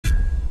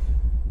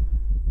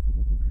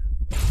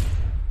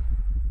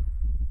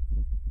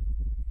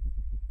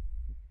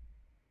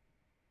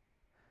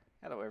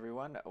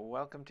everyone.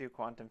 Welcome to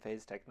Quantum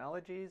Phase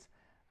Technologies.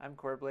 I'm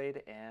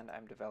Coreblade, and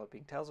I'm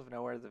developing Tales of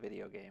Nowhere, the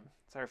video game.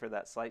 Sorry for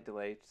that slight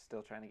delay,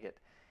 still trying to get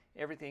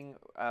everything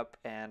up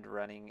and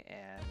running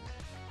and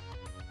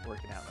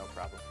working out no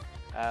problem.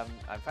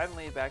 I'm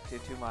finally back to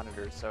 2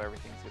 monitors, so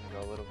everything's going to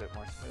go a little bit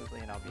more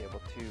smoothly, and I'll be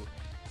able to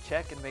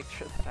check and make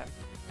sure that I'm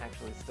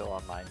actually still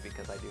online,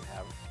 because I do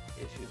have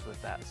issues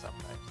with that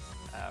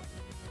sometimes.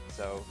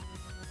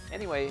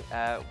 Anyway,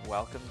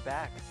 welcome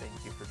back.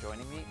 Thank you for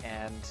joining me.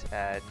 And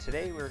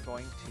today we're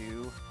going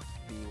to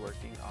be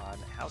working on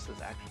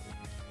houses, actually.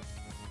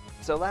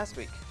 So last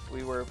week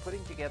we were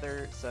putting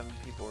together, some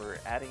people were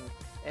adding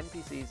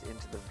NPCs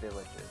into the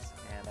villages,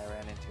 and I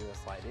ran into a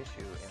slight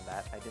issue in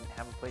that I didn't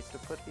have a place to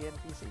put the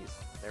NPCs.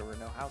 There were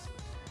no houses.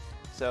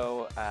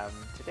 So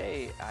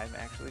today I'm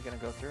actually going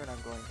to go through and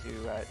I'm going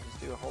to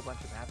just do a whole bunch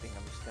of mapping.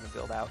 I'm just going to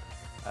build out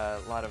a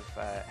lot of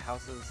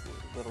houses,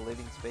 little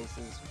living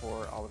spaces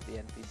for all of the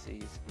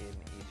NPCs in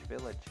each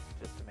village,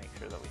 just to make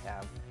sure that we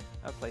have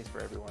a place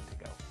for everyone to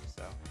go.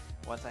 So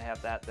once I have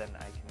that, then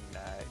I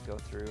can go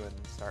through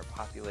and start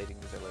populating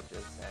the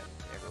villages, and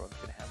everyone's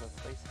going to have a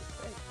place to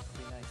stay.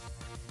 It'll be nice.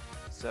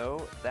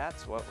 So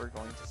that's what we're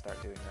going to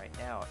start doing right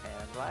now.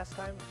 And last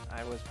time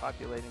I was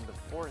populating the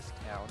forest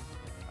town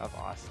of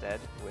Osted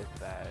with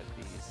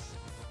these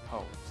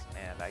homes,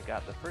 and I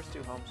got the first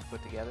 2 homes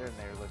put together, and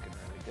they're looking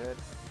really good.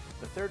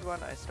 The third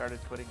one I started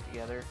putting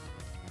together.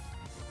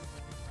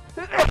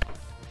 Sorry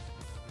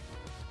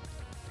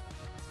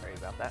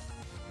about that.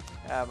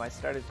 I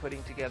started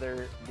putting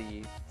together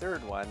the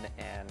third one,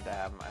 and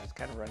I was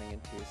kind of running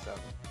into some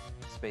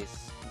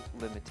space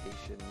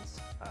limitations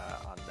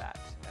on that.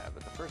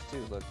 But the first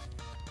 2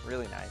 looked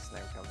really nice, and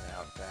they were coming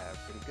out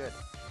pretty good.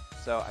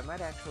 So I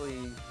might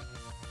actually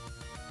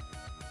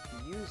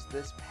use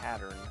this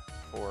pattern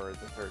for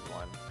the third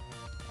one,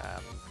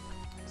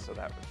 so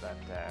that we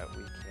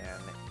can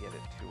get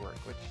it to work,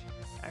 which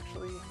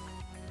actually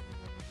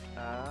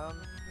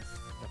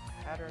the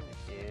pattern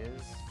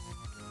is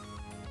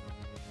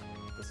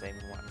the same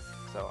one.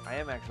 So I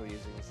am actually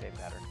using the same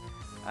pattern,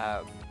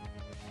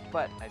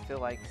 but I feel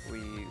like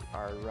we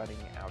are running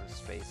out of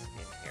space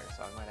in here,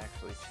 so I might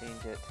actually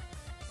change it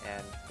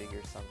and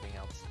figure something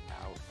else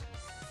out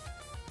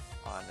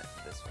on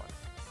this one.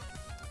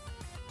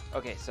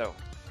 Okay, so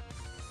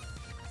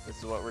this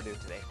is what we're doing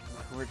today.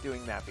 We're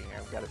doing mapping here.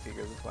 We've got to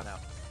figure this one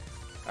out.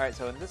 Alright,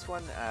 so in this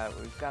one,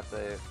 we've got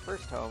the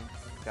first home.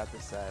 We've got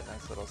this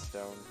nice little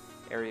stone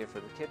area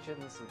for the kitchen.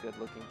 This is a good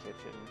looking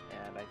kitchen,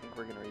 and I think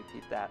we're going to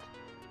repeat that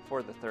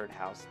for the third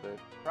house. The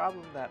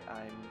problem that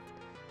I'm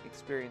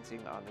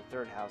experiencing on the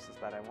third house is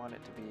that I want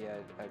it to be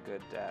a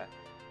good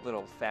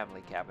little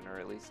family cabin, or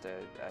at least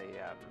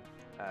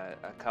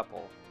a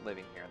couple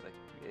living here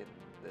in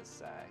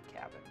this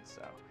cabin.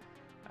 So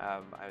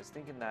I was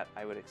thinking that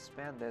I would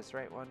expand this,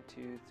 right? 1,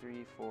 2,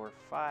 3, 4,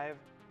 5.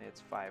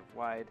 It's 5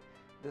 wide.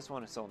 This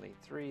one is only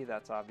 3,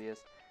 that's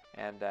obvious.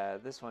 And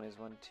this one is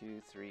 1, 2,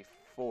 3,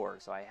 4.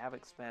 So I have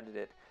expanded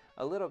it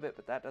a little bit,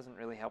 but that doesn't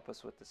really help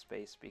us with the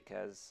space,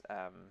 because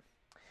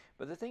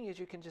but the thing is,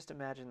 you can just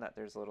imagine that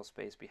there's a little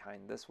space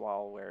behind this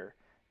wall where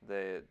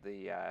the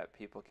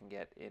people can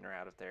get in or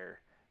out of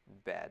their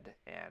bed,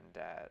 and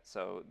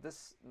so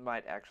this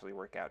might actually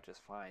work out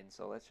just fine.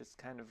 So let's just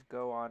kind of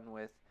go on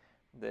with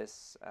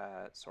this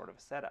sort of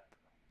setup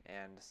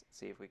and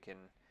see if we can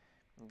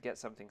get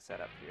something set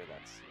up here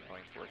that's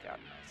going to work out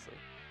nicely.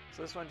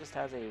 So this one just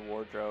has a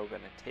wardrobe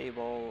and a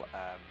table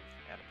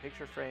and a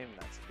picture frame.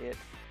 That's it.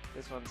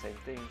 This one, same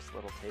thing, just a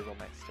little table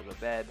next to the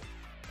bed,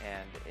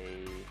 and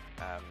a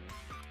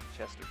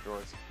chest of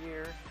drawers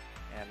here,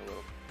 and a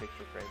little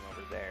picture frame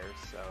over there.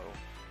 So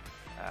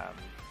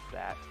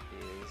that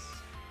is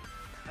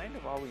kind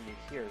of all we need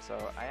here.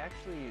 So I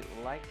actually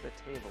like the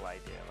table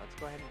idea. Let's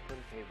go ahead and put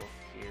a table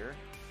here,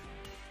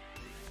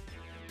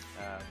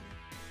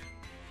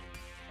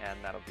 and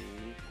that'll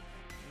be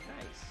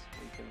nice.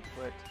 We can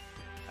put,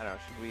 I don't know,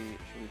 should we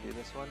do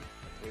this one,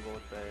 a table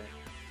with the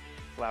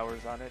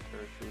flowers on it,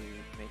 or should we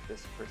make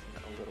this person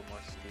a little more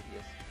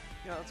studious?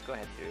 You know, let's go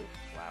ahead and do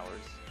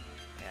flowers,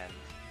 and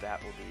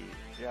that will be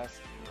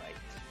just right.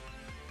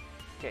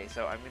 Okay,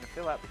 so I'm going to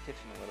fill out the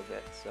kitchen a little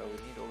bit, so we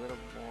need a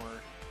little more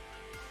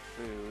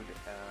food.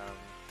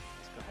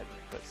 Let's go ahead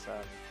and put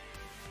some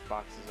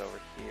boxes over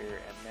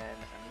here, and then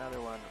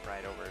another one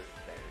right over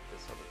there,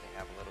 just so that they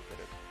have a little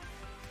bit of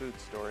food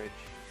storage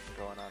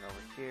going on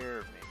over here,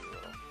 or maybe a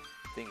little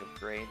thing of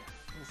grain.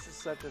 This is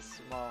such a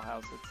small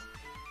house,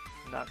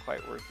 it's not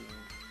quite working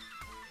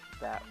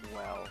that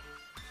well.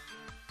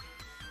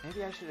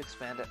 Maybe I should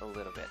expand it a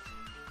little bit.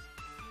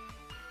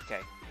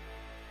 Okay,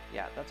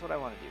 yeah, that's what I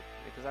want to do,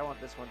 because I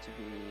want this one to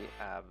be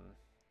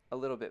a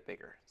little bit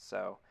bigger.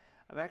 So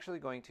I'm actually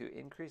going to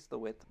increase the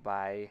width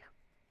by,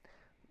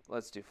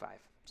 let's do 5.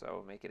 So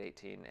we'll make it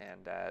 18,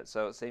 and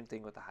so same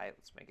thing with the height.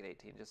 Let's make it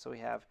 18, just so we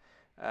have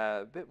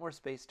a bit more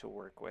space to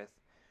work with.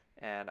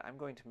 And I'm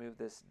going to move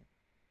this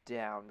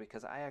down,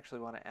 because I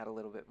actually want to add a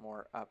little bit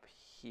more up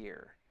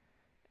here,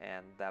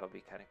 and that'll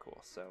be kind of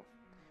cool. So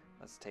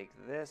let's take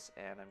this,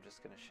 and I'm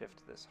just going to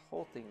shift this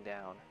whole thing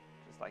down,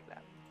 just like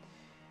that.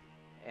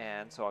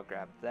 And so I'll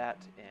grab that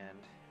and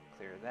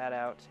clear that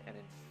out. And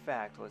in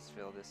fact, let's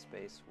fill this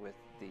space with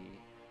the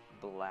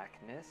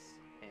blackness,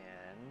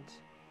 and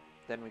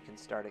then we can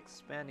start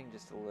expanding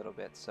just a little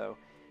bit. So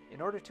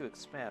in order to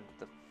expand,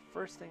 the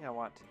first thing I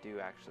want to do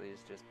actually is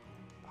just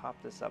pop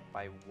this up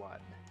by 1.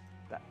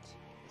 That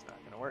is not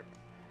going to work.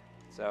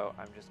 So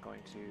I'm just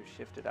going to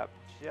shift it up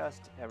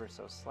just ever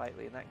so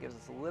slightly, and that gives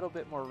us a little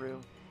bit more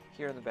room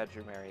here in the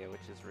bedroom area,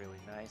 which is really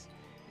nice.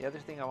 The other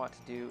thing I want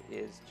to do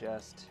is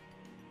just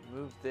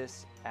move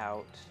this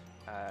out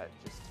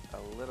just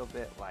a little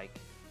bit like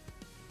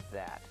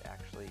that.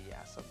 Actually,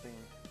 yeah, something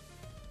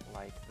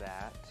like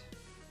that.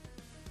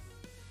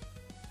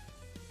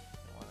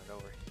 I want it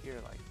over here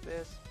like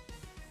this.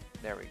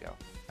 There we go.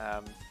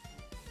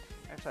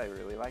 Actually, I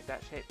really like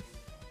that shape.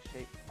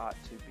 Shape ought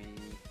to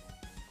be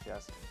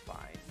just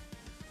fine.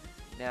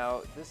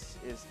 Now, this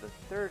is the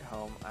third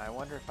home. I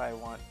wonder if I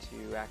want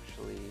to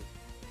actually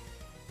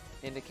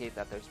indicate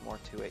that there's more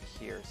to it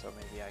here, so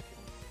maybe I can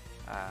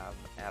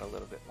add a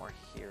little bit more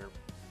here,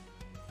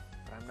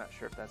 but I'm not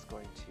sure if that's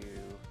going to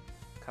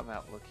come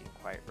out looking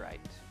quite right.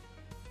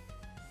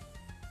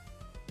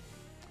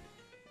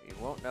 We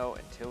won't know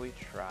until we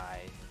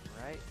try,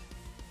 right?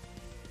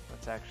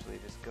 Let's actually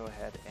just go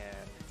ahead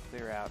and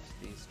clear out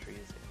these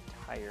trees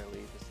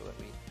entirely just so that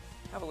we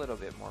have a little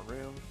bit more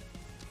room,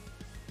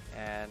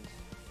 and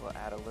we'll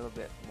add a little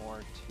bit more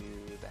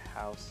to the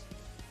house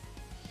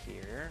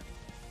here.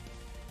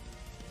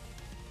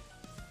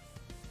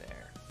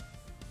 There.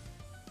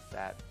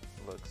 That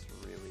looks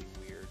really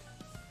weird.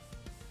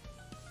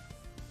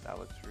 That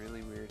looks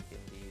really weird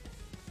indeed.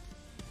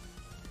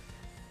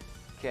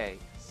 Okay,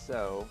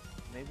 so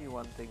maybe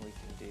one thing we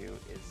can do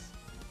is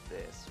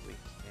this. We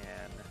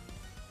can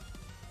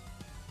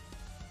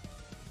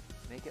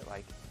make it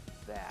like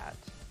that.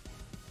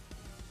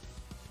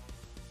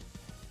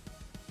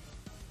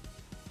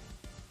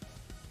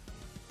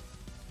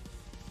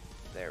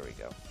 There we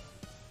go.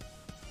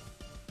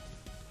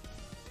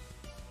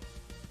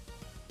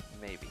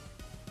 Maybe.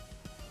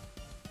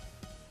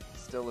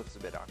 Still looks a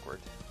bit awkward.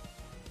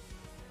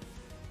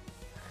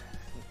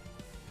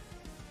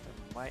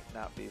 There might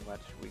not be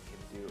much we can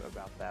do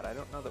about that. I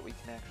don't know that we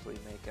can actually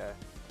make a...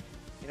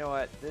 You know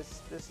what?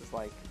 This is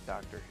like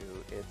Doctor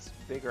Who. It's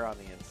bigger on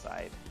the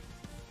inside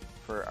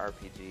for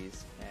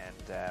RPGs,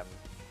 and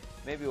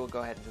maybe we'll go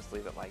ahead and just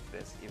leave it like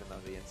this, even though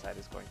the inside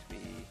is going to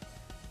be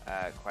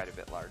quite a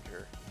bit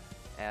larger.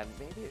 And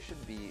maybe it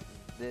shouldn't be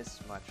this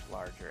much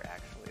larger,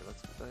 actually.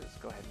 Let's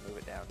go ahead and move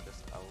it down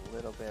just a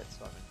little bit.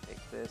 So I'm going to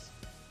take this,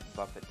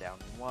 bump it down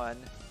 1,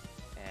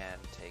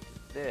 and take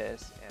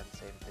this, and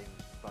same thing,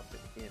 bump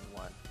it in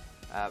 1.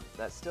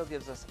 That still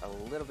gives us a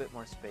little bit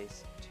more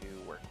space to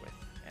work with,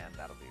 and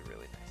that'll be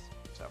really nice.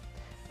 So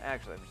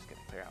actually, I'm just going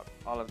to clear out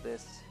all of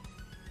this.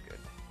 Good.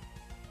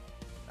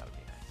 That'll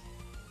be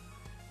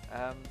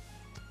nice.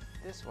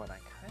 This one I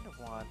kind of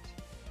want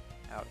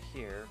out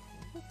here,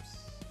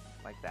 oops,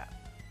 like that,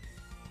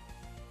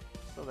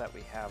 so that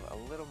we have a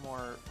little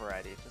more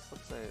variety. It just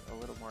looks a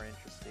little more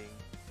interesting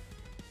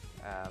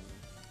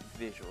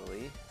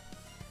visually.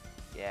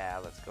 Yeah,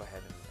 let's go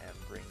ahead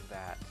and bring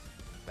that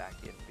back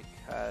in,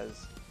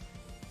 because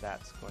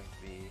that's going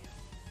to be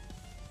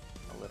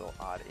a little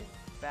odd. In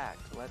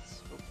fact,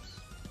 let's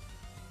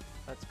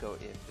go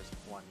in just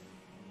one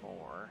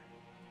more,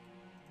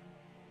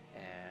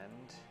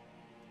 and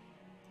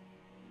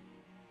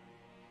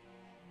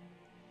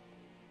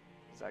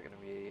is that going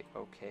to be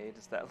okay?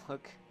 Does that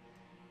look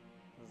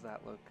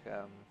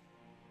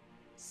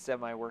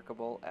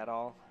semi-workable at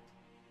all?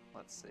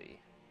 Let's see.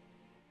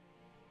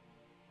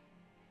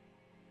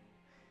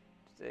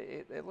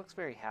 It looks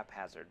very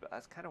haphazard, but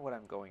that's kind of what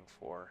I'm going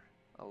for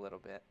a little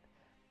bit.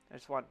 I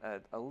just want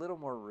a little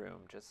more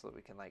room, just so that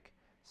we can like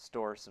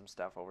store some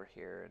stuff over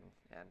here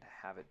and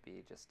have it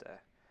be just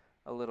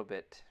a little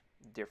bit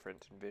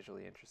different and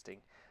visually interesting.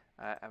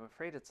 I'm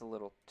afraid it's a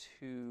little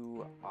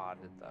too odd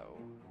though.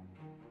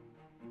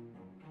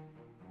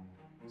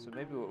 So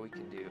maybe what we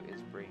can do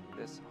is bring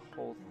this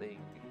whole thing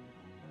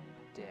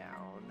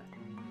down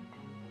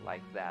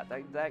like that.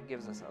 That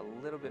gives us a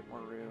little bit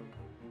more room,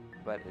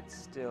 but it's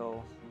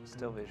still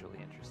visually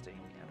interesting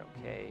and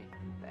okay.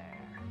 There.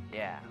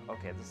 Yeah,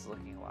 okay, this is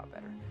looking a lot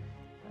better.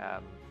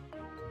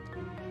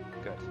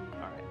 Good.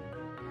 Alright.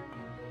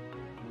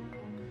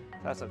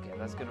 That's okay.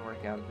 That's going to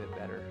work out a bit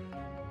better.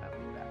 Not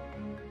like that.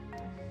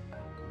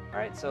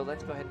 Alright, so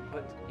let's go ahead and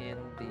put in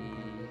the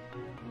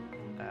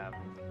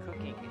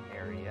cooking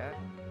area.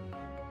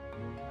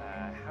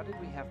 How did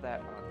we have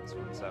that on this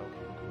one? So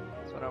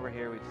this one over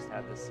here, we just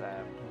had this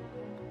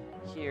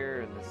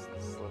here, and this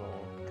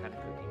little kind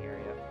of cooking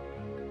area.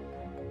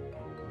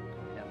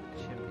 And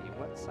the chimney.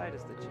 What side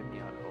is the chimney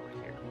on over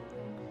here?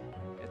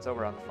 It's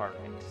over on the far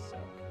right. So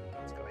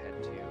let's go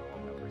ahead to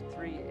home number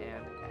 3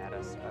 and add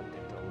us a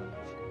little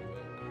chimney.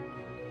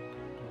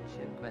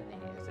 Chimney.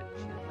 Is it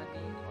chimney or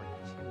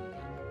chimney?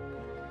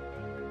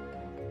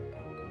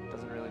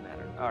 Doesn't really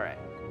matter. Alright,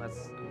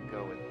 let's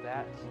go with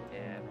that,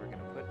 and we're going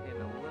to put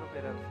in a little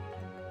bit of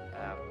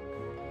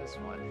This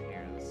one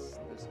here,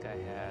 this guy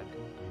had,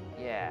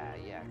 yeah,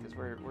 because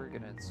we're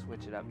gonna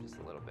switch it up just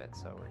a little bit.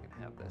 So we're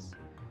gonna have this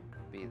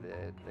be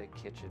the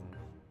kitchen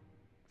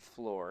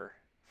floor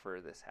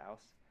for this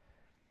house.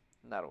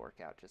 And that'll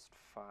work out just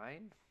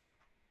fine.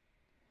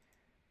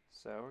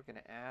 So we're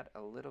gonna add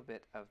a little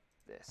bit of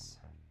this.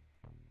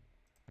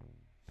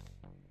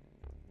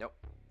 Nope,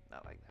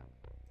 not like that.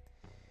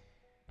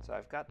 So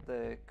I've got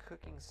the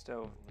cooking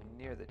stove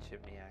near the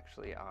chimney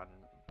actually on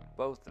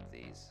both of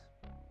these.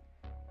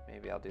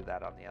 Maybe I'll do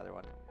that on the other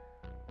one.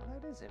 Well,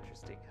 that is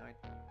interesting. I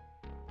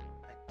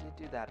did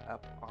do that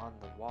up on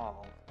the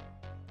wall,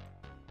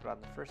 but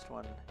on the first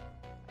one,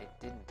 I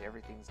didn't.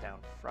 Everything's down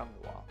from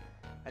the wall.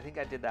 I think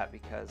I did that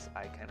because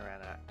I kind of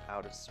ran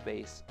out of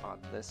space on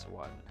this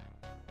one.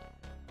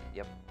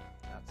 Yep,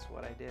 that's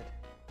what I did.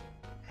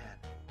 Man,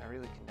 I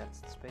really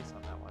condensed space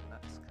on that one.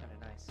 That's kind of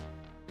nice.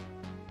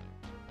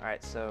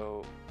 Alright,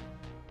 so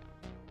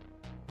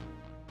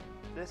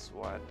this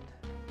one,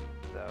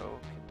 though,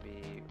 can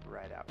be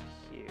right out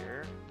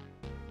here.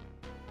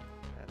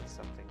 And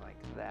something like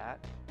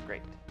that.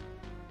 Great.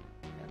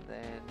 And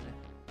then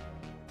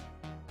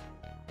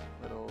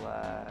little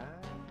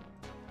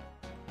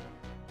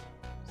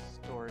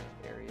storage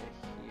area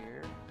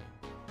here.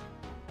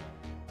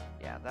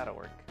 Yeah, that'll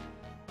work.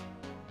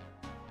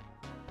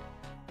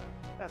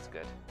 That's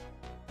good.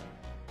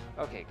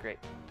 Okay, great.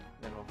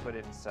 Then we'll put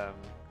in some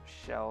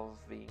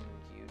shelving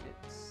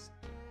unit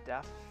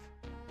stuff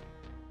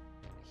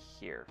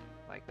here,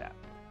 like that.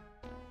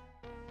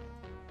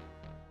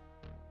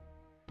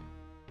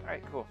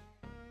 Alright, cool.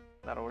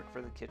 That'll work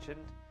for the kitchen.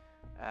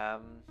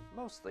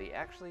 Mostly.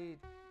 Actually,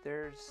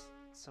 there's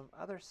some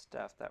other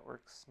stuff that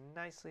works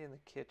nicely in the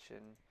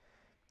kitchen,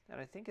 and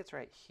I think it's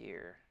right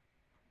here.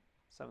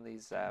 Some of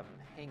these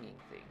hanging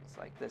things,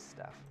 like this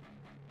stuff.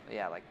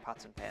 Yeah, like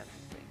pots and pans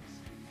and things.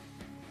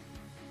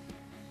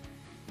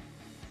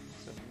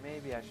 So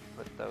maybe I should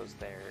put those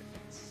there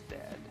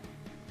instead.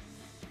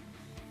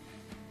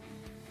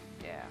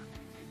 Yeah,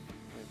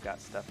 we've got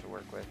stuff to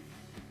work with.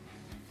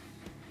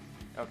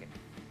 Okay,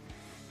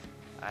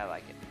 I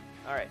like it.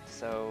 Alright,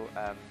 so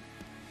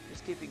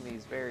just keeping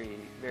these very,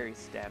 very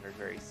standard,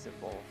 very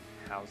simple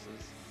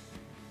houses.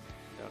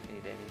 Don't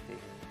need anything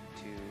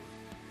too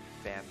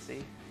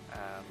fancy.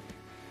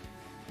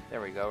 There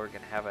we go, we're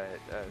going to have a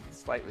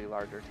slightly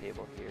larger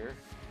table here,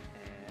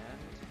 and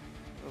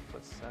we'll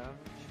put some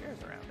chairs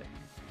around it.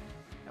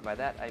 And by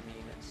that I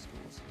mean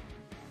stools.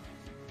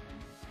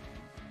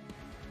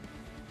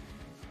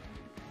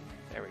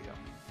 There we go.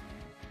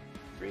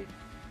 3,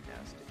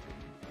 now stick 3.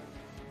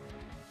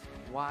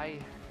 Why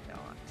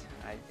not?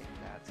 I think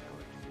that's going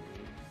to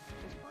be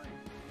just fine.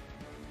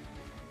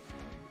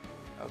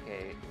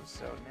 Okay,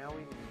 so now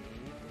we need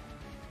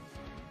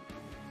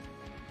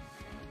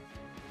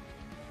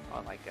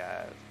like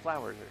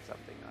flowers or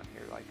something on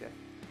here, like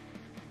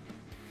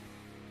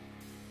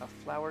a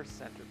flower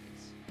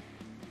centerpiece.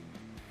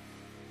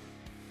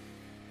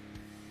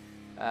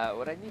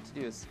 What I need to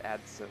do is add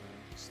some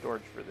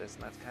storage for this,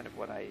 and that's kind of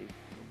what I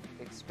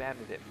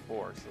expanded it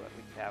for, so that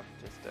we can have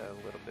just a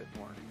little bit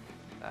more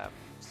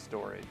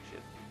storage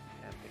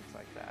and things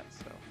like that.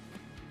 So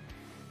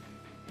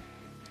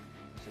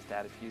let's just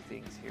add a few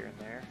things here and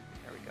there.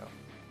 There we go.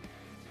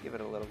 Give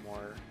it a little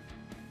more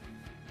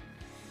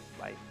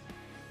life.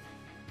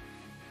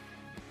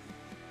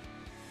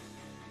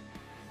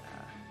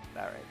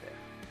 That right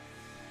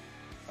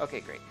there. Okay,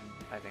 great.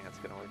 I think that's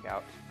going to work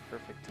out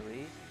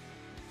perfectly.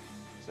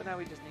 So now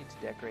we just need to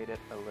decorate it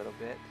a little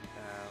bit.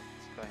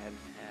 Let's go ahead and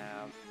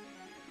have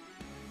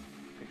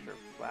a picture of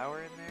a flower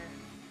in there.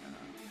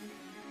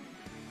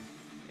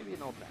 Maybe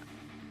an old map.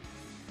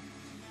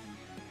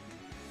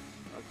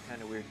 Looks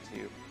kind of weird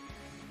too.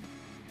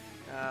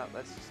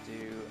 Let's just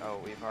do, oh,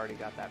 we've already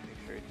got that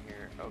picture in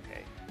here.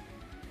 Okay.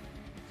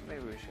 So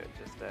maybe we should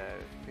just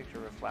picture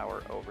of a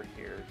flower over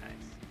here.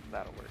 Nice.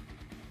 That'll work.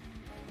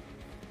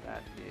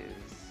 That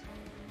is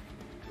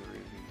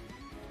groovy.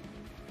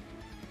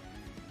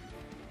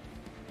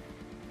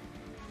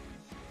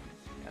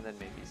 And then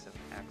maybe some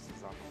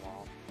axes on the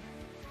wall.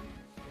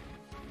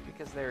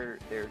 Because they're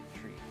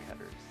tree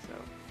cutters, so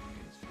you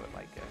can just put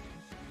like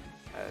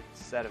a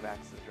set of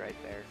axes right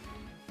there.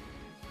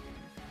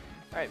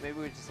 Alright, maybe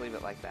we just leave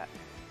it like that.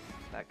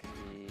 That could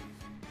be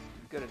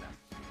good enough.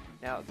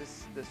 Now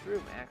this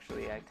room,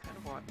 actually, I kind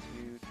of want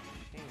to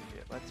change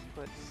it. Let's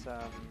put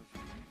some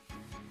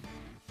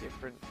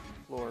different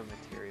floor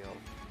material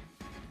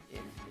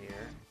in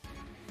here.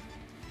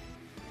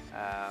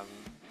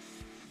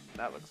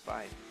 That looks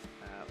fine.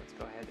 Let's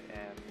go ahead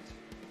and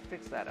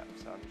fix that up.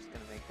 So I'm just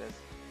going to make this.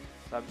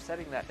 So I'm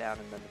setting that down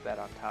and then the bed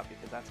on top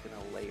because that's going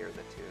to layer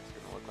the two. It's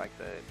going to look like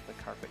the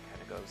carpet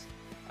kind of goes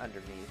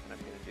underneath, and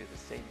I'm going to do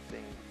the same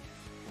thing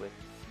with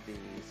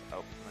these.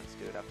 Oh, let's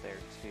do it up there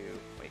too.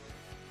 Wait,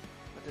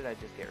 what did I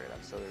just get rid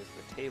of? So there's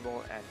the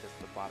table and just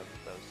the bottom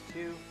of those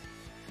two.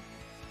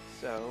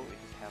 So we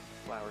just have the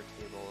flower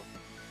table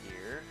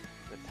here,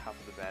 the top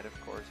of the bed, of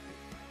course, we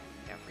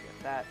can't forget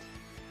that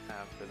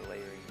for the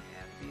layering,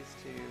 and these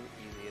two,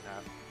 easy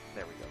enough.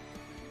 There we go.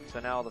 So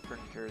now all the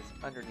furniture is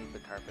underneath the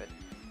carpet,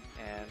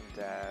 and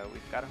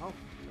we've got a home.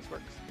 This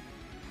works.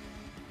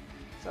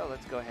 So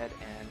let's go ahead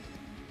and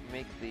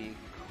make the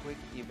quick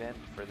event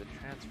for the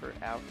transfer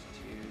out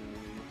to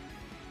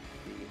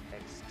the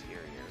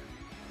exterior.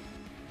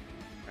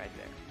 Right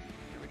there.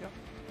 There we go.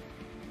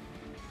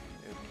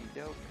 Okie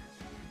doke.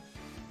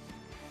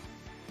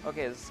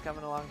 Okay, this is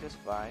coming along just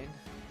fine.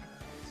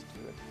 Let's do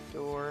a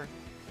door.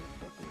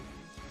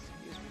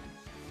 Excuse me.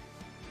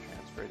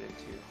 Transfer it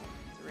into home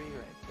 3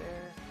 right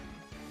there.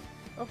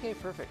 Okay,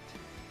 perfect.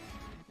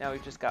 Now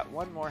we've just got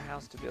one more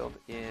house to build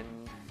in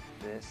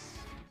this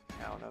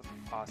town of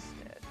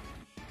Austed.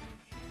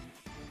 There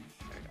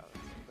we go,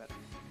 that's a little better.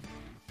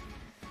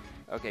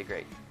 Okay,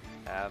 great.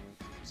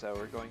 So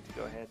we're going to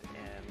go ahead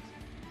and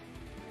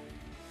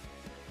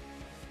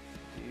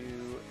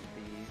do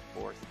the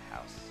 4th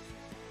house.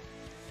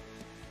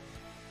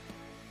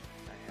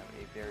 I have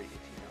a very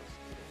itchy nose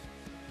today.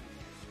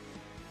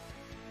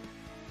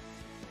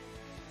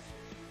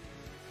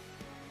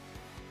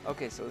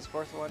 Okay, so this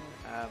 4th one,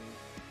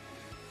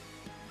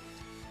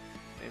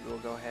 maybe we'll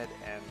go ahead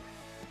and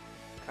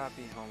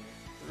copy home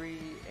 3 and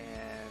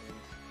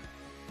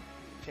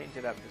change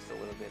it up just a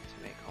little bit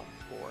to make home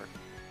 4.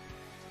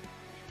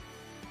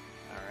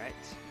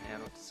 Alright,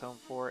 and with this home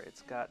 4,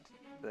 it's got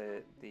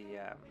the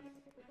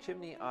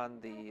chimney on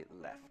the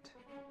left.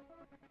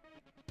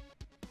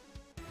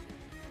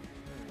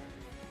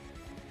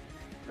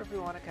 Or if we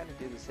want to kind of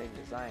do the same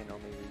design,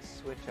 only we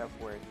switch up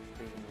where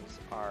things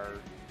are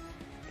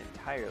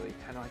entirely,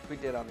 kind of like we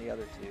did on the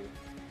other two.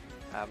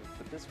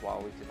 But this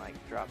wall we can like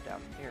drop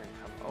down here and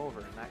come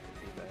over, and that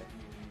could be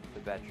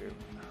the bedroom.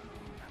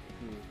 That would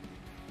be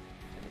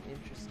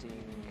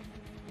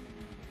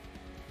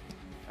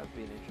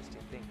an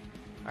interesting thing.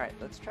 Alright,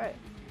 let's try it.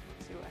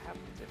 Let's see what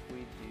happens if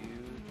we do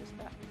just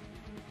that.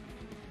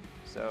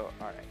 So,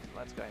 alright,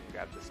 let's go ahead and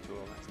grab this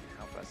tool. That's going to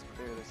help us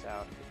clear this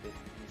out a bit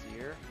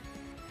easier.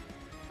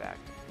 In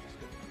fact, I'm just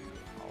going to do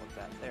all of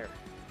that there.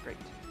 Great.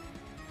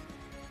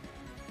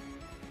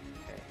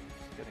 Okay,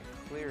 just going to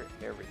clear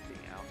everything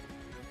out.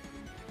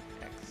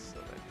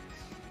 Excellent.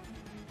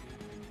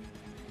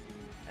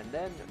 And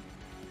then,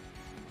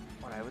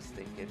 what I was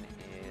thinking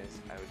is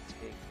I would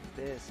take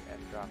this and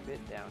drop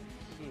it down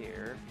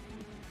here,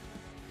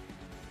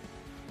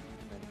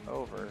 and then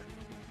over.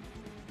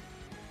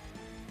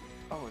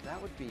 Oh,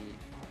 that would be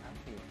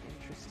an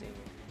interesting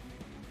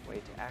way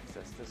to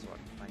access this one,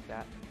 like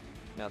that.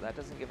 No, that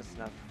doesn't give us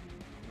enough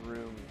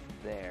room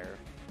there.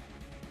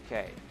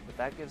 Okay, but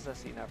that gives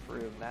us enough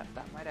room. That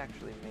might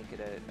actually make it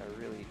a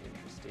really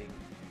interesting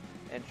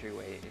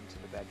entryway into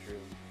the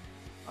bedroom.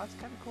 Oh, it's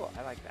kind of cool.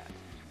 I like that.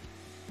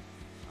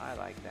 I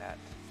like that.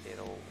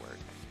 It'll work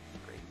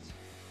great.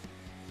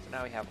 So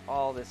now we have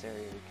all this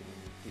area we can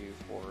do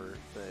for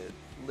the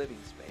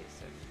living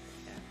space and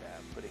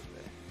putting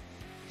the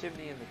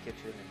chimney in the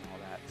kitchen and all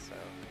that. So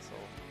this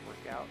will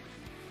work out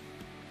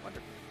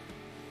wonderfully.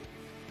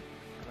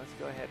 And let's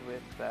go ahead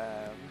with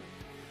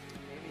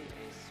maybe a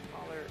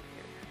smaller area.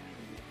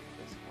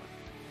 This one.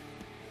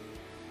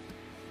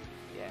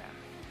 Yeah,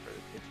 for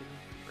the kitchen.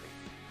 Great.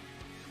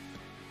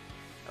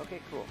 Okay,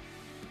 cool.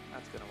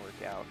 That's going to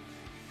work out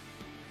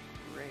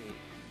great.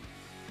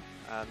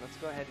 Let's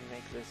go ahead and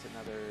make this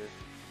another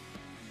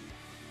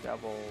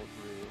double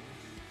room.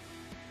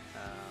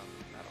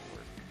 That'll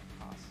work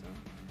awesome.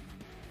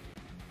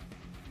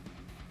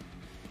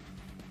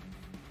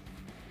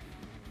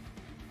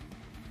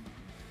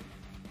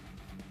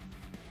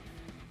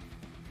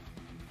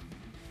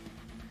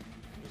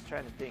 I'm just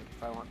trying to think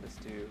if I want this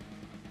to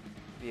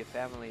be a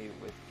family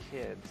with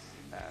kids,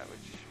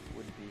 which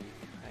would be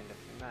kind of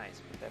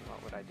nice, but then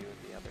what would I do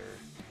with the other,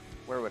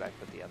 where would I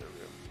put the other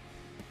room?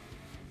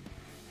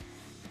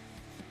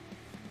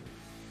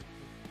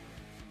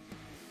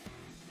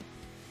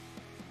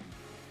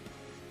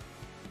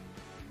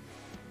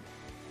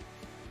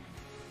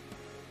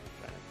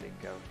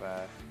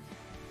 Of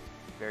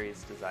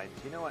various designs.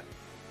 You know what?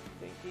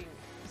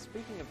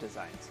 Speaking of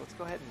designs, let's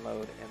go ahead and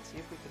load and see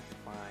if we can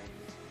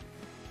find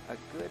a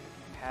good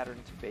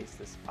pattern to base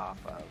this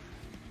off of.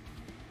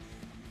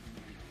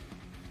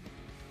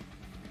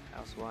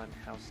 House 1,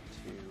 house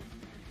 2.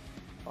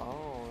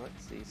 Oh,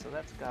 let's see. So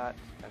that's got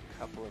a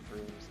couple of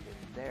rooms in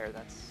there.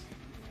 That's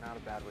not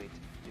a bad way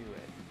to do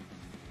it.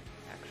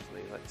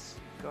 Actually, let's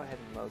go ahead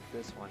and load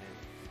this one in.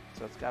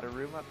 So it's got a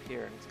room up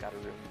here and it's got a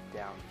room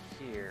down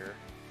here.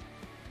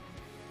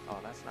 Oh,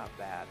 that's not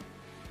bad.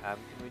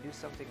 Can we do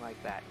something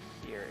like that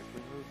here? If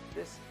we move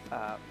this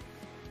up,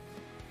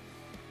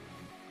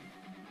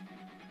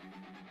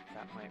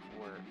 that might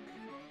work.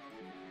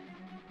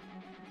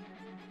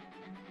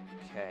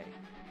 Okay.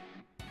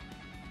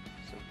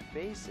 So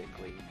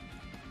basically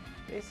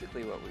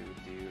what we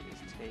would do is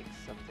take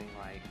something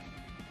like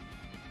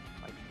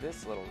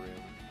this little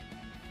room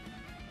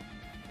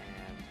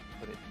and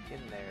put it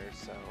in there.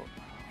 So,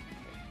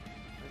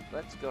 okay.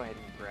 Let's go ahead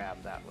and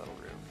grab that little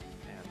room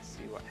and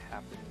see what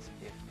happens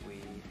if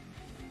we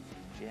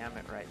jam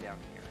it right down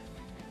here.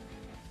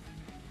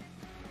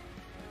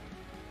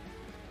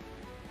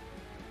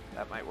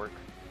 That might work.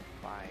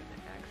 fine,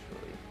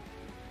 actually.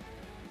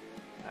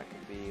 That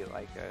could be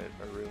like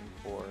a room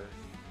for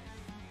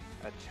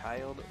a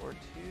child or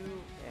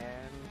two,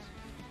 and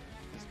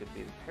this could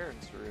be the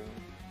parents' room.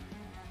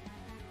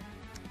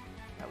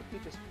 That would be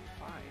just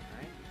fine,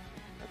 right?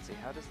 Let's see,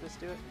 how does this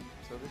do it?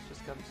 So this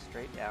just comes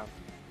straight down.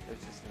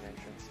 There's just an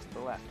entrance to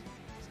the left.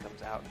 This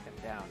comes out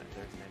and down, and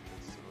there's an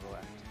entrance to the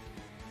left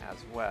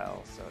as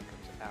well. So it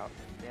comes out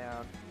and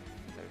down,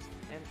 and there's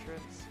an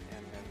entrance,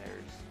 and then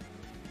there's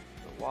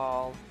the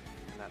wall,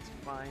 and that's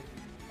fine.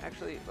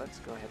 Actually, let's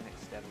go ahead and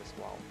extend this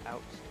wall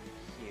out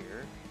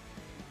here,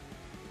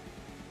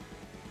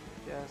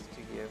 just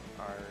to give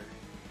our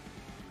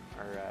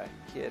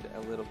kid a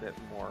little bit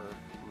more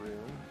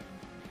room.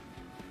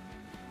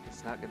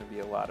 It's not going to be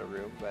a lot of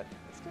room, but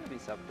it's going to be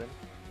something.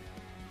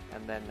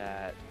 And then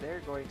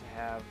they're going to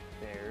have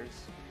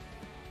theirs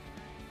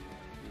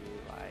be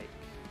like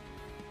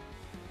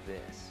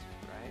this,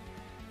 right?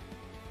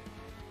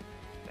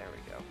 There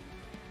we go.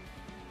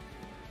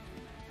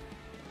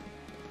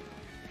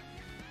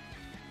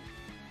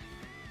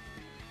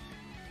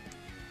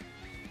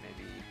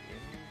 Maybe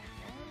in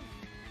one?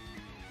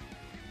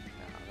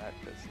 No, that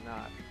does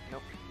not.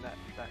 Nope, that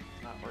does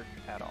not work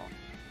at all.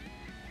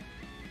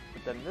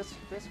 But then this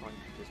one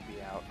could just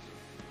be out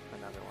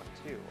another one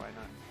too. Why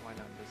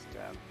not just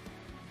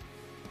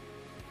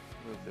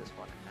move this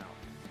one out?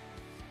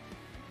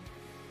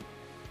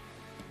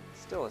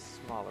 It's still a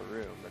smaller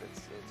room, but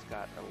it's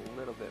got a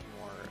little bit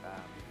more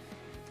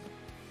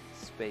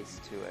space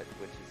to it,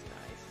 which is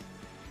nice.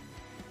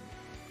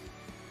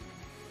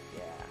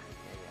 Yeah.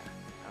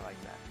 I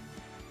like that.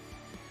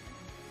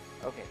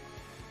 Okay.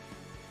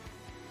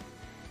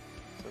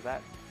 So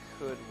that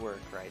could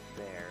work right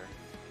there.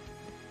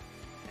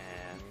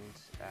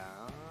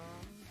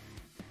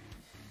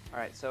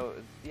 Alright, so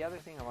the other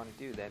thing I want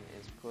to do then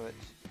is put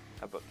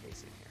a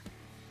bookcase in here,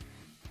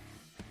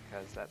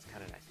 because that's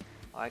kind of nice.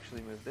 I'll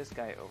actually move this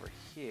guy over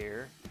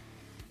here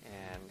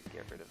and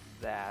get rid of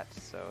that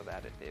so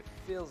that it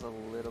feels a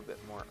little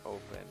bit more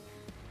open.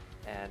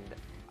 And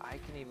I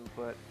can even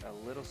put a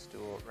little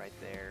stool right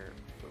there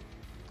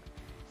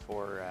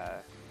for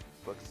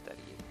book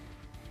studying.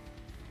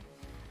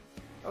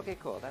 Okay,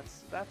 cool.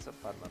 That's a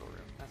fun little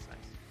room. That's nice.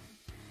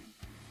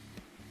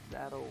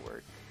 That'll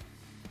work.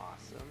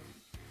 Awesome.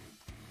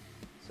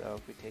 So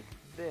if we take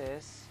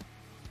this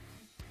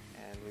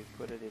and we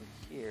put it in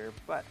here,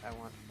 but I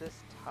want this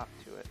top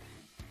to it.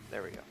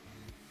 There we go.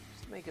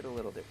 Just make it a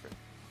little different.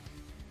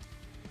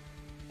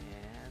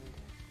 And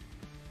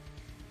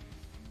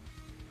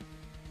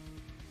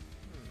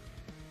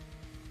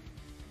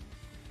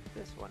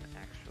this one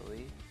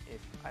actually,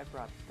 if I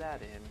brought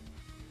that in,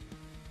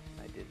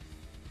 I did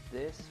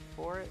this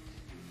for it.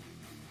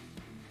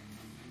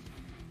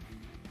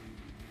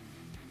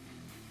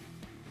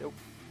 Nope.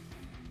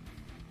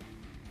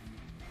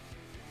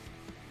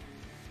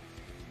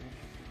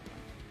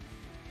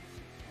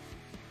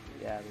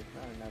 Yeah, there's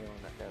not another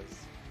one that does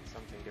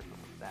something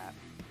different with that.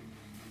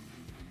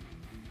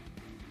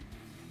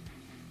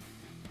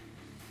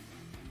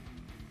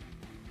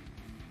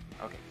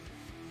 Okay.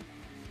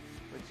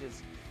 Which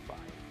is fine.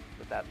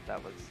 But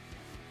that was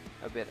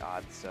a bit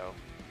odd, so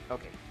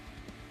okay.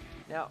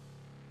 Now,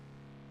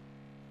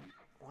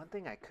 one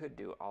thing I could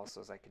do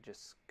also is I could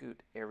just scoot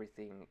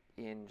everything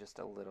in just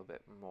a little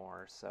bit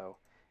more. So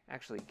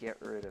actually get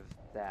rid of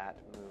that,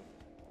 move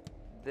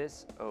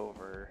this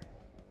over,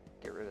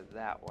 get rid of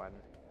that one,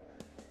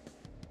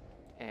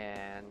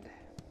 and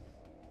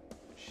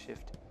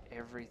shift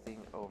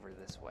everything over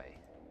this way.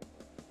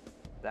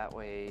 That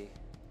way,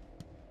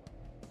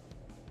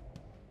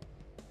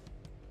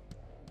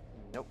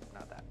 nope,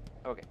 not that.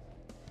 Okay.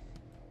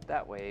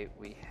 That way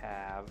we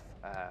have,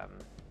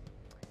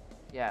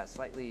 yeah,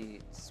 slightly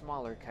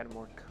smaller, kind of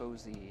more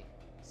cozy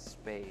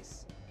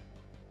space.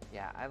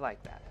 Yeah, I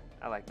like that.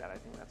 I like that. I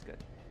think that's good.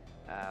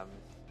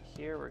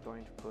 Here we're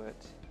going to put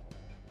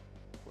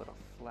a little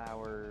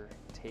flower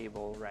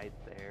table right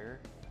there.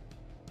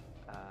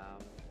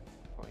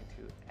 Going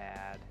to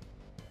add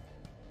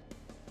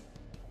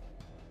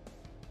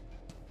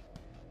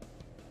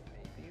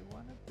maybe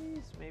one of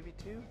these, maybe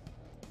two,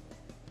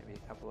 maybe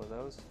a couple of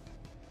those.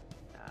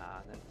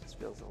 Then it just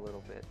feels a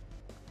little bit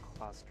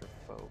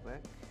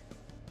claustrophobic.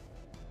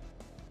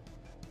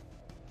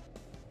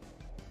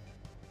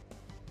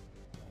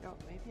 You know,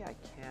 maybe I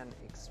can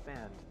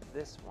expand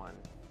this one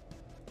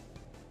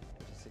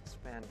and just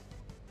expand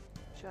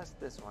just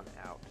this one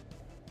out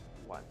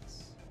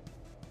once.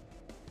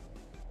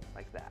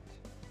 Like that.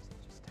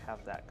 Just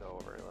have that go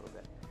over a little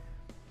bit.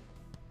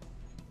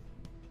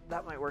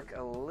 That might work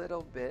a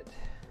little bit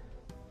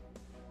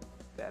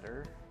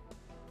better.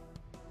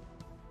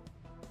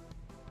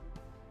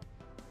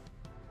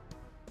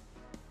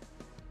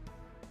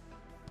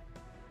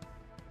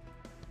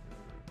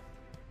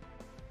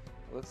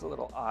 It looks a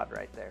little odd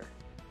right there.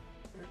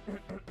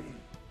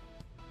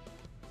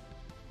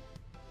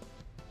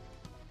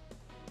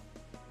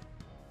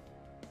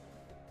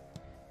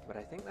 But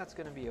I think that's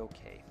going to be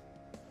okay.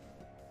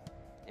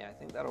 Yeah, I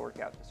think that'll work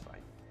out just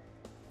fine.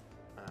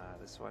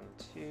 This one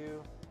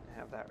too,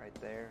 have that right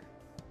there.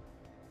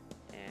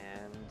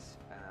 And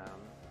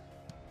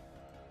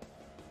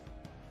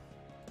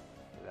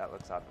that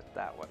looks odd with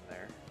that one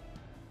there.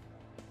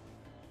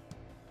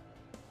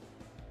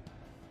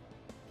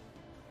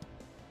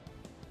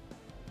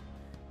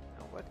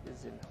 Now what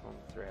is in home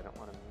 3? I don't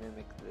want to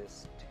mimic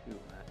this too much.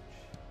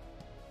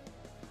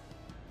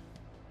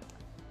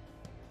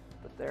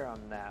 But there on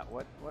that,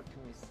 what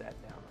can we set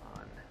down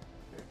on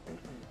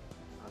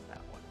on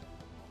that one?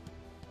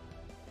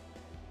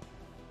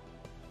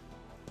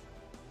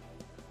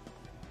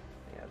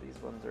 Yeah,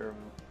 these ones are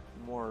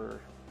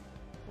more,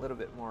 a little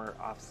bit more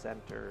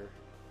off-center.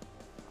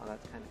 Oh,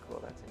 that's kind of cool.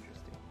 That's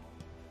interesting.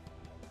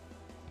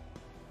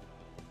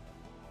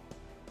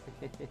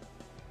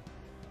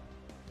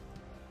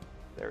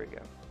 There we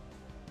go.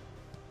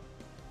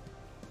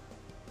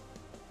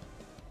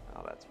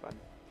 Oh, that's fun.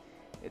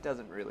 It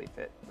doesn't really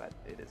fit, but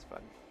it is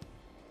fun.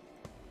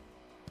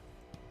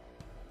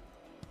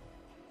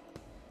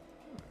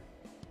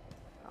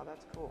 Oh,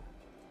 that's cool.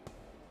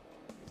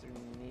 These are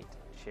neat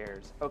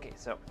chairs. Okay,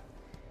 so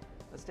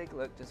let's take a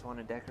look. Just want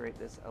to decorate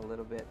this a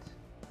little bit.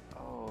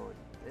 Oh,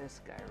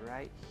 this guy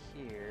right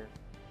here.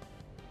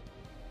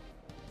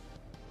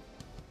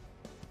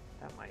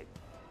 That might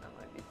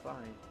be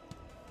fine.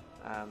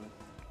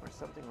 Or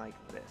something like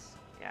this.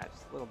 Yeah,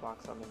 just a little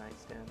box on the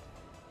nightstand.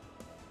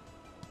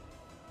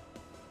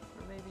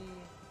 Or maybe,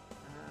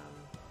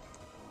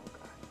 oh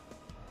god.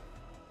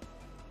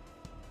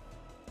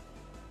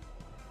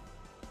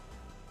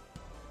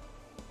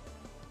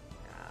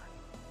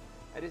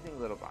 I do think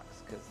little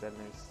box, because then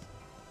there's,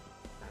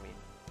 I mean,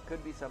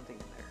 could be something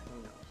in there,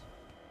 who knows.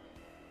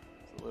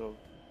 It's a little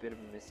bit of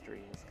a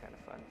mystery, it's kind of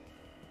fun.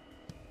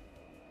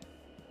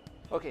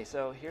 Okay,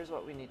 so here's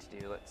what we need to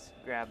do. Let's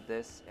grab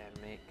this and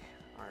make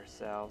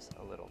ourselves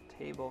a little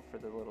table for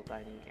the little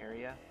dining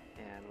area,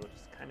 and we'll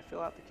just kind of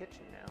fill out the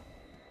kitchen now.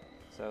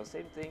 So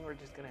same thing, we're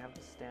just going to have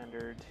the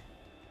standard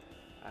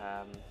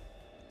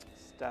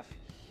stuff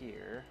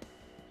here.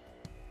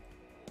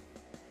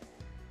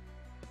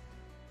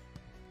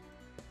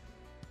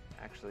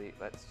 Actually,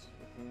 let's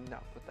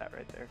not put that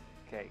right there.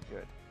 Okay,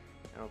 good.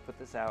 And we'll put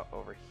this out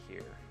over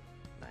here.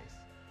 Nice.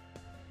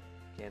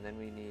 Okay, and then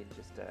we need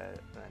just a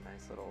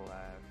nice little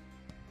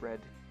bread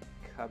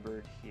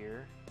cupboard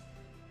here.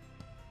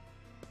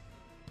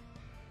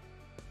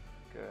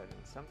 Good,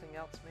 and something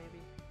else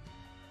maybe?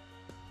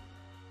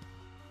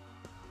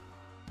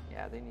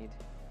 Yeah, they need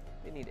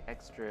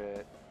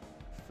extra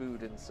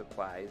food and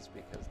supplies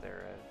because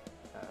they're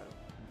a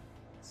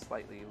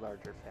slightly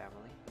larger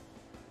family.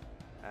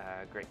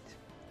 Great.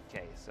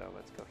 Okay, so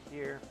let's go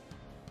here.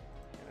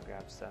 I'm gonna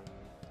grab some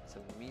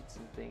meats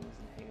and things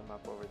and hang them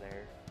up over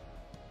there.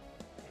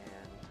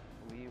 And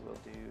we will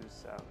do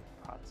some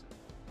pots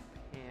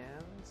and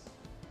pans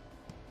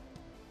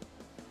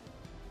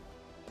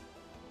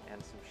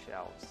and some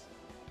shelves.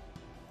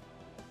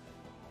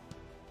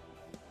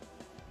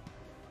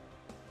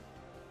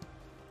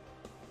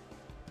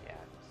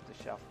 Yeah, just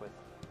a shelf with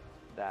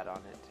that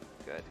on it.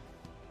 Good.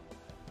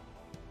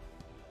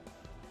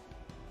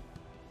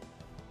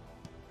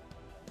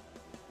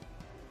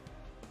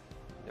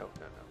 No,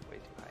 way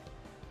too high.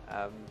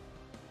 Yeah,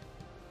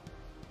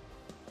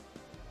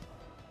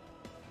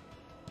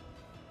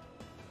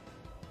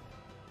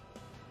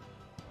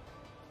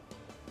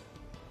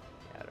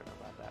 I don't know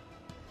about that.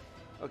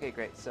 Okay,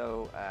 great.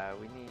 So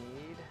we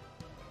need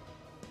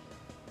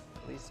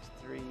at least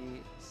 3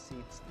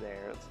 seats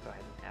there. Let's go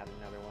ahead and add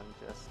another one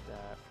just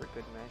for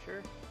good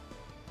measure.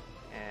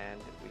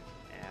 And we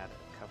can add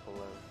a couple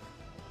of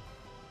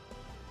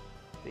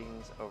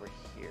things over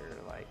here,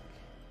 like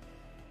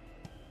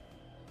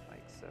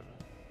some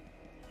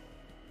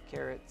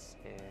carrots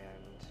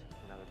and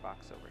another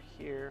box over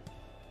here,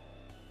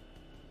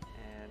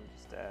 and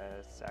just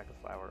a sack of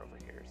flour over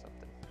here or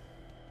something.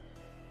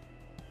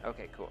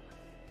 Okay, cool.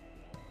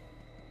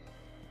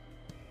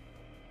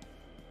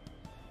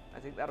 I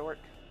think that'll work.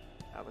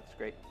 That looks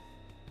great.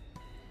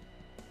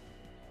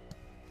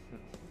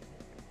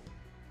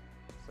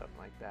 Something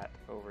like that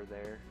over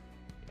there.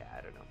 Yeah,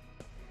 I don't know.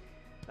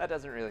 That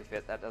doesn't really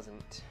fit. That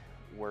doesn't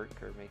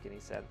work or make any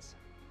sense.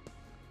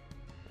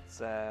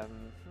 Let's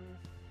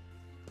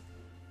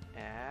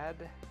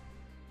add.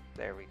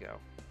 There we go.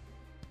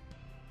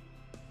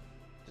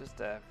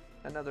 Just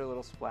another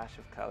little splash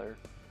of color.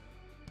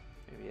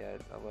 Maybe a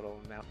little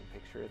mountain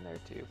picture in there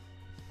too.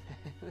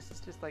 This is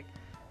just like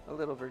a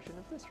little version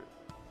of this room.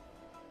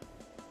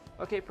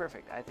 Okay,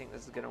 perfect. I think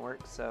this is going to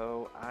work,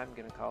 so I'm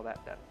going to call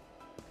that done.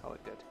 Call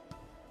it good.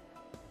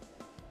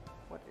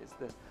 What is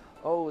this?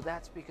 Oh,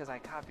 that's because I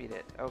copied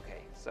it.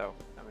 Okay, so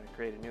I'm going to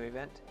create a new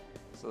event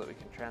so that we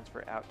can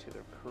transfer out to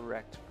the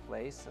correct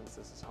place. Since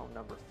this is home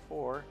number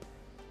 4,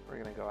 we're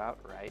going to go out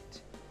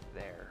right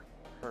there.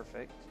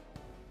 Perfect.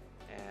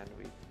 And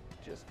we're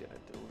just going to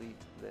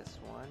delete this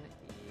one.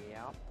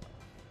 Yep.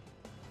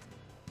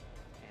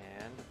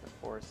 And the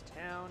Forest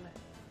Town.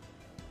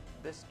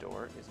 This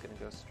door is going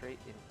to go straight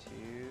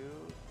into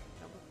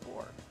number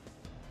 4.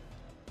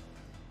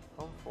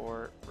 Home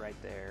 4 right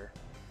there.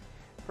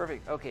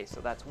 Perfect. Okay,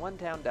 so that's one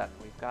town done.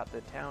 We've got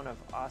the town of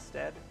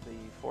Osted, the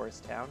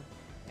forest town,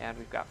 and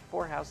we've got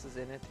 4 houses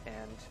in it,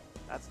 and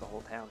that's the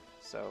whole town.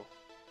 So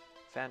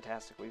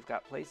fantastic. We've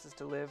got places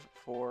to live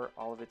for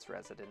all of its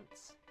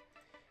residents.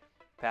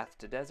 Path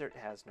to Desert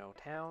has no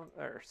town,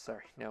 or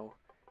sorry,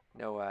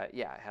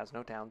 yeah, it has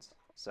no towns,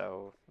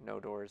 so no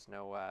doors,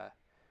 no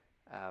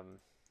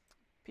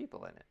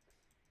people in it.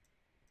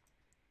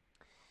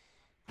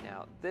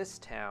 Now this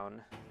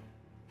town,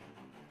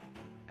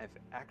 I've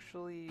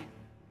actually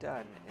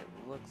done, it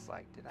looks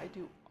like, did I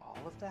do all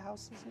of the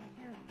houses in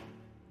here?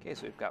 Okay,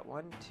 so we've got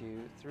 1,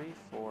 2, 3,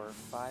 4,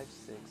 5,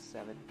 6,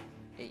 7,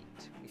 8.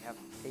 We have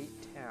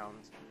 8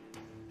 towns.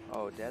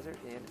 Oh, Desert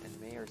Inn and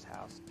Mayor's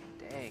House.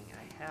 Dang,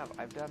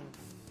 I've done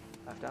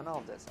all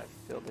of this. I've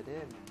filled it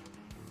in.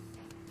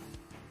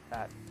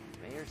 That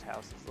Mayor's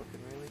House is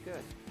looking really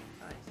good.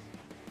 Nice.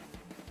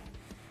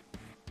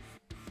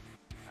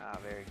 Ah,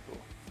 very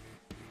cool.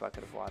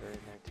 Bucket of water in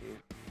there too.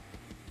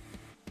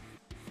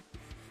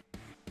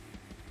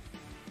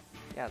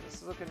 Yeah,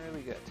 this is looking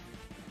really good.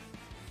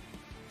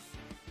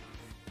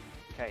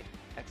 Okay,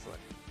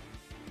 excellent.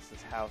 This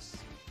is house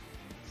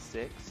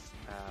 6.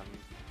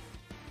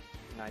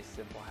 Nice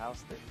simple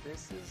house.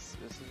 This is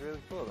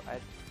really cool. I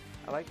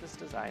like this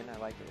design. I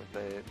like it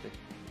with the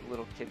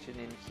little kitchen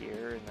in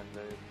here and then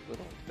the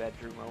little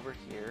bedroom over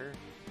here.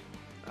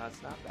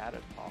 It's not bad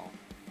at all.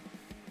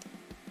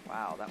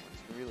 Wow, that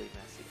one's really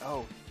messy.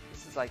 Oh,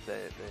 this is like the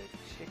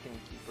chicken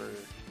keeper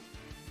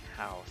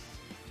house.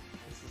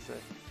 This is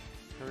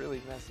a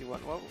really messy one.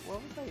 What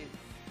was I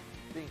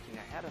thinking?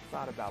 I had a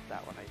thought about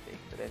that one, I think.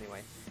 But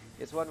anyway,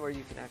 it's one where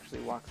you can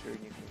actually walk through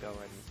and you can go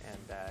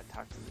and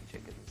talk to the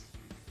chickens.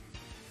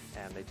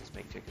 And they just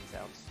make chicken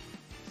sounds.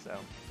 So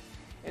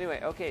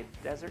anyway, okay,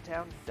 Desert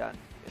Town, done.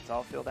 It's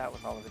all filled out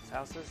with all of its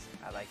houses.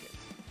 I like it.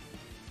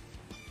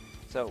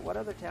 So what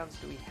other towns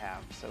do we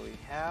have? So we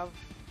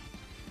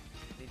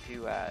need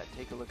to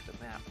take a look at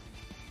the map.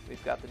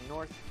 We've got the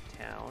North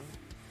Town,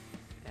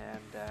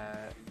 and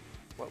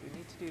what we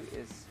need to do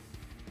is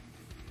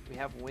we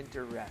have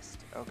Winter Rest.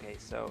 Okay,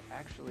 so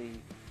actually,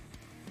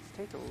 let's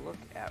take a look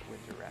at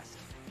Winter Rest.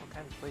 What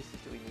kind of places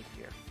do we need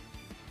here?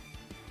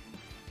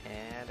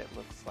 And it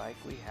looks like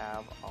we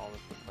have all of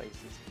the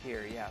places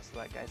here. Yeah, so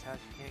that guy's house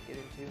you can't get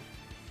into.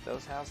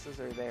 Those houses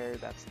are there.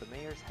 That's the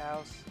mayor's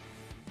house.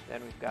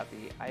 Then we've got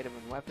the item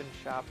and weapon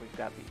shop. We've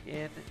got the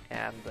inn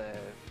and the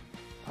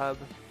pub.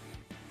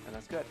 And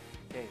that's good.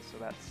 Okay, so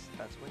that's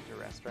Winter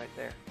Rest right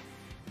there.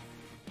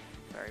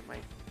 Sorry, my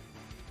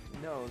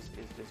nose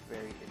is just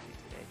very itchy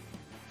today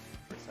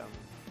for some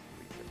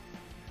reason.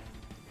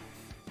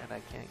 And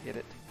I can't get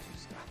it to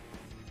stop.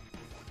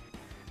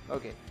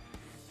 Okay.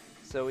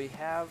 So we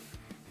have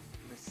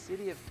the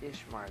city of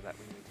Ishmar that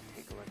we need to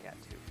take a look at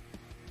too.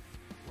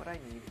 What I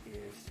need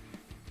is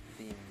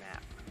the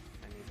map.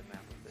 I need the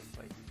map of this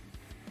place.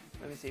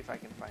 Let me see if I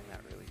can find that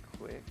really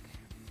quick.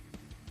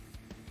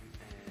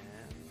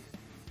 And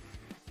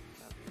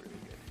that'd be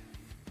really good.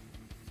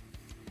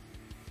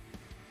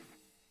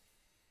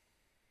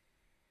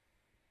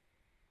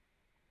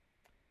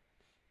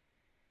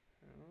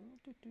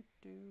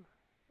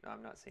 No,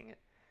 I'm not seeing it.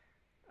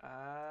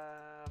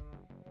 I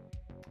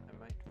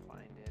might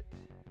find it.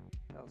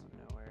 Tells them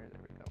nowhere.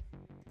 There we go.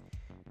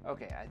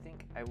 Okay, I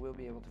think I will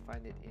be able to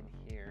find it in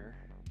here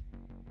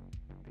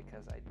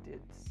because I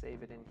did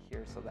save it in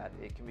here so that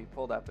it can be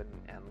pulled up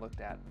and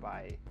looked at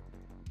by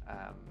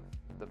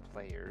the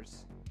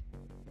players.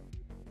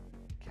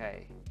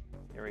 Okay,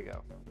 here we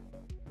go.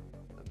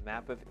 The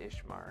map of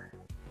Ishmar.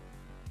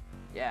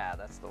 Yeah,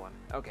 that's the one.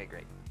 Okay,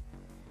 great.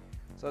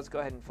 So let's go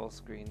ahead and full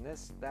screen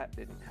this. That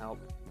didn't help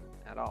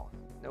at all.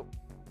 Nope.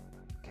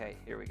 Okay,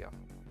 here we go.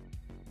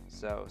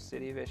 So,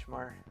 City of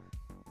Ishmar.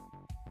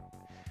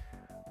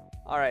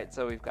 Alright,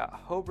 so we've got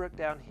Holbrook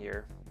down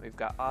here. We've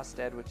got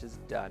Osted, which is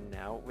done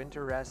now.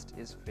 Winter Rest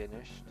is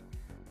finished.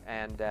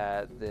 And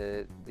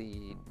the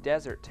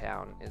desert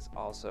town is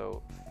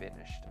also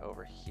finished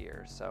over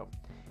here. So,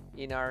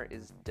 Enar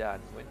is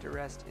done. Winter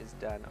Rest is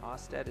done.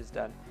 Osted is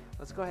done.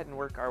 Let's go ahead and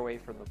work our way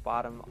from the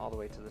bottom all the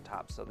way to the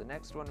top. So the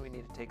next one we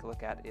need to take a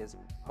look at is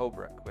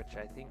Holbrook, which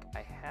I think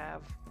I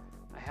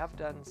have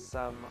done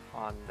some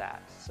on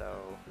that. So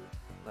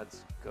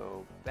let's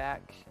go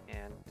back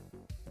and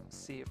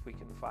see if we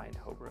can find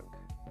Holbrook.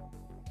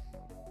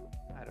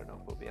 I don't know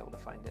if we'll be able to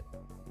find it.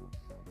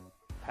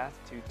 Path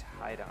to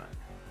Tidon.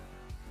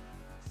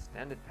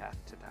 Extended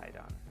path to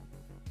Tidon.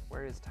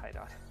 Where is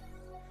Tidon?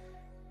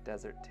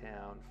 Desert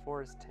town,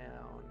 forest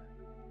town.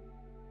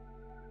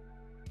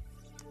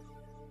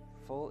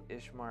 Full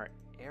Ishmar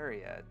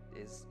area.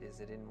 Is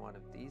it in one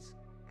of these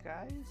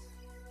guys?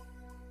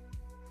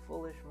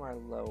 Full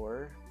Ishmar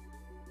lower.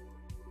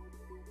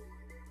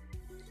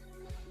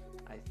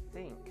 I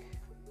think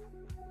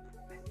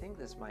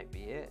this might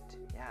be it.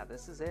 Yeah,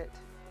 this is it.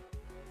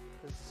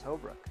 This is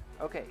Holbrook.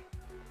 Okay.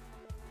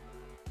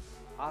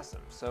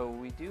 Awesome. So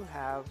we do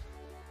have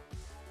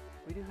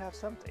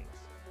some things.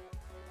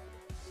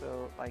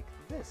 So like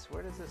this,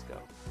 where does this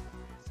go?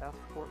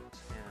 Southport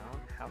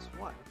Town, House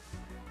 1.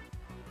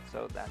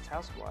 So that's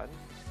House 1.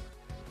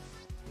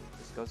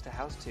 goes to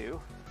house 2.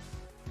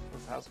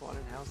 Goes house 1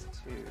 and house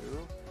 2.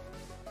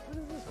 Where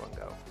does this one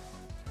go?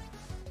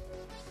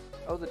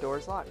 Oh, the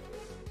door's locked.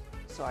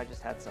 So I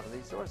just had some of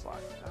these doors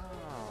locked.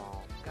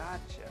 Oh,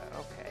 gotcha.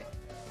 Okay.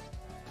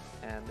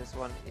 And this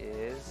one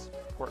is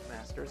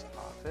Portmaster's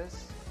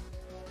office.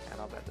 And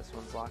I'll bet this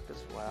one's locked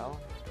as well.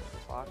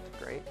 It's locked.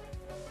 Great.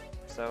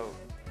 So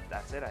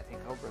that's it. I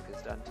think Holbrook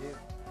is done too.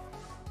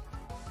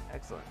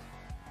 Excellent.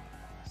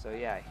 So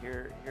yeah,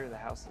 here are the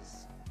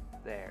houses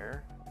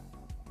there.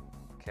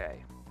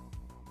 Okay.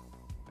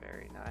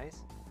 Very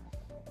nice.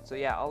 So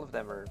yeah, all of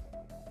them are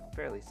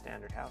fairly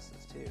standard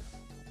houses too.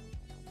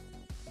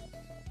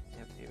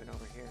 Yep, even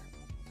over here.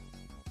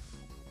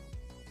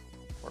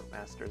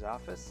 Portmaster's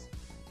office.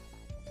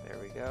 There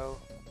we go.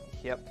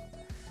 Yep.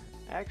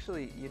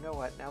 Actually, you know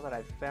what? Now that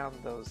I've found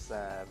those,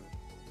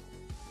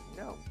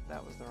 no,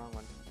 that was the wrong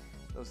one.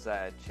 Those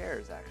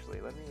chairs, actually.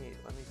 Let me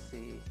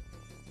see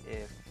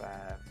if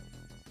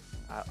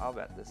I'll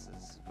bet this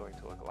is going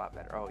to look a lot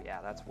better. Oh yeah,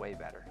 that's way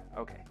better.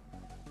 Okay,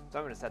 so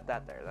I'm going to set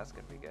that there. That's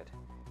going to be good.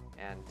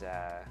 And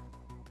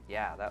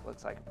yeah, that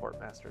looks like a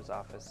Portmaster's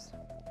office.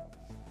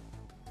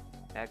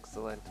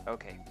 Excellent.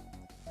 Okay.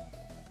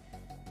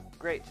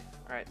 Great.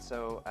 All right,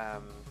 so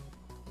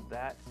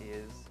that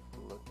is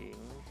looking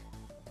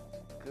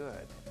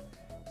good.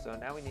 So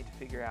now we need to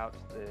figure out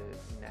the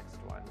next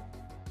one.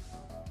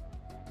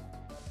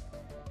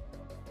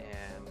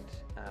 And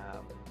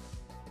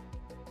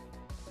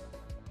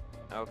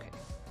okay.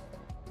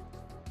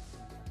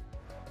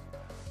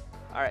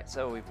 All right,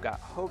 so we've got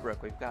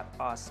Holbrook, we've got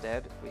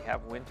Ostend, we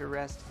have Winter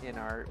Rest in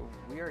our.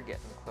 We are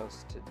getting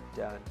close to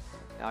done.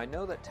 Now I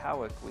know that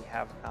Tawik we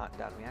have not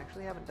done. We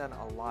actually haven't done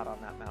a lot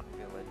on that mountain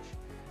village,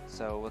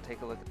 so we'll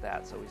take a look at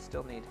that. So we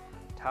still need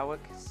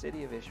Tawik,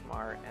 City of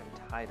Ishmar, and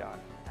Tidon.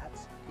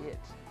 That's it.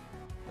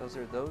 Those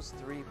are those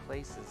 3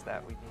 places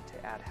that we need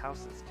to add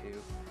houses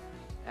to,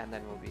 and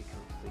then we'll be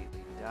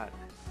completely done.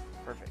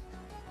 Perfect.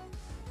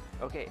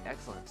 Okay,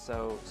 excellent.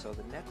 So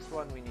the next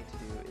one we need to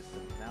do is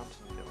the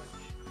mountain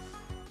village,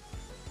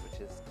 which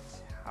is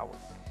Tawik.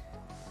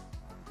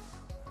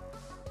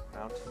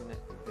 Mountain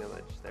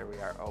village. There we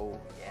are. Oh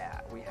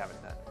yeah, we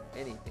haven't done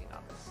anything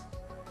on this.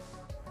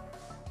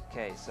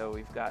 Okay, so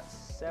we've got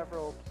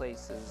several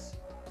places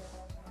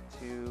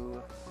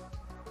to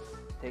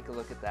take a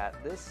look at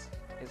that. This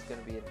is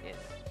going to be an inn.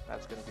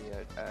 That's going to be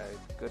a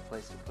good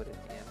place to put an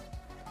inn.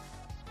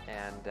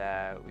 And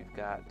we've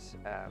got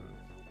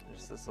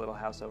just this little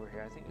house over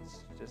here. I think it's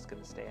just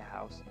going to stay a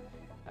house.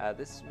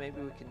 This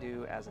maybe we can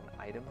do as an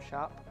item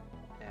shop,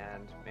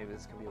 and maybe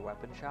this can be a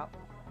weapon shop.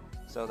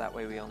 So that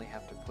way we only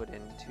have to put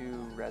in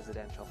 2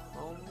 residential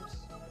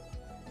homes.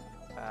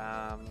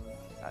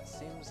 That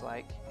seems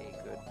like a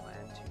good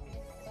plan to me.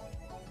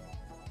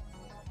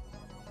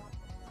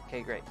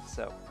 Okay, great.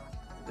 So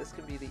this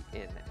could be the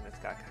inn, and it's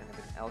got kind of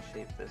an L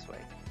shape this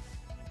way.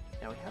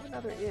 Now we have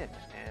another inn,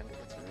 and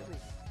it's a really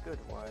good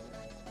one.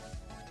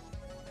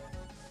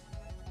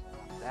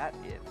 That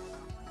inn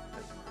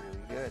is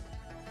really good.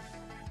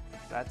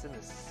 That's in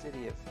the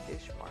city of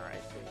Ishmar, I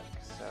think.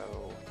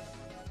 So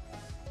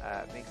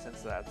it makes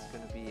sense that that's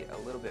going to be a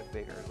little bit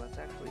bigger. Let's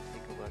actually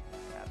take a look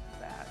at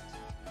that.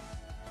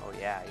 Oh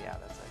yeah,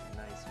 that's a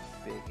nice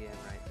big inn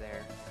right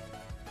there.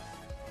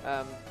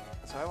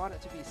 So I want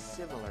it to be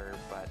similar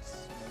but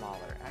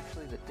smaller.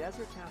 Actually, the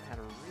Desert Town had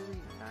a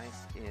really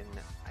nice inn,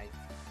 I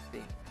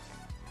think.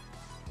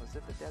 Was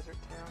it the Desert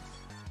Town?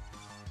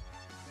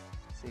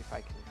 Let's see if I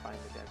can find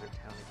the Desert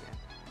Town again.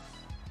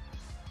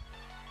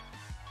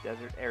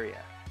 Desert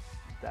Area.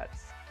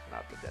 That's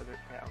not the Desert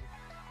Town.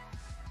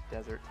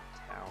 Desert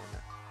Town.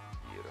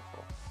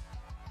 Beautiful.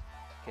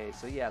 Okay,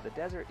 so yeah, the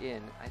Desert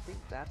Inn. I think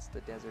that's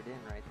the Desert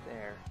Inn right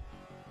there.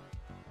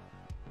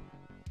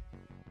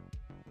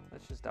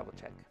 Let's just double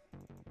check.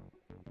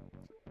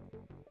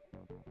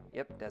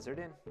 Yep, Desert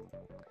Inn.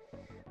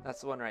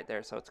 That's the one right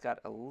there. So it's got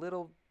a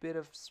little bit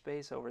of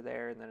space over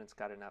there, and then it's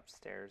got an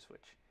upstairs,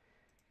 which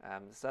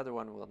this other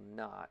one will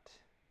not.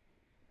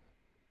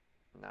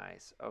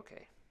 Nice.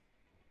 Okay.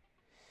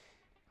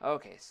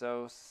 Okay,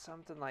 so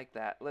something like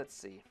that. Let's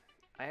see.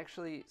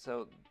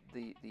 So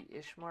the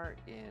Ishmar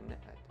Inn.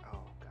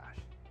 Oh gosh,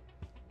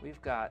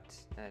 we've got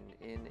an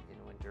inn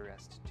in Winter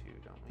Rest too,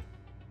 don't we?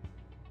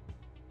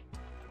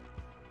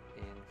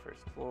 In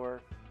first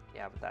floor.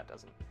 Yeah, but that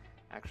doesn't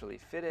actually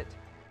fit it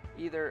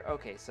either.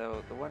 Okay,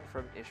 so the one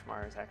from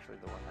Ishmar is actually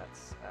the one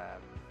that's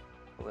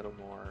a little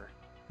more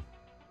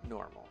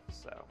normal.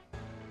 So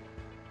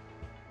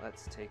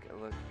let's take a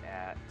look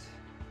at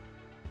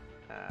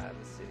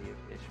the city of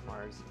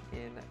Ishmar's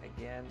inn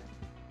again,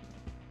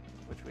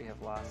 which we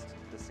have lost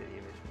the city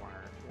of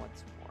Ishmar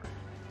once more.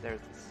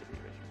 There's the city of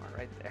Ishmar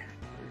right there.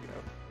 There we go.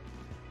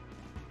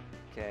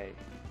 Okay,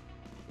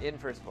 in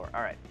first floor.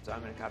 All right, so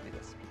I'm going to copy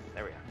this.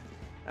 There we are.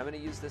 I'm going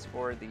to use this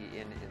for the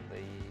inn in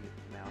the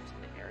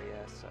mountain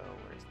area. So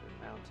where's the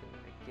mountain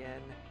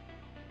again?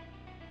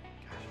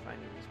 Gosh,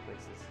 finding these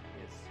places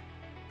is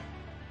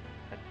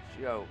a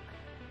joke.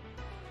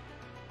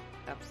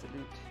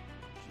 Absolute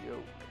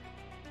joke.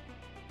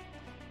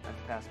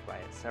 I've passed by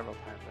it several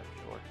times, I'm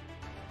sure.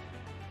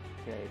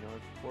 Okay,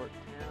 Northport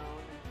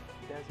Town,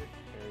 desert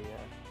area,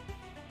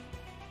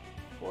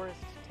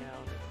 forest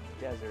town,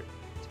 desert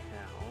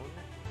town.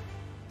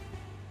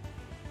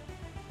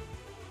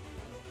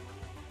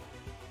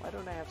 Why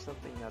don't I have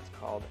something that's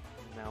called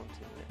Mountain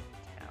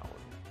Town?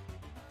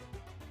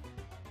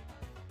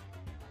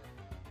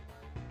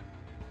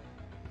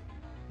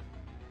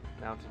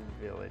 Mountain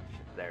Village.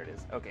 There it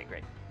is. Okay,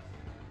 great.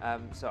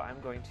 So I'm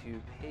going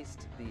to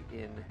paste the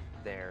inn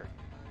there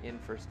in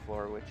first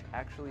floor, which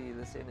actually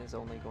this inn is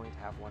only going to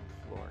have one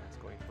floor. It's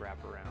going to wrap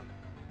around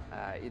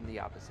in the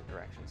opposite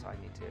direction. So I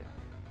need to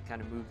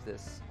kind of move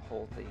this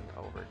whole thing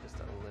over just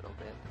a little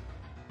bit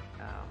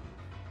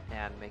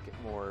and make it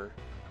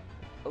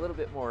a little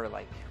bit more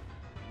like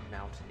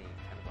mountainy,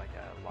 kind of like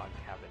a log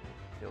cabin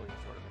feeling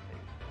sort of a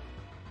thing.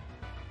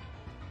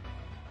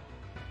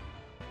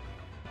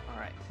 All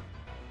right.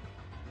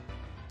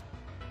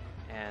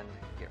 And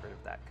get rid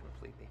of that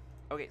completely.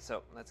 Okay,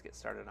 so let's get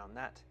started on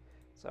that.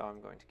 So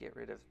I'm going to get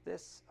rid of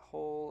this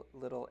whole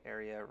little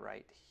area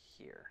right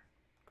here.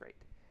 Great.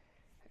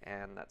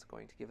 And that's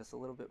going to give us a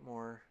little bit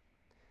more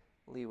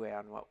leeway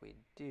on what we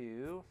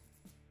do.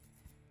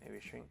 Maybe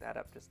shrink that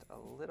up just a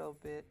little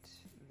bit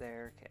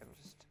there. Okay, I'm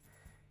just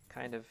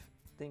kind of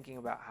thinking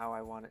about how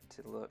I want it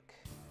to look.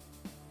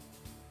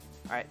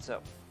 All right,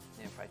 so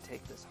if I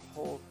take this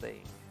whole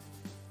thing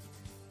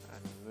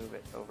and move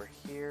it over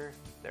here,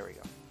 there we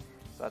go.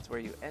 So that's where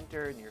you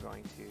enter, and you're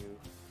going to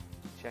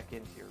check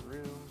into your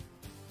room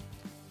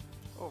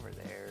over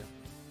there.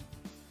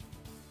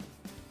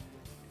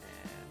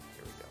 And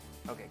here we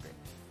go. Okay, great.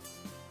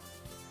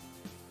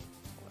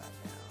 Pull that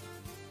down.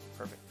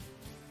 Perfect.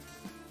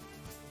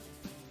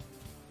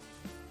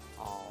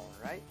 All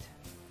right.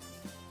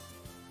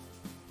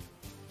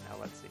 Now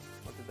let's see.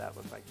 What did that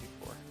look like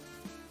before?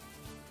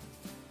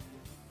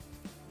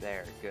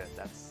 There, good.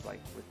 That's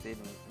like within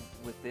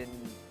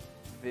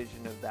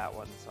vision of that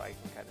one, so I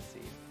can kind of see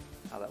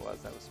how that was.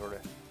 That was sort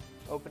of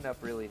opened up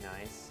really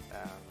nice.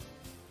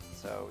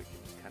 So we can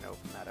just kind of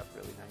open that up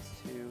really nice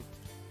too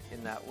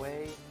in that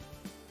way.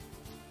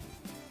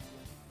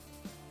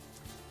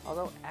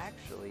 Although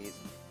actually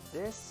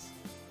this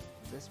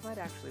might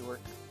actually work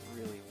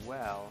really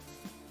well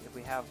if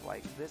we have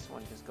like this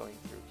one just going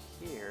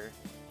through here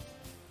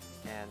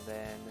and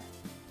then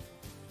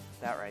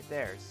that right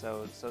there.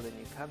 So then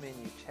you come in,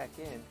 you check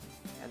in,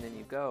 and then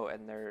you go,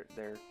 and there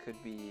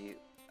could be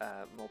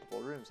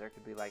multiple rooms. There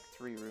could be like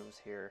 3 rooms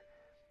here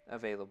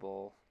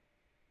available.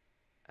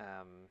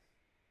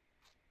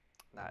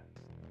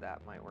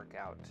 That might work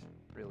out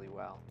really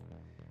well.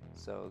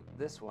 So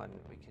this one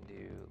we can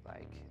do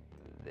like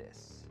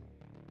this.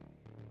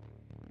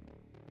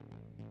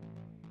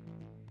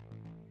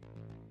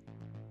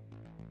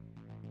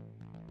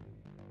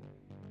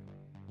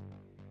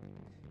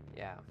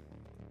 Yeah.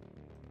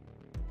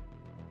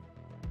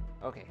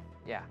 Okay,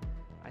 yeah,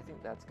 I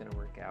think that's going to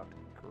work out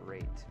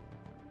great.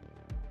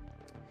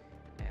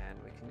 And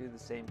we can do the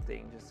same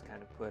thing, just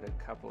kind of put a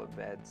couple of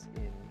beds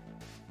in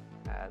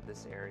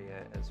this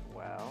area as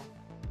well,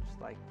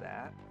 just like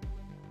that.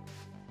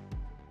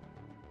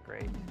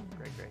 Great,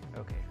 great, great.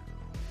 Okay,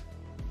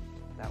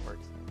 that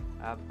works.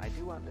 I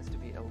do want this to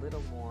be a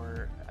little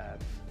more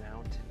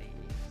mountainy,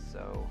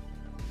 so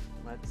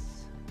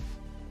let's.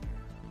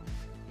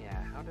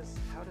 Yeah, how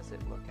does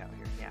it look out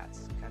here? Yeah,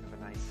 it's kind of a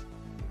nice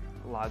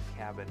log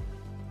cabin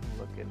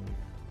looking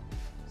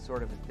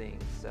sort of a thing.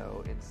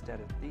 So instead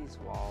of these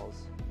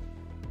walls,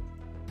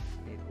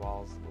 we need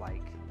walls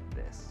like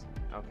this.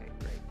 Okay,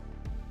 great.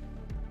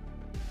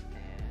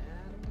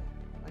 And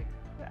like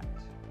that.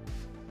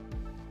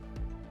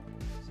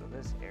 So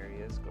this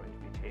area is going to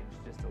be changed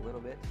just a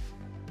little bit.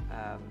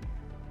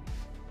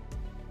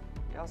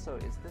 Also,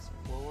 is this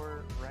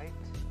floor right?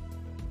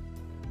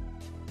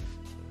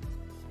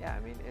 Yeah, I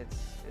mean it's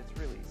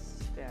really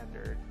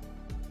standard.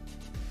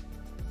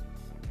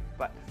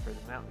 But for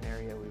the mountain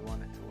area, we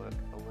want it to look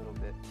a little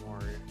bit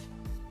more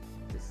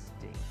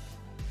distinct.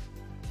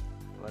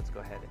 So let's go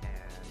ahead and change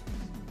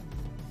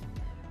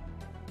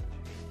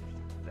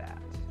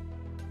that.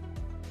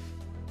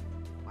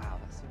 Wow,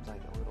 that seems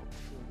like a little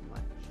too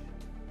much.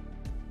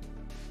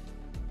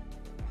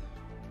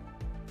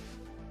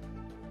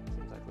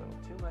 Seems like a little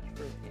too much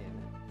for an inn.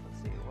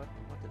 Let's see, what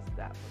does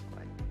that look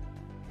like?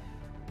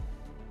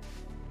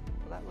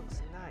 Well, that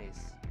looks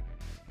nice.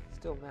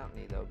 Still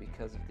mountainy though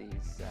because of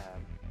these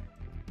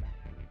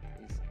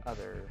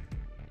other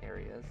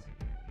areas.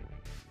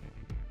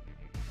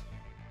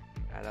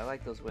 And I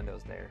like those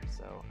windows there,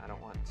 so I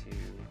don't want to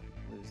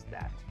lose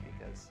that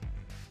because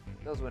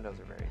those windows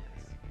are very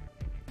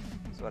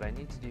nice. So what I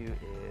need to do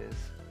is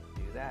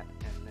do that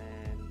and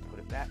then put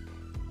it back.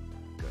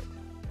 Good.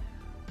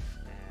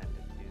 And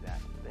do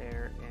that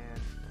there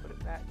and put it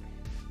back.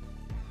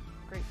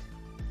 Great.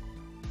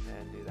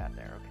 And do that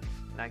there. Okay.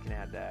 And I can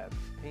add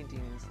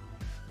paintings,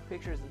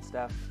 pictures and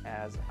stuff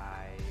as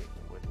I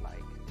would like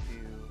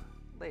to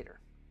later.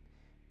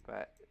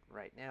 But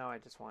right now I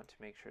just want to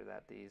make sure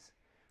that these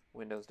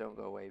windows don't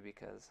go away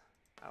because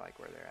I like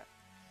where they're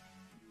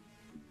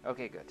at.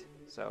 Okay, good.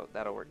 So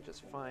that'll work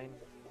just fine.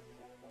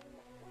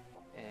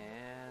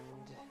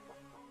 And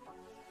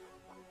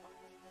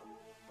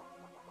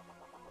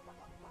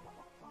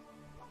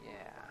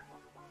yeah.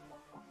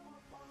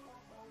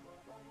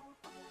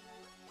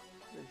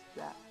 What is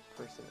that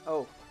person?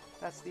 Oh,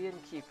 that's the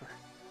innkeeper.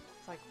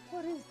 It's like,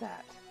 what is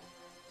that?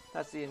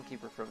 That's the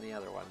innkeeper from the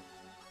other one.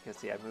 Because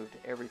see, I moved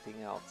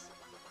everything else.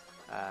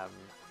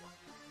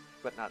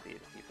 But not the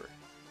innkeeper,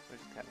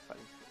 which is kind of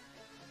funny.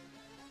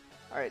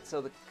 Alright,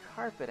 so the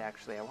carpet,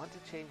 actually, I want to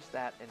change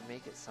that and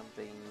make it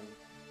something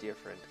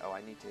different. Oh,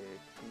 I need to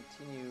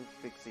continue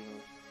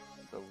fixing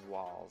the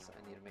walls.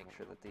 I need to make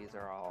sure that these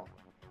are all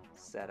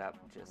set up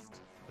just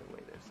the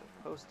way they're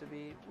supposed to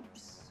be.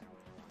 Oops.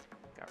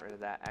 Got rid of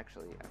that.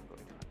 Actually, I'm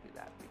going to undo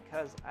that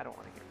because I don't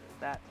want to get rid of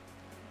that.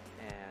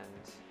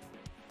 And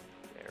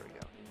there we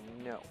go.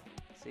 No.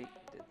 See,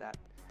 did that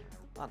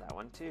on that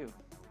one too.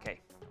 Okay.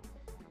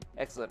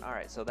 Excellent. All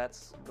right, so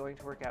that's going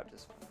to work out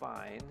just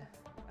fine.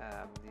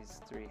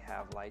 These three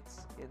have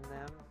lights in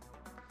them.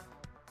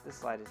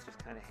 This light is just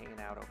kind of hanging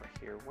out over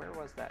here. Where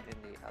was that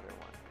in the other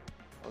one?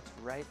 Well, it's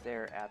right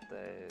there at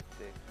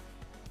the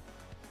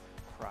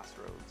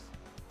crossroads.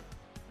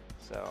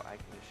 So I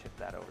can just shift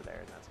that over there,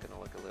 and that's going to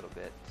look a little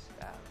bit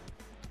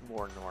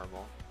more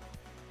normal.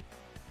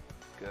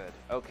 Good.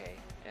 Okay.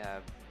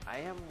 I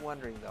am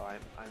wondering, though,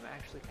 I'm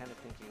actually kind of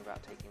thinking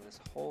about taking this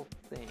whole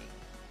thing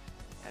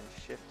and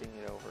shifting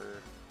it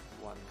over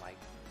one like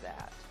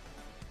that,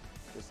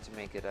 just to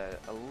make it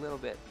a little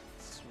bit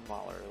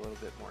smaller, a little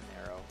bit more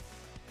narrow.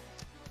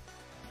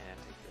 And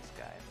take this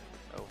guy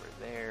over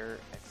there.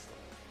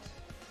 Excellent.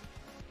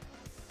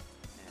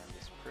 And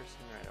this person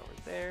right over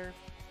there.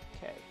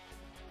 Okay.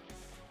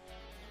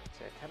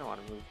 So I kind of want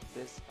to move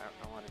this,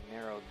 I want to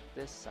narrow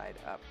this side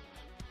up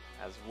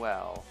as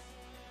well.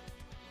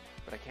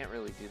 But I can't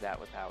really do that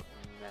without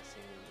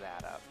messing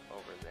that up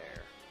over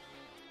there.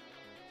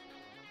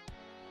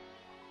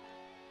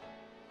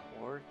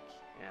 Or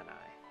can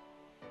I?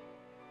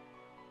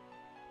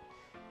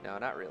 No,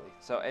 not really.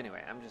 So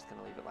anyway, I'm just going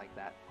to leave it like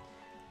that.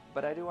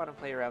 But I do want to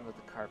play around with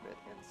the carpet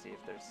and see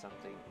if there's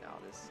something. No,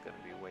 this is going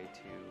to be way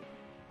too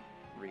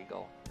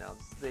regal. No,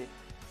 it's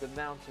the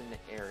mountain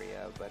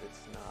area, but it's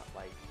not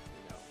like,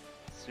 you know,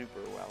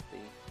 super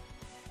wealthy.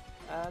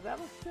 That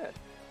looks good.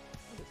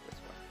 What is this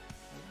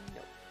one?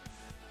 Nope.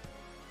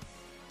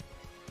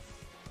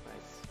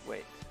 Nice.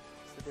 Wait,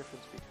 what's the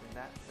difference between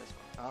that and this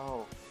one?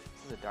 Oh,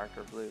 this is a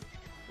darker blue.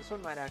 This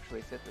one might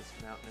actually fit this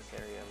mountainous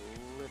area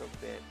a little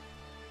bit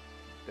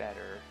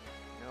better.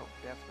 Nope,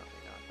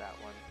 definitely not that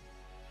one.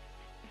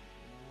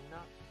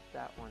 Not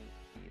that one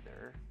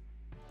either.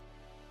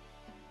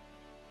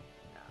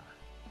 Nah.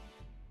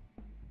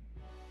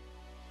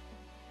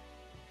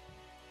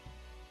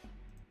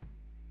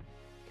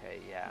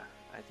 Okay, yeah,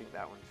 I think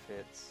that one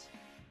fits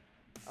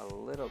a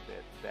little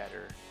bit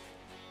better.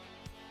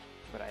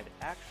 But I'd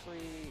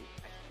actually,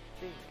 I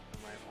think I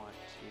might want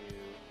to,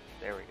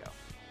 there we go.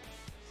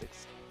 Just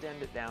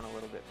extend it down a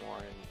little bit more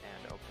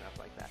and open up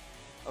like that.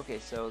 Okay,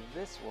 so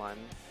this one,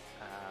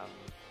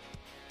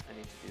 I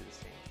need to do the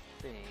same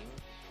thing.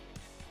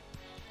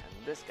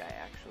 And this guy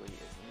actually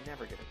is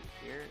never going to be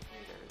here,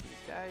 neither are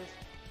these guys.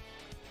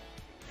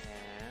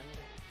 And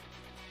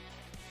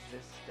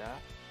this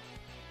stuff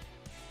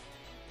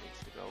needs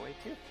to go away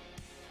too.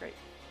 Great.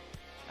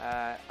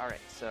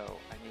 Alright, so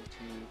I need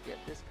to get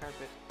this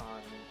carpet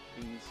on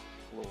these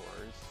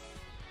floors.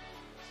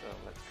 So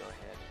let's go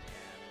ahead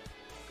and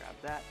grab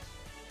that.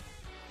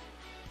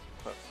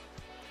 Close.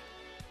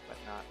 But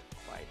not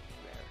quite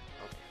there.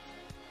 Okay.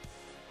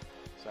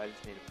 So I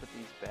just need to put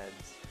these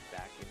beds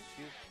back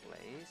into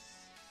place.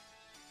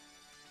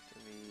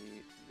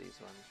 Maybe these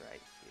ones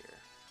right here.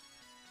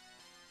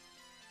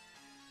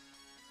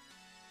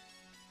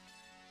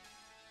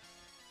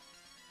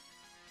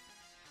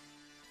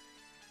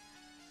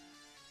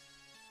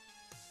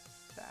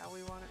 Is that how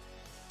we want it?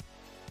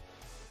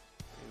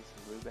 Maybe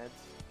some blue beds?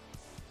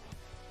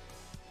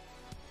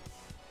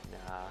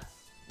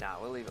 Nah,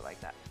 we'll leave it like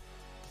that.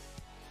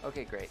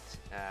 Okay, great.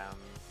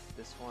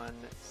 This one,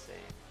 same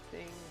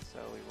thing. So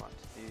we want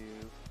to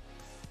do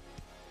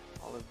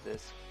all of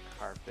this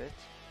carpet.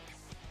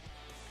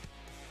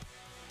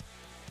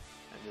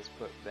 And just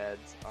put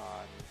beds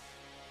on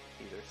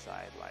either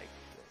side like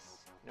this.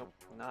 Nope,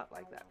 not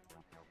like that.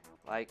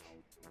 Like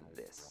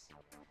this.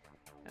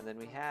 And then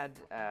we had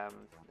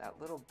that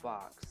little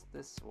box,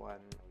 this one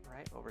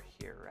right over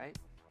here, right?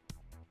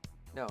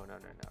 No.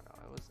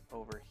 It was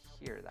over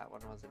here. That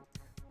one wasn't.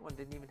 That one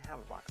didn't even have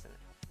a box in it.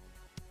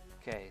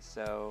 Okay,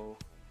 so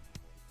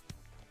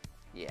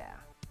yeah,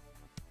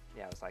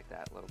 it was like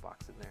that little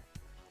box in there.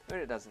 But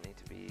it doesn't need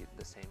to be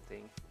the same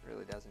thing. It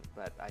really doesn't.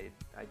 But I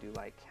do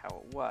like how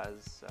it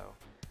was, so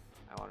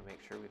I want to make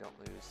sure we don't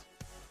lose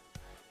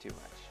too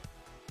much.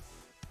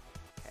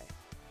 Okay.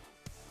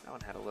 That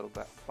one had a little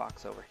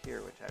box over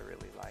here, which I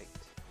really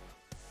liked.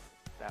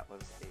 That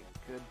was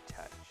a good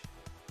touch.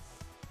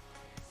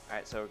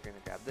 Alright, so we're going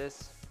to grab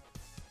this,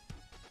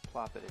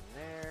 plop it in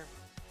there,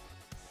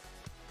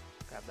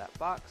 grab that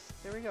box,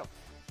 there we go.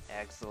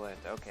 Excellent.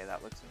 Okay,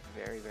 that looks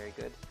very, very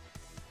good.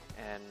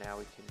 And now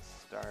we can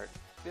start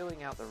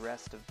filling out the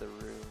rest of the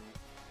room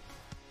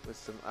with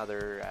some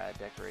other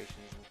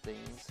decorations and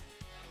things.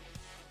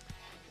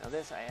 Now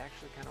this, I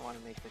actually kind of want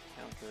to make the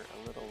counter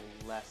a little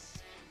less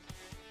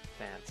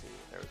fancy.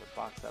 There was a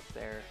box up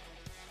there,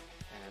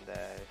 and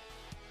a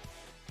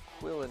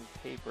quill and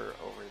paper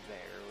over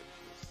there, which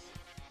is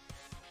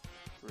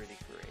pretty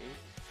great.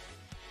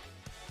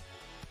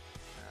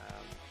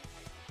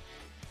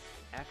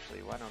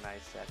 Actually, why don't I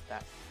set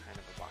that kind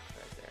of a box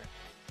right there?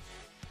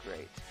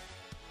 Great.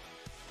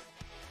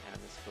 And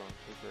this quill and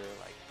paper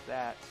like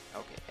that.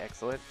 Okay,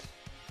 excellent.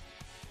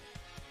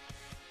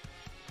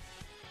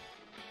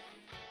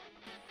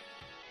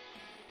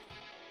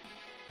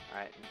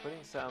 Alright, and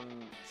putting some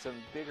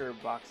bigger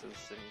boxes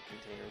and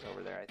containers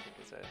over there I think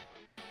is a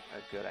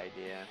good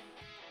idea.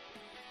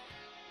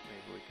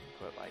 Maybe we can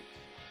put like,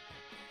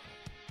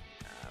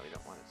 we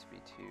don't want it to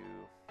be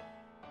too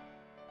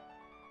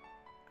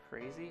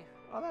crazy.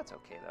 Oh, that's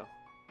okay though.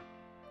 I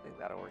think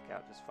that'll work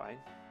out just fine.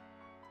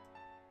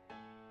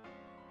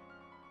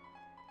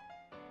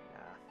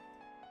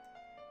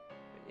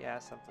 Yeah,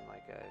 something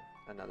like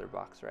another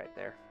box right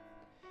there.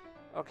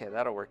 Okay,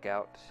 that'll work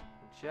out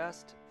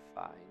just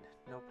fine.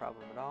 No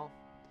problem at all.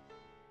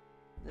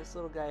 This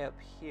little guy up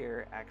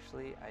here,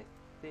 actually, I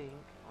think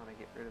I want to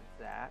get rid of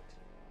that.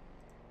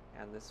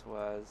 And this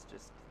was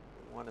just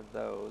one of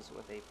those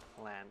with a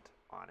plant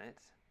on it.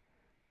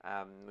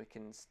 We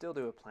can still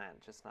do a plant,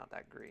 just not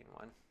that green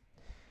one.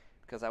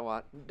 Because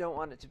I don't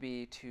want it to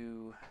be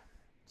too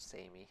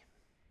samey.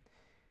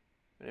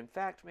 But in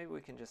fact, maybe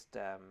we can just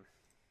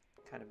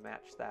kind of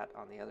match that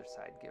on the other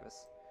side, give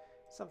us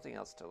something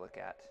else to look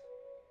at.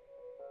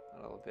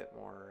 A little bit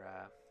more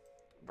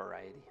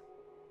variety.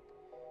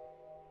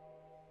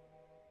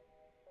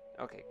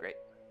 Okay, great.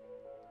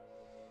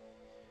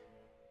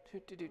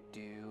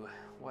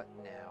 What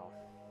now?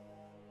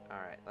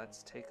 Alright,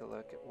 let's take a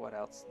look at what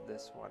else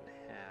this one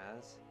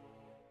has.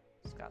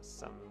 It's got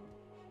some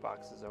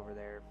boxes over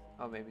there.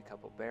 Oh, maybe a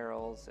couple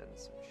barrels and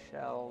some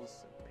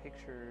shelves, some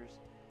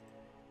pictures,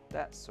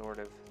 that sort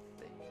of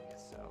thing.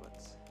 So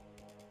let's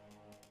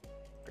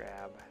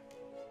grab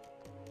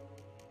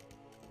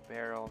a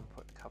barrel and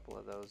put a couple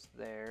of those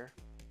there.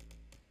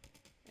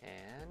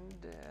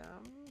 And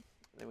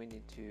then we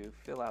need to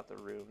fill out the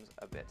rooms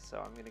a bit. So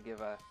I'm going to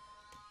give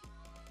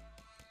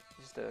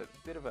just a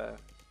bit of a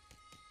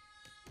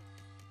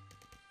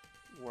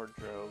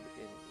wardrobe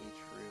in each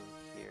room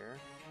here.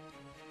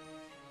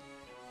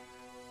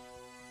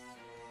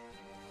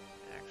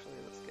 Actually,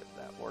 let's give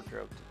that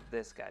wardrobe to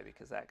this guy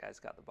because that guy's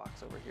got the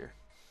box over here.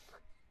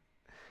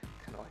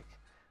 Kind of like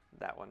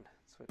that one,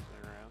 switching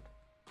it around.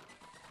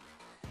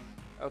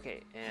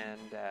 Okay,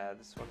 and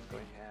this one's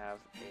going to have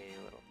a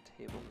little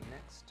table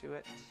next to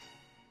it.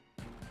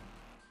 And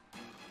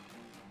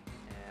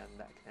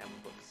that can have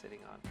a book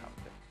sitting on top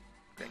of it.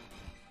 Great.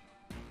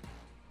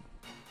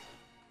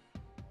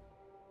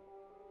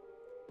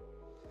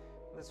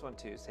 This one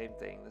too, same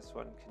thing. This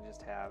one can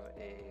just have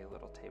a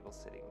little table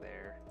sitting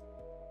there.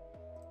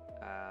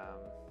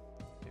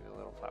 Maybe a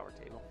little flower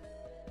table.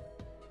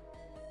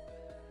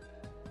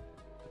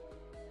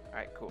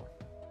 Alright, cool.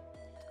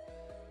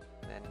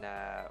 And then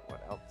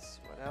what else?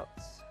 What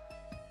else?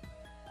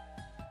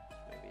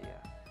 Maybe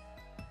a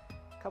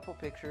couple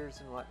pictures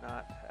and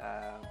whatnot.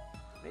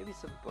 Maybe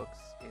some books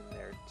in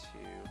there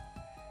too.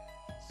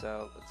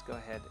 So let's go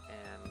ahead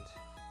and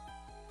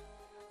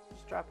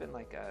just drop in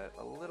like a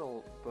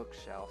little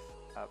bookshelf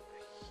up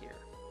here,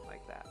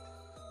 like that.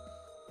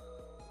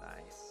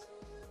 Nice.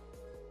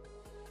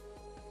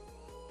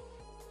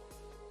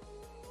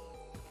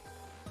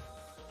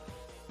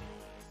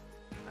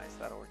 Nice,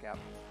 that'll work out.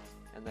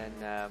 And then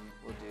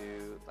we'll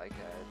do like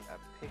a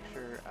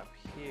picture up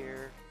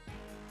here.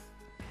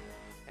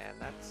 And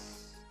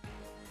that's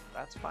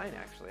fine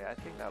actually. I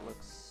think that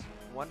looks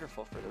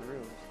wonderful for the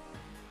rooms.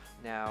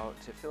 Now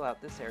to fill out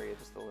this area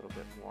just a little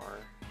bit more,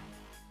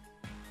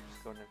 I'm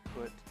just going to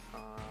put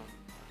a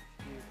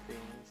few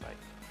things like,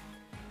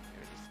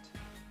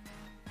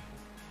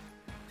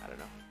 I don't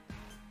know.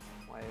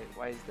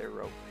 Why is there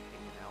rope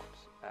hanging out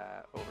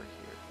over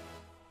here?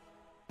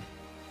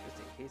 Just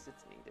in case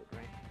it's needed,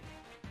 right?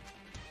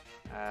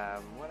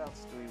 What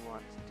else do we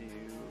want to do?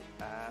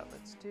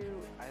 Let's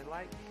do, I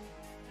like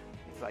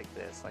things like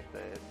this, like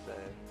the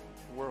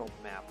world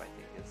map I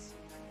think is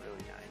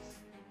really nice.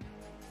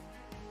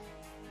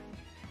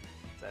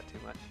 Is that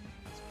too much?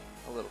 That's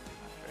a little too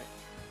much, right?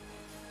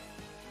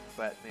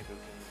 But maybe we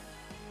can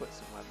put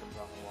some weapons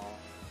on the wall.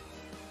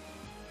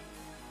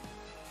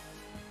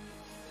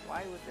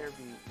 Why would there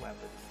be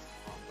weapons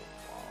on the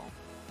wall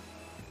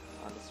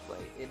on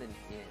display in an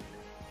inn?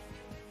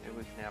 Maybe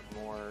we can have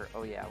more.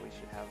 Oh yeah, we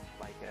should have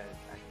like a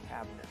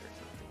cabinet or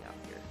something out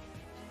here.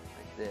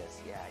 Like this,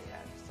 yeah,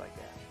 just like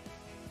a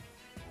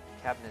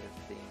cabinet of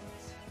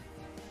things.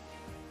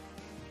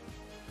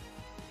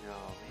 No,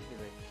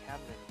 maybe the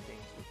cabinet of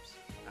things, oops.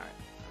 Alright.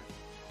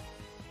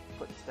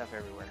 Putting stuff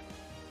everywhere.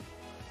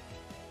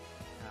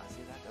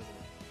 See, that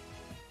doesn't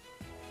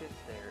fit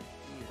there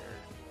either.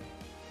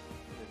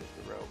 Maybe just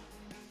the rope.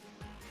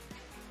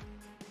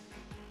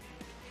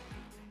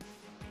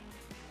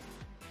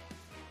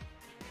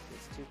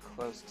 too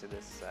close to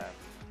this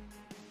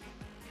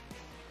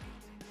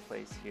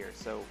place here.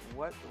 So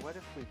what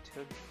if we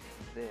took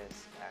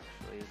this,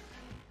 actually,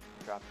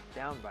 dropped it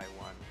down by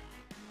 1?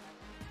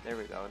 There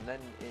we go. And then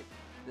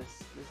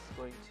this is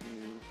going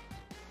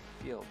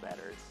to feel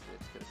better.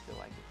 It's going to feel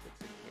like it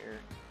fits in here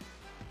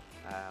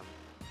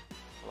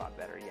a lot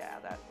better. Yeah,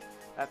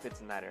 that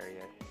fits in that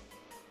area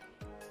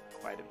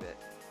quite a bit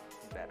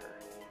better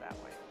that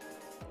way.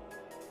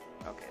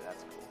 Okay,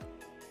 that's cool.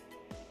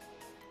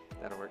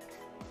 That'll work.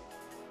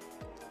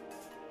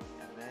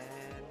 And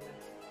then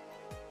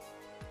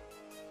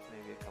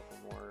maybe a couple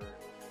more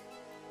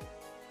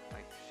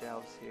like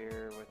shelves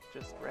here with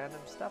just random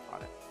stuff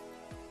on it.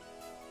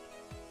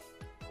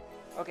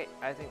 Okay,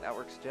 I think that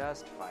works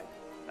just fine.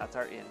 That's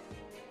our inn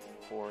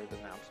for the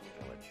mountain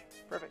village.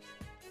 Perfect.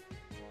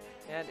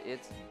 And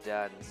it's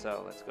done.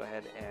 So let's go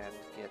ahead and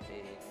get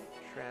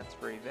a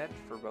transfer event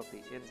for both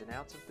the ins and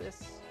outs of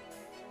this.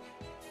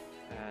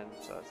 And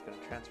so it's going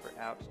to transfer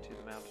out to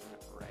the mountain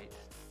right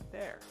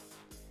there.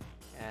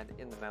 And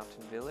in the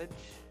mountain village,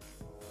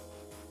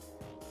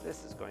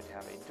 this is going to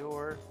have a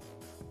door.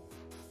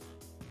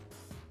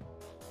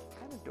 What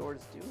kind of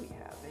doors do we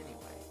have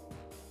anyway?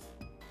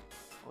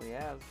 Oh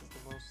yeah, this is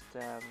the most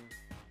kind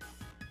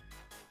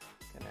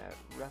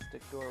of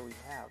rustic door we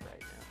have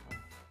right now.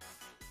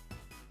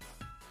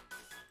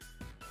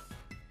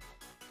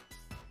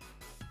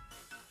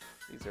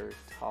 These are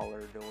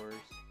taller doors.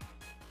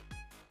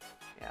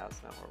 Yeah,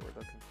 that's not what we're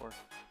looking for.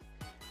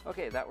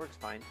 Okay, that works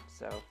fine.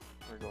 So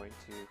we're going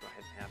to go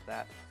ahead and have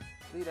that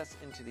lead us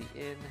into the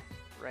inn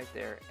right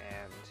there,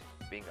 and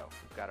bingo.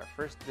 We've got our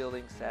first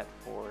building set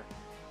for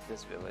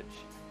this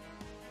village,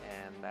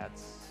 and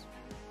that's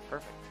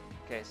perfect.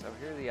 Okay, so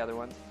here are the other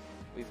ones.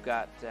 We've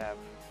got,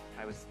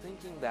 I was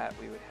thinking that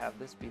we would have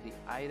this be the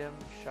item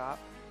shop,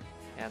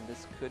 and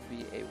this could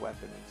be a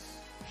weapons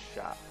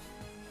shop,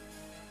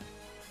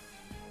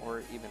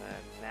 or even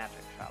a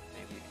magic shop.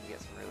 Maybe you can get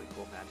some really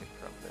cool magic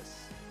from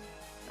this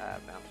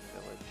mountain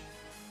village.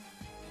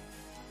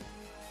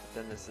 But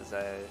then this is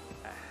a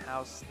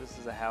house. This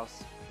is a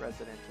house,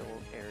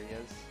 residential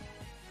areas.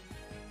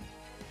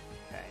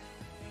 Okay.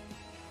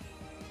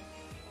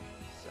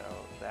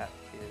 So that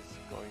is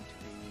going to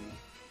be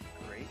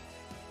great.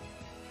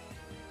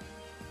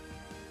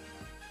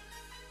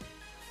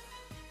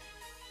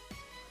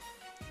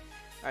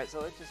 Alright,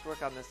 so let's just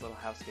work on this little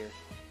house here.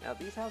 Now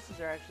these houses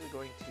are actually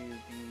going to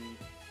be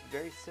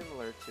very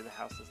similar to the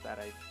houses that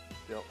I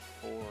built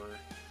for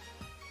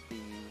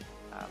the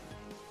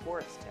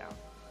forest town.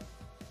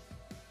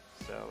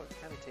 So let's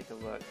kind of take a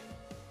look.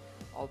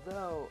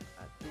 Although,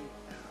 let's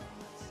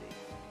see,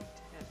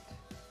 tent.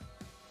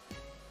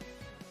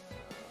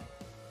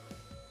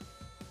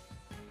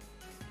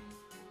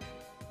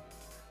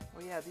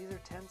 Oh yeah, these are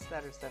tents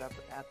that are set up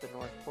at the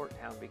North Port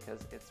town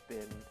because it's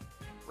been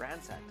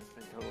ransacked, it's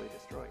been totally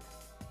destroyed.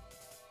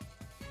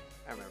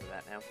 I remember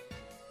that now.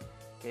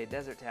 Okay,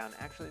 Desert Town.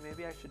 Actually,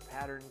 maybe I should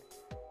pattern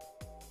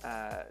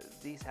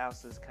these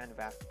houses kind of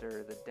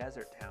after the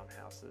Desert Town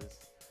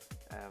houses.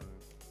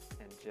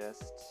 And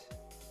just,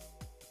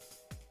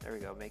 there we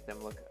go, make them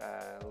look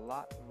a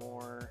lot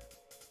more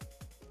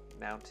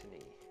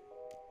mountainy.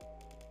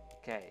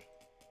 Okay.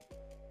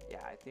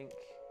 Yeah, I think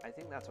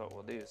that's what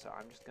we'll do. So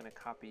I'm just going to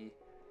copy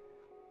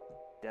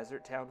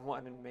Desert Town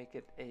 1 and make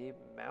it a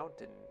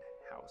mountain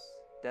house.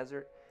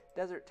 Desert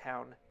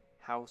Town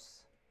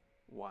House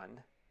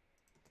 1,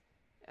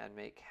 and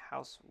make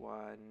House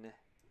 1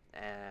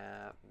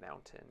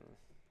 mountain.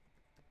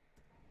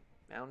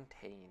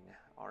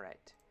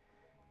 Alright,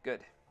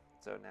 good.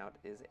 So now it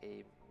is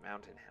a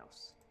mountain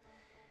house.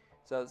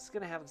 So it's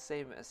going to have the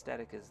same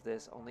aesthetic as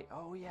this, only,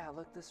 oh yeah,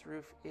 look, this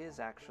roof is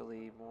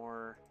actually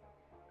more,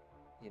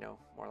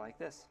 more like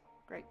this.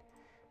 Great.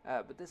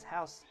 But this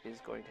house is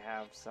going to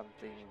have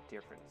something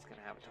different. It's going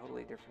to have a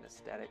totally different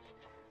aesthetic.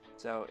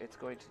 So it's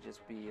going to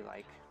just be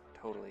like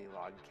totally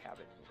log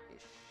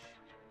cabin-ish.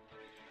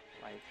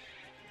 Like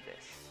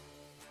this.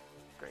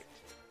 Great.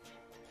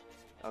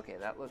 Okay,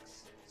 that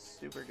looks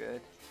super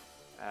good.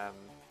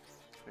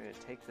 We're going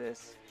to take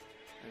this.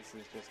 This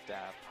is just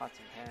pots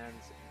and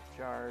pans and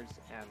jars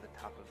and the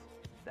top of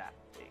that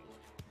thing.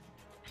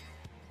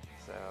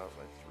 So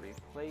let's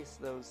replace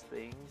those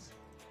things.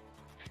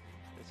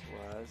 This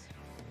was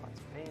pots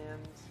and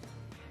pans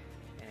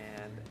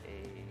and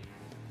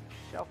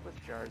a shelf with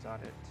jars on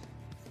it.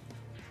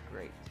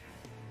 Great.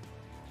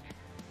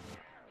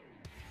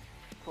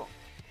 Cool.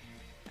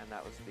 And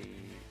that was the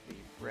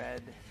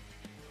bread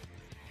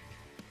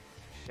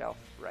shelf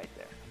right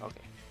there.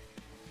 Okay.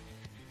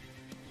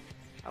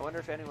 I wonder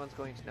if anyone's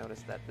going to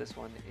notice that this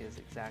one is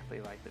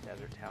exactly like the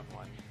Desert Town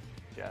one,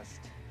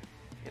 just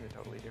in a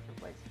totally different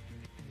place.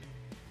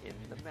 In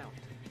the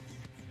mountains.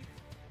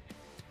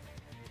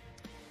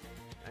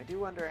 I do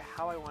wonder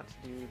how I want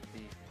to do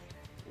the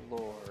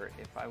floor.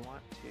 If I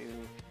want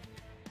to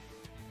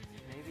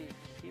maybe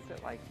keep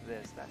it like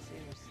this. That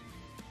seems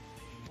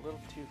a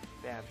little too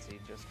fancy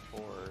just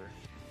for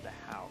the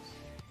house.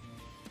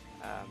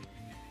 But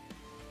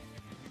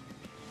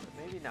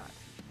maybe not.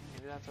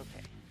 Maybe that's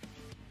okay.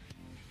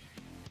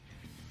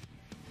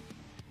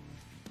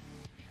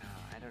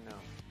 don't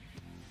know.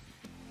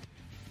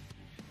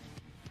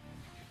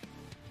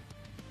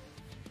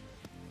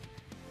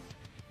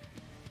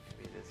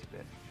 Maybe it is a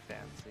bit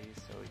fancy,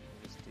 so we can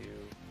just do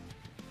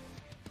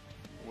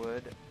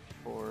wood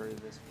for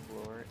this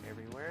floor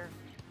everywhere.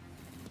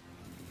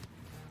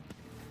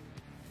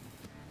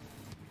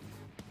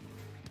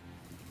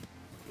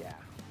 Yeah.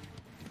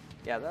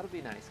 Yeah, that'll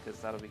be nice, because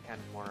that'll be kind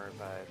of more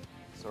of a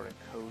sort of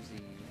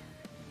cozy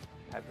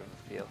type of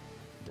a feel.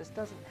 This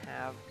doesn't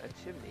have a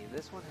chimney.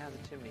 This one has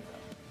a chimney,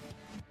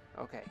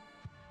 though. Okay.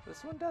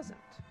 This one doesn't.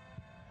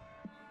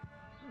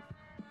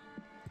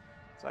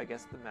 So I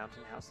guess the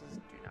mountain houses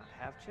do not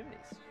have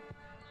chimneys.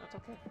 That's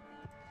okay.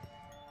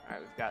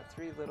 Alright, we've got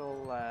 3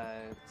 little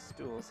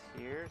stools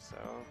here, so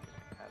I'm going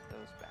to add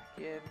those back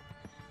in.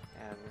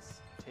 And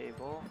this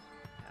table,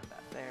 and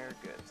that there.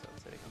 Good, so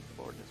it's sitting on the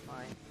floor just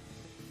fine.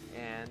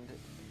 And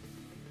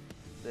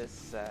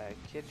this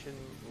kitchen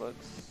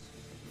looks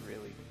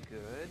really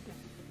good.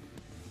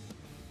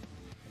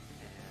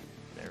 And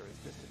there was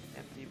just an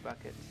empty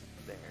bucket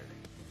there.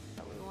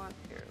 That's what we want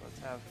here. Let's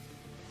have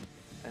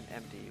an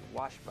empty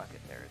wash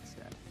bucket there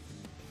instead.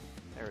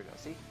 There we go.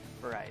 See?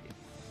 Variety.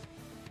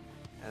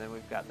 And then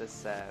we've got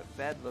this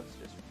bed, looks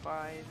just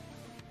fine.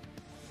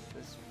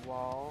 This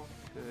wall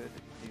could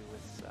do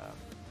with some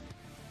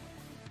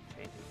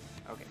changes.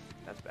 Okay,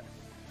 that's better.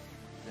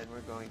 Then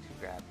we're going to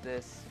grab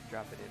this,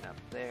 drop it in up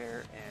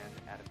there, and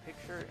add a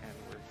picture, and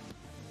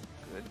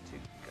we're good to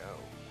go.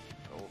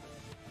 Golden.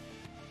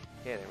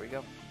 Okay, there we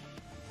go.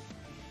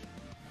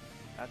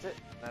 That's it.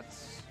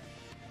 That's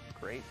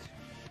great.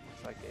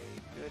 Looks like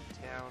a good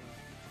town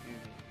to me.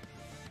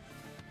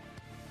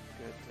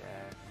 Good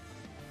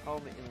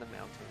home in the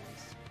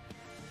mountains.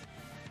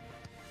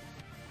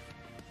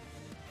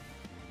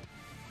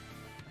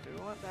 Do we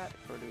want that,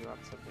 or do we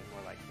want something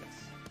more like this?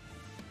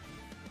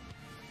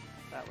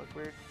 That look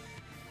weird?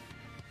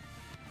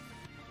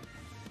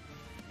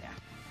 Yeah,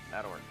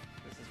 that'll work.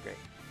 This is great.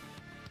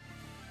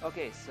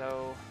 Okay,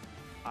 so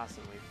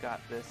awesome. We've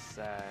got this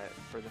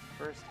for the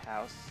first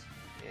house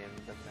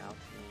in the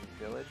mountain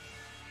village,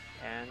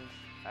 and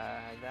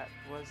that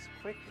was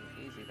quick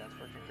and easy. That's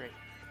working great.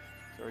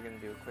 So we're going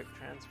to do a quick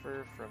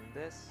transfer from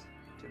this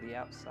to the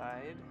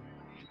outside.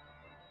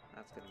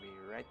 That's going to be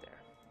right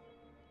there.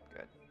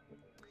 Good.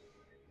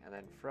 And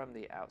then from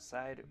the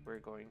outside, we're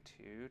going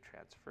to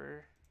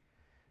transfer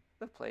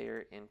the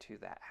player into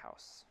that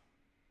house.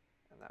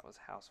 And that was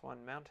house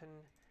 1 mountain.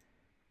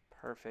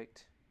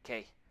 Perfect.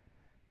 Okay,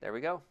 there we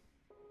go.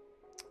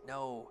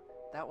 No,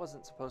 that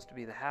wasn't supposed to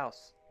be the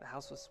house. The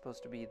house was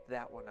supposed to be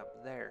that one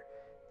up there.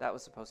 That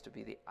was supposed to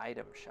be the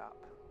item shop.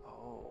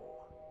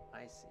 Oh,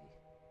 I see.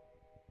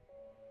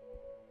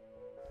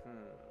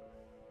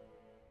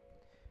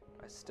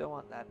 I still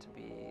want that to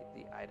be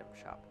the item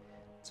shop.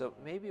 So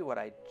maybe what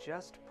I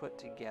just put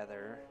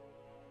together,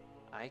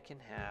 I can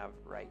have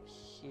right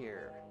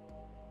here,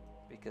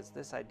 because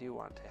this I do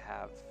want to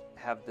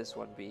have this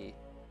one be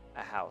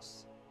a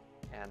house,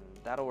 and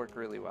that'll work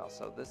really well.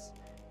 So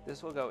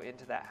this will go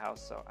into that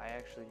house, so I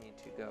actually need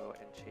to go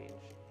and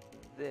change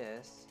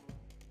this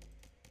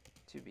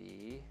to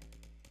be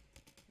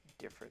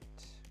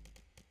different.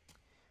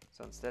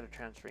 So instead of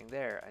transferring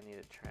there, I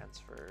need to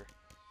transfer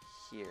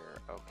here.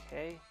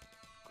 Okay,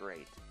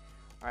 great.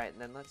 All right,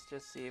 and then let's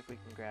just see if we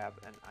can grab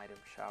an item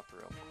shop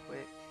real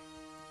quick.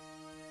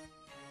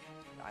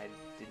 I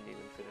didn't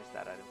even finish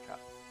that item shop.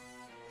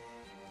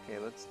 Okay,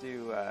 let's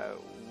do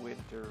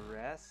winter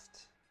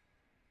rest.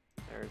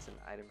 There's an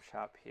item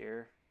shop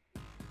here.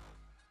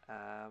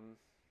 And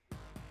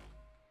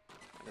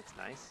it's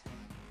nice.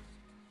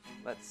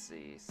 Let's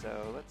see,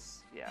 so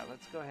let's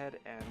go ahead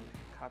and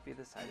copy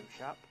this item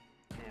shop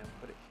and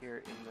put it here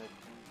in the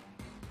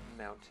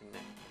mountain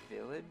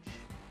village.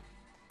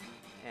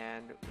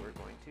 And we're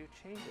going to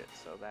change it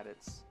so that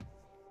it's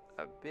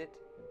a bit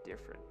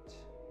different.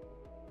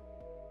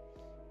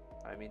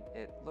 I mean,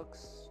 it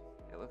looks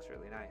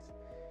really nice.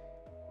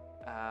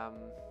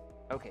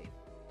 Okay.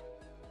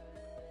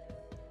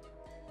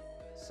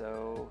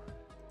 So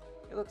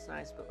it looks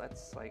nice, but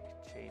let's like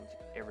change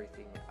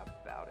everything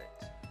about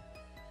it.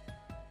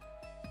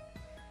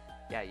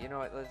 Yeah, you know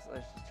what? Let's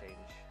just change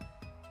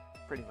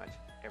pretty much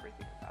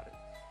everything about it.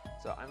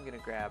 So I'm gonna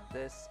grab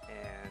this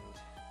and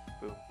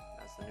boom,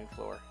 that's the new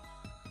floor.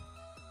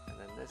 And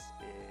then this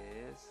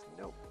is,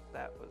 nope,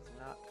 that was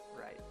not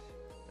right.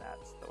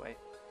 That's the way.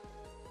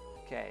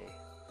 Okay,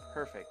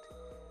 perfect.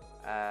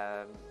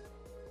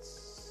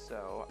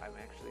 So I'm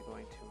actually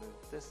going to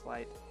move this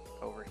light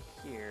over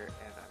here,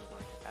 and I'm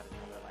going to add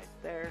another light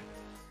there.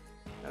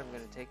 And I'm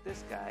going to take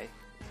this guy,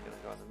 it's going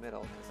to go in the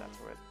middle because that's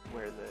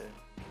where the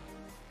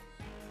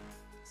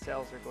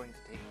cells are going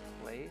to take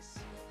place.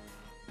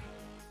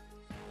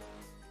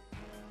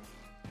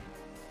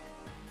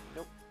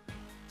 Nope.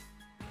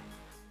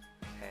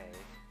 Okay.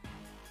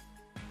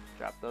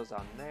 Drop those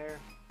on there.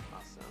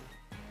 Awesome.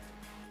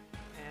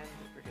 And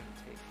we're going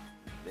to take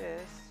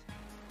this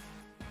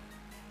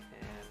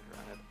and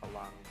run it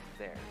along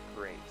there.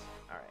 Great.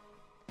 All right.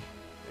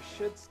 There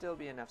should still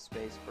be enough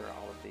space for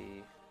all of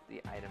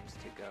the items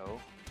to go.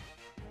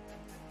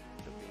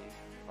 The be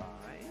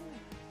fine.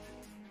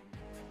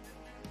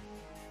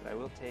 But I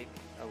will take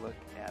a look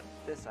at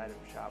this item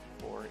shop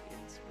for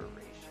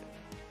inspiration.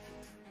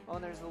 Oh,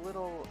 and there's a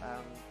little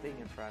thing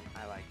in front.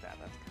 I like that.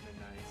 That's kind of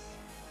nice.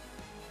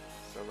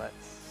 So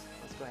let's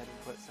go ahead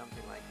and put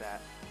something like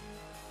that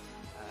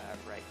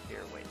right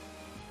here. Wait,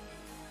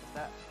 is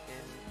that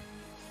in?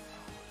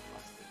 Oh,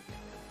 lost it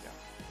again. There we go.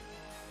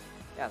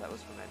 Yeah, that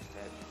was from edge to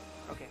edge.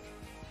 Okay.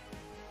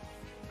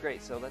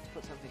 Great. So let's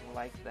put something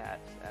like that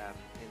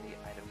in the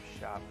item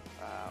shop.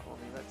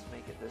 Only let's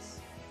make it this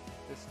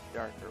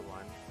darker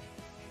one.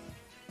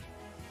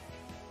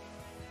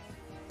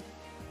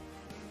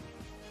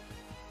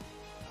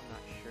 I'm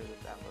not sure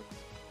that looks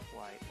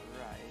quite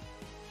right.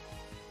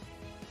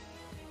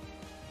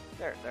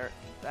 There.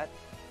 That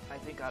I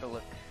think ought to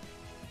look.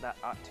 That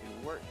ought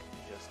to work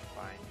just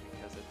fine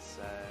because it's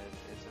a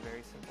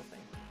very simple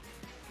thing.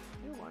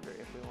 I do wonder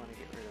if we want to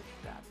get rid of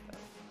that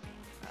though.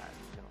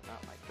 No,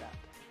 not like that.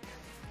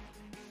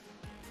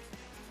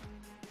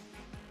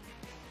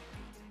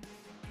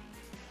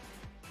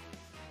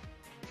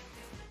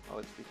 Oh,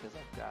 it's because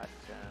I've got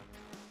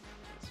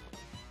this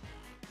one.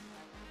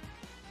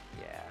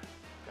 Yeah,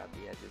 got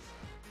the edges.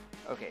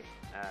 Okay,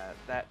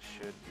 that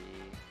should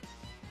be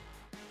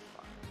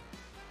fine.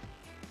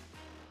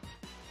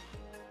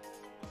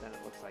 Then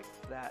it looks like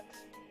that.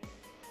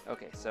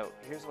 Okay, so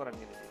here's what I'm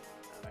going to do.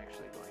 I'm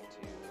actually going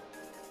to do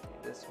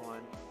this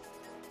one,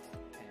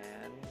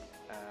 and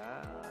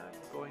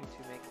I'm going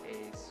to make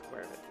a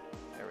square of it.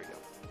 There we go.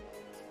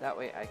 That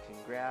way I can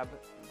grab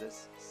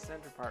this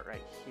center part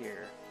right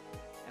here,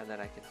 and then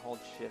I can hold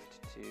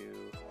shift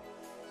to,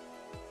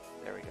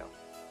 there we go,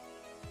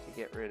 to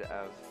get rid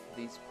of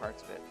these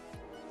parts of it.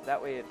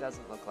 That way it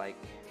doesn't look like,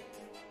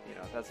 you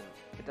know,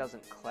 it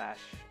doesn't clash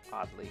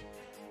oddly.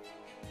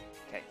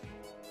 Okay,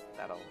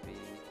 that'll be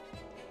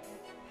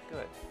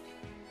good.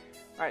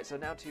 Alright, so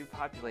now to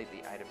populate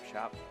the item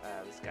shop,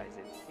 this guy's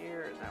in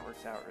here, and that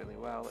works out really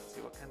well. Let's see,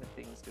 what kind of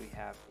things do we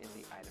have in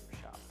the item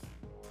shop?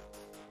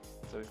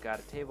 So we've got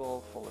a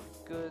table full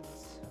of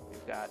goods,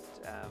 we've got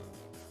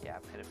yeah,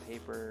 pen and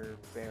paper,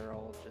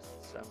 barrel,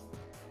 just some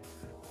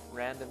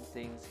random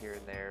things here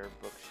and there,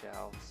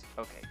 bookshelves.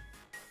 Okay,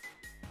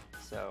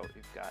 so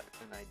we've got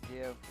an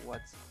idea of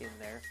what's in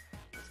there.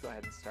 Let's go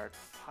ahead and start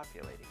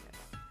populating it.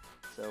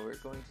 So we're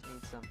going to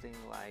need something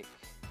like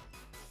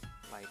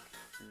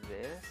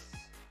this,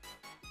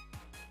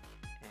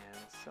 and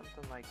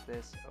something like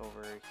this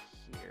over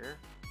here.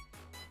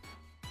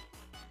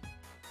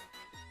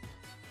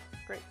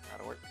 Great,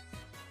 that'll work.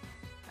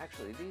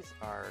 Actually, these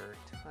are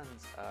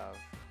tons of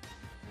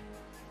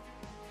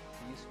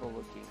useful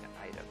looking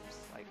items,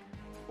 like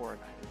for an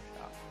item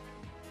shop.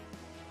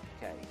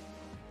 Okay.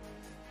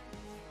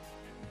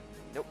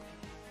 Nope,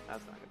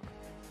 that's not gonna work.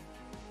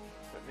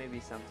 But maybe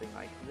something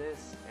like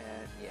this,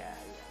 and yeah,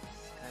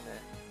 just kind of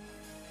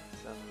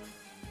some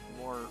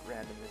more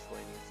random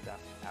miscellaneous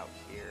stuff out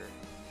here.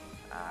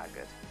 Ah,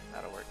 good,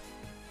 that'll work.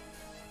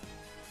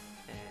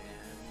 And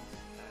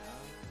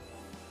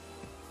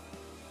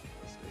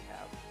what else do we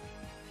have?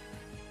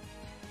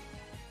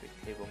 Big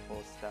table full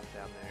of stuff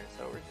down there.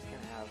 So we're just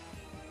gonna have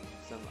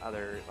some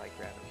other like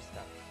random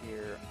stuff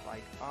here,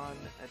 like on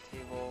a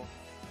table.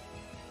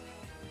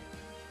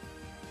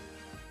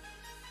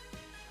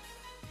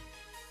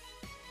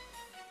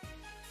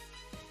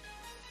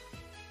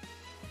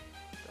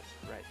 That's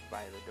right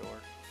by the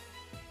door.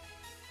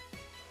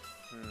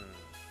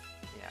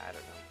 Yeah, I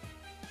don't know.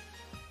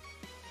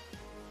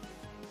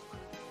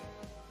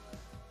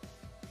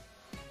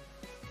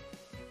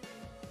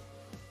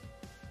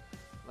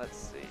 Let's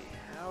see,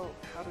 how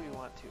do we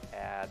want to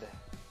add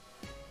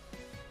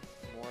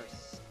more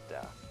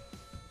stuff?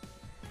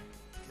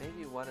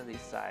 Maybe one of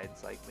these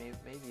sides, like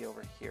maybe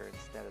over here,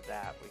 instead of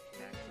that, we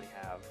can actually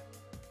have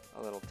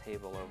a little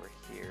table over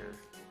here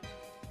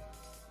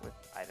with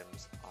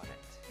items on it.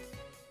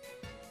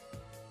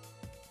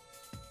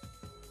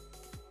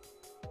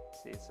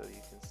 See, so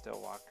you can still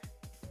walk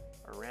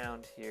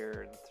around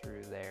here and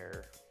through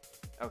there.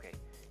 Okay,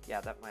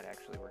 yeah, that might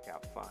actually work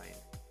out fine.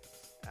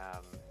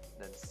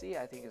 Then C,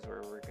 I think, is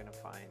where we're going to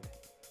find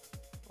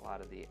a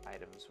lot of the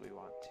items we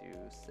want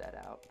to set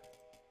out.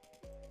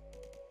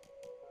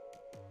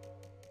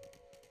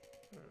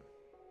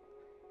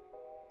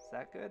 Is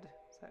that good?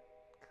 Is that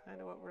kind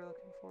of what we're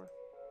looking for?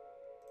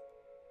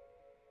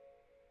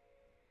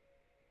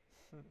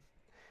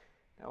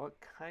 Now, what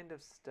kind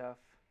of stuff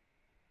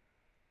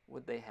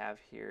would they have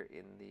here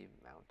in the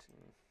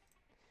mountain?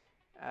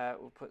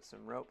 We'll put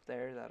some rope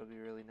there. That'll be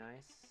really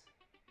nice.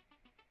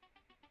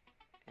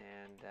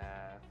 And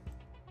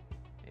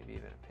maybe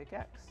even a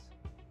pickaxe.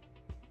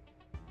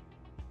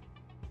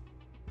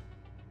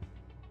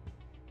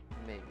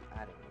 Maybe.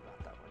 I don't know about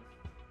that one.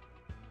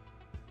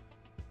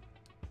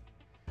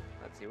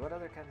 Let's see, what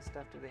other kind of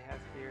stuff do they have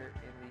here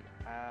in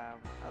the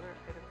other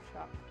item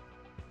shop?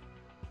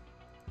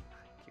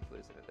 I keep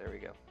losing it. There we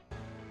go.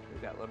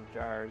 We've got little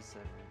jars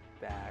and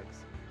bags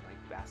and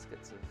like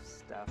baskets of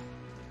stuff.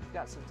 We've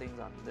got some things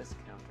on this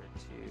counter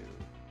too.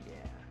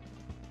 Yeah.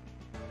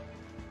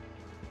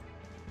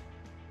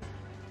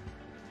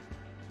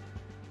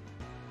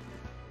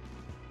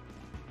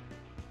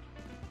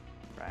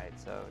 Right,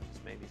 so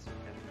just maybe some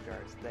empty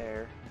jars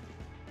there.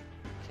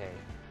 Okay,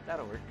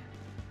 that'll work.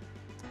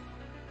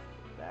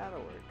 That'll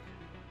work.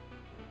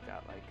 We've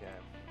got like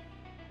a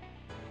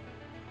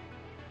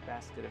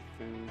basket of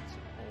food,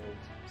 some old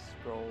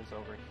scrolls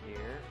over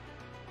here,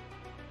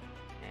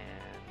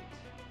 and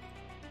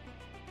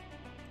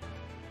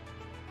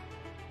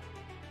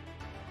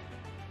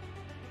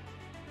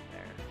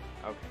there.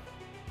 Okay.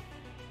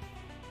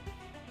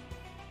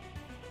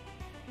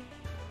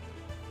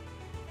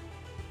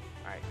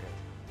 Alright, good.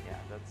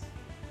 Yeah,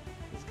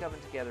 it's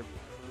coming together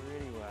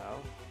pretty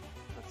well.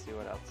 Let's see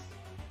what else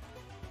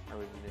are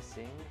we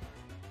missing.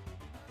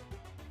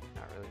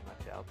 Not really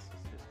much else.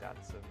 It's just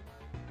got some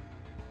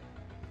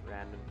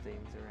random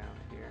things around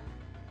here.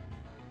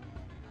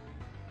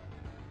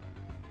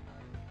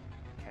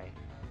 Okay.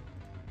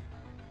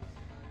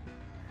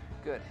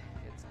 Good.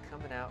 It's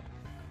coming out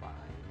fine.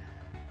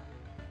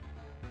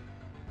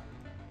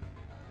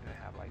 I'm gonna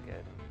have like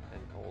an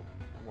old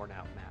worn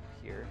out map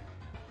here.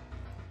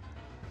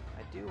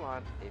 I do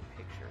want a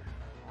picture.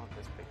 I want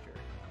this picture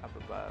up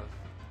above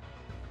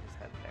his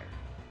head there.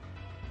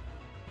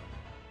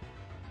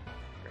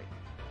 Great.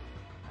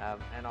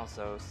 And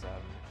also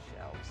some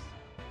shelves.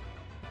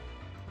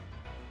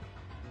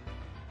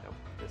 Nope,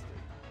 just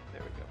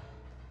there we go.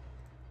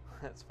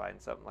 Let's find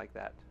something like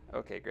that.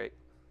 Okay, great.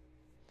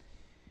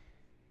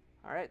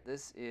 All right,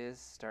 this is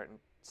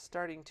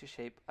starting to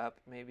shape up.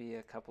 Maybe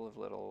a couple of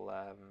little,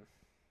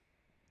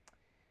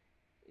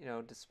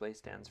 display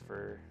stands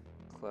for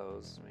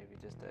clothes. Maybe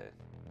just a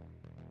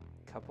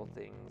couple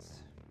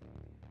things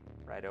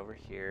right over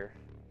here.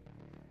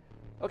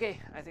 Okay,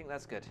 I think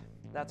that's good.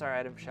 That's our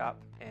item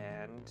shop,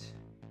 and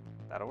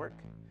that'll work.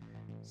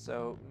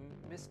 So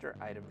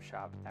Mr. Item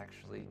Shop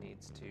actually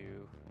needs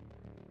to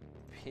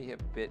be a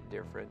bit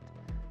different.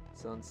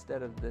 So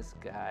instead of this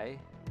guy,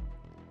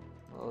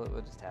 well,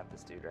 we'll just have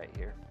this dude right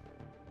here.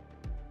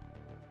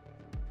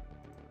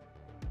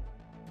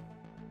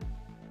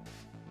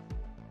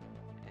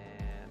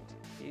 And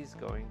he's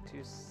going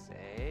to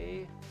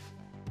say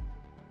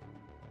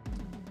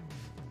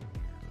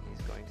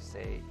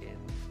in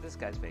this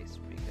guy's face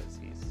because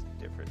he's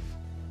different.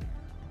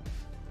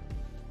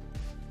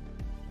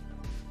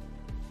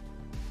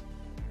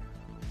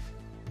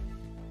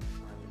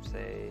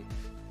 Say,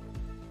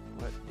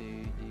 what do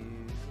you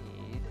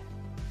need?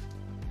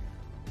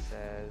 It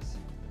says,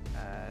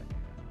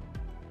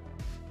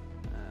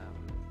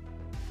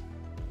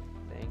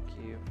 thank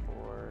you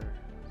for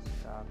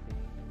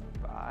stopping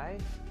by.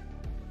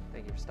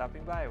 Thank you for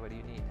stopping by. What do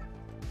you need?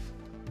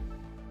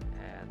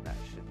 And that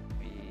should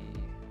be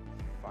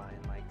fine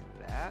like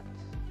that.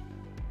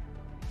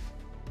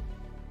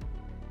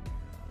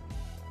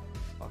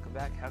 Welcome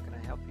back. How can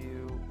I help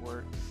you?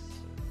 Works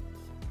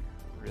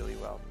really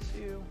well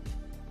too.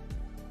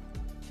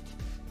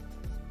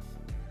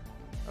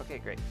 Okay,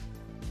 great.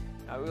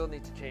 Now we'll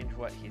need to change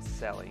what he's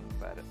selling,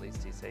 but at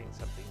least he's saying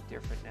something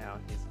different now.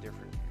 He's a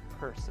different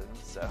person,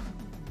 so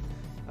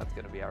that's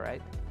going to be all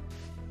right.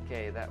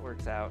 Okay, that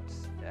works out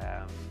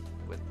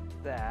with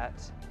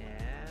that.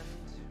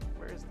 And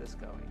where is this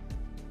going?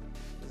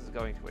 This is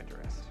going to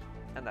Winterrest,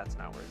 and that's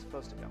not where it's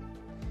supposed to go.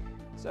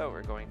 So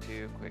we're going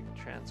to quick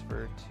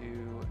transfer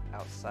to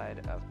outside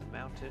of the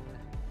mountain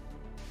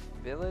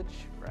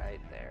village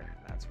right there.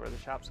 That's where the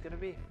shop's going to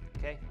be.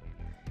 Okay.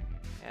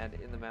 And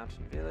in the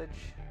mountain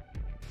village,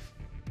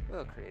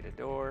 we'll create a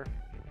door.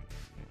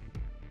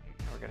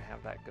 And we're going to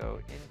have that go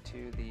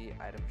into the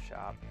item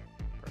shop.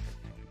 Perfect.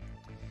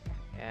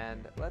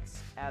 And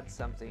let's add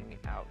something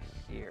out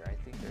here. I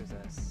think there's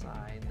a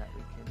sign that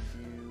we can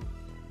do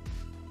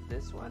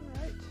this one,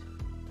 right?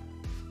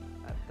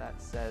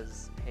 That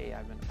says, hey,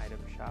 I'm an item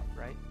shop,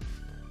 right?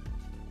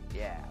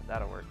 Yeah,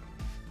 that'll work.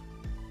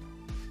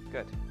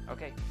 Good.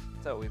 Okay.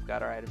 So we've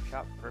got our item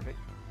shop, perfect,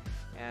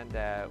 and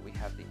we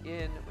have the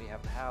inn, we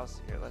have the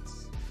house. Here,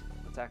 let's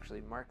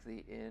actually mark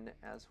the inn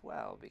as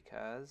well,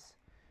 because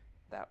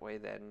that way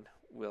then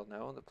we'll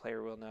know, the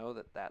player will know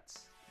that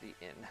that's the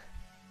inn.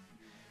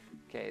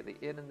 Okay, the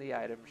inn and the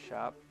item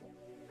shop,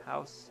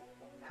 house,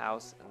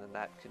 and then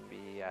that can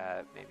be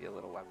maybe a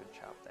little weapon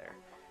shop there.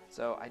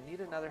 So I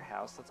need another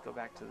house. Let's go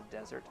back to the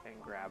desert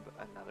and grab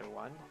another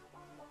one.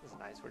 This is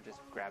nice. We're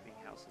just grabbing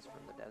houses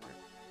from the desert.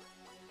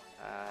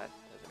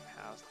 Desert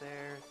house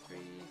there, 3,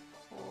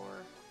 4,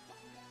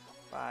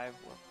 5.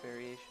 What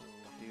variation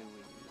do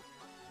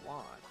we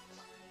want?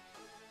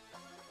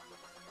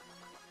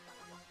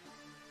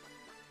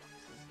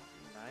 This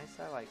is nice.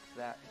 I like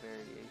that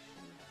variation.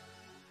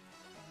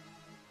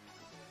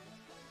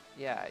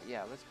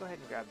 Yeah, let's go ahead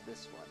and grab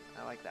this one.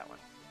 I like that one.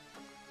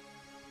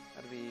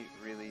 That'll be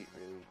really,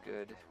 really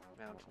good.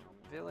 Mountain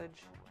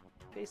village.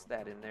 Paste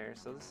that in there.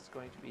 So this is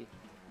going to be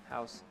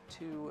house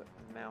 2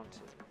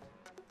 mountain.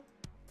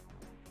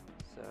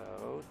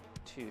 So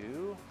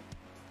 2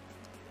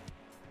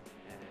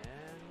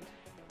 and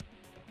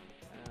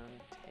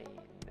mountain.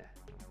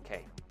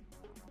 Okay.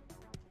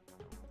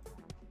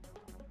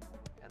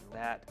 And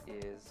that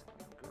is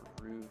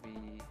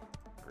groovy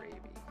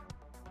gravy.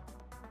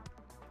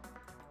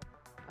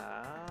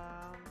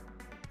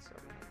 So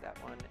we need that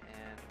one.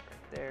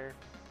 there.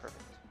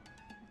 Perfect.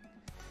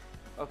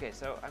 Okay,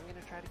 so I'm going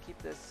to try to keep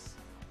this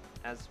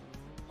as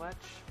much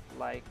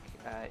like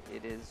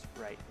it is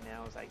right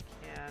now as I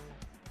can.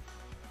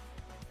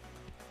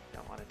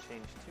 Don't want to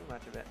change too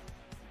much of it.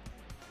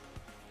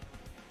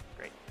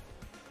 Great.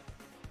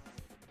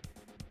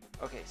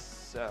 Okay,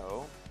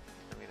 so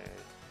I'm going to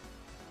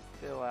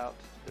fill out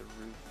the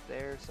roof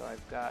there. So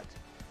I've got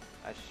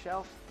a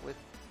shelf with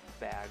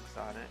bags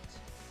on it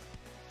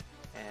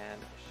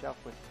and a shelf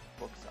with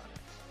books on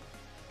it.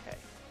 Okay.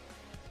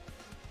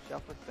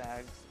 Shelf with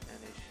bags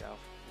and a shelf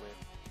with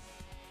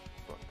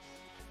books.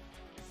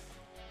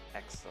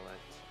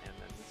 Excellent. And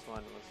then this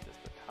one was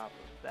just the top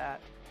of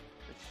that,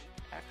 which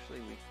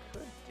actually we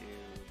could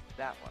do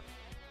that one.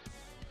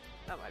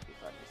 That might be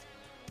fun. Just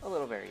a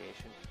little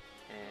variation.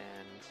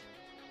 And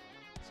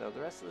so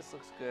the rest of this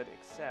looks good,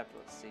 except,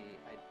 let's see,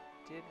 I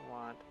did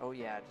want, oh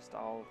yeah, just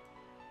all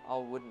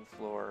wooden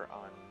floor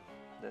on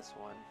this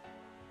one.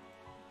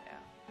 Yeah.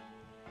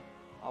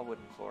 All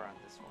wooden floor on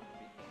this one,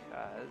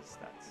 because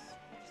that's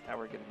just how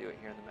we're going to do it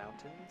here in the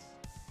mountains.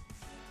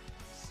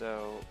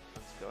 So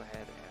let's go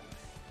ahead and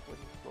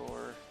wooden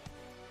floor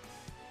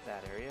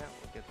that area.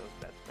 We'll get those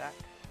beds back.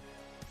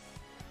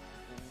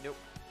 Nope.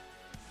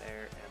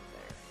 There and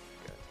there.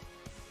 Good.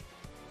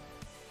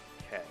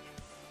 Okay.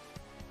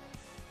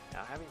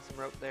 Now having some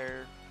rope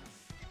there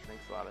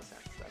makes a lot of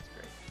sense. That's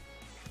great.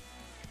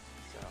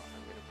 So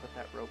I'm going to put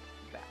that rope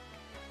back.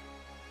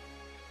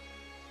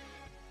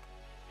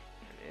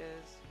 There it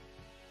is.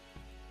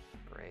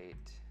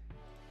 Great.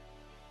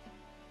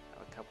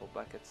 Have a couple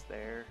buckets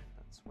there.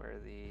 That's where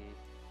the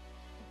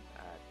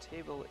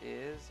table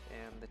is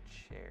and the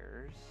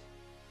chairs.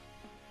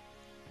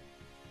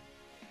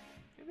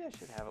 Maybe I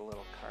should have a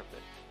little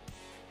carpet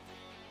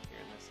here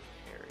in this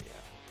area.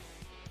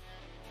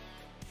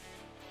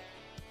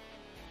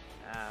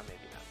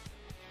 Maybe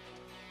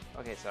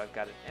not. Okay, so I've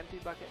got an empty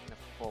bucket and a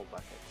full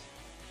bucket.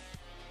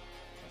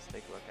 Let's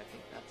take a look. I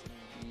think that's in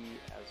B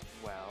as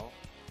well.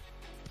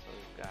 So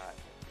we've got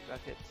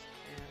bucket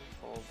and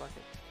full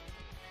bucket.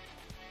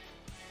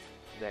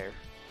 There,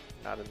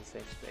 not in the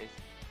same space.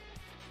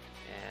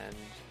 And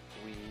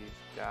we've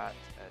got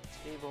a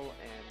table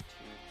and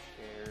two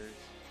chairs,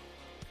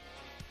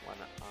 one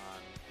on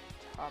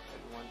top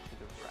and one to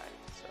the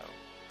right. So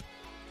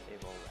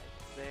table right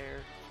there,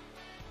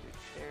 two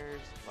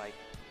chairs like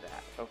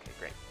that. Okay,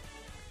 great.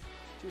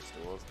 Two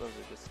stools. Those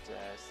are just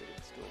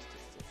sitting stools to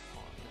sit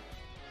on.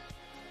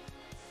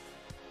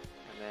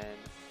 And then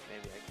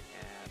maybe I can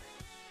add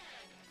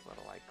a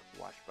little like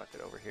wash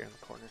bucket over here in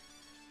the corner.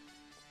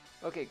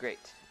 Okay,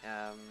 great.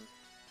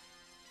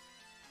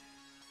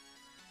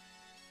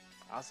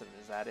 Awesome.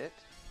 Is that it?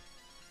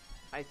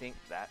 I think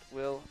that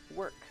will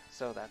work.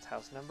 So that's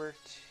house number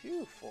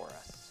 2 for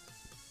us.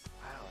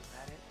 Wow, is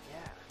that it?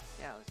 Yeah.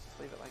 Yeah, let's just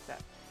leave it like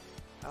that.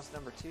 House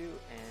number 2,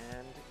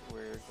 and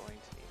we're going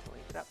to need to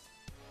link it up.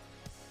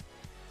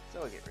 So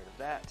we'll get rid of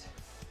that.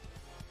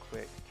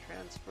 Quick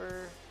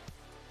transfer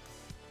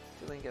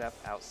to link it up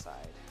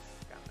outside.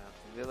 Got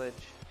Mountain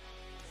Village.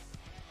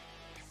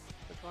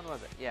 Which one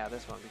was it? Yeah,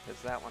 this one, because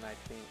that one I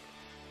think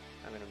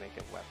I'm going to make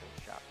a weapon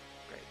shop.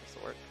 Great, this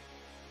will work.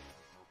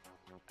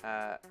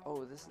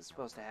 Oh, this is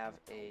supposed to have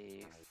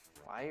a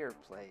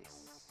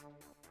fireplace.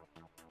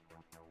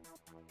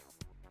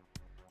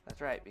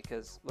 That's right,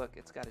 because look,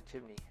 it's got a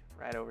chimney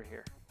right over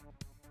here.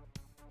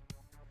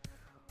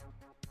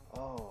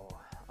 Oh,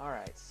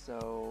 alright,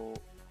 so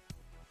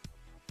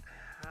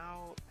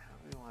how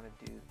do we want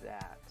to do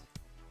that?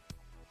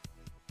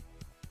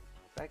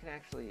 If I can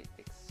actually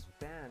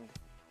expand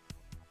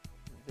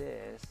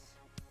this,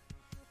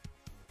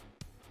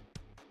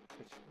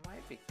 which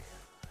might be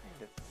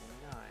kind of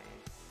nice.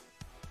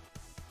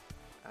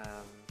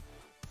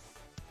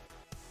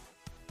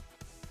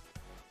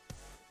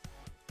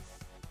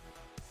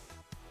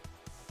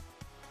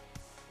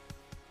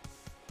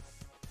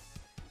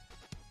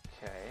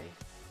 Okay,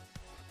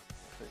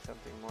 actually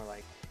something more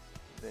like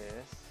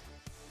this.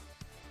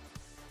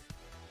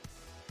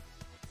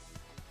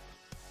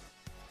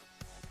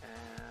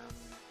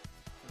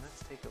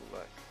 Let's take a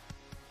look.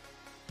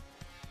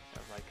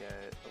 Have like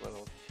a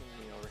little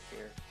chimney over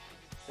here.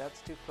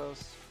 That's too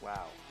close.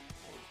 Wow,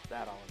 what was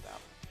that all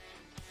about?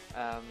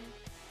 That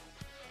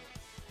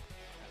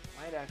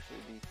might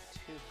actually be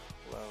too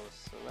close,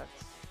 so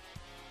let's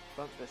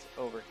bump this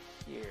over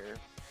here.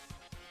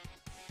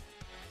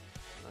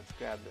 Let's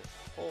grab this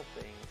whole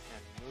thing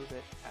and move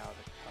it out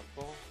a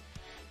couple.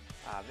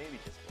 Maybe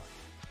just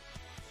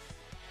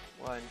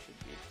one. One should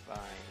be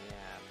fine,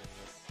 yeah, and then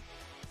this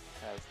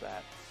has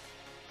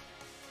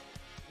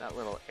that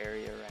little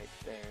area right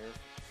there.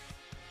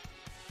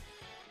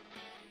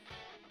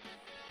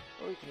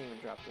 Or we can even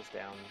drop this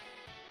down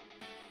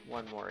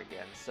one more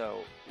again,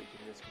 so we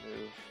can just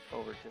move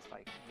over just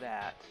like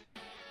that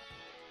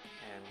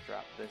and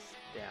drop this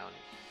down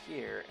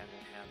here and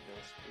then have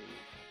this be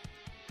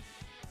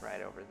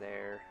right over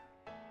there,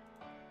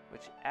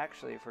 which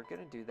actually, if we're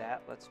gonna do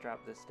that, let's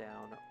drop this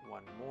down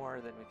one more,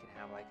 then we can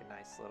have like a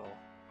nice little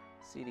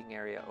seating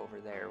area over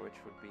there, which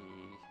would be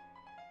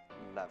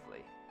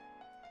lovely.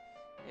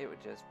 it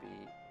would just be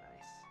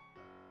nice.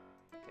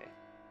 Okay,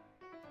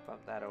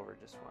 bump that over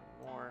just one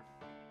more.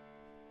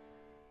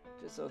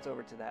 Just so it's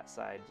over to that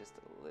side just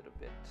a little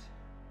bit.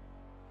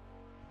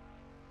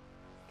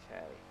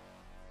 Okay.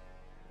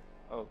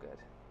 Oh, good.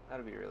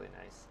 That'll be really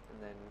nice.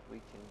 And then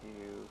we can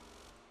do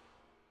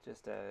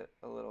just a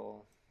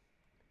little,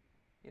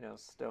 you know,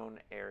 stone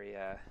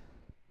area.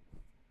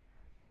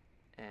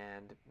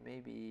 And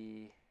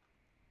maybe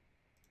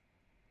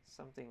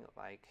something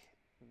like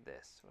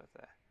this with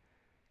a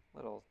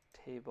little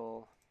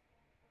table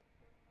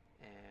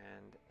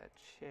and a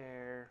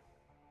chair.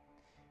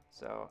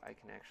 So I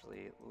can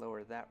actually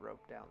lower that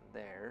rope down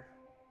there.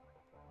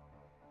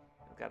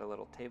 I've got a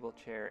little table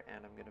chair,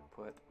 and I'm going to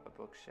put a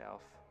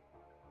bookshelf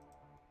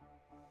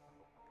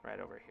right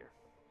over here.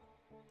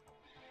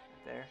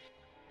 Right there?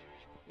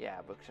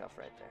 Yeah, bookshelf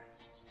right there.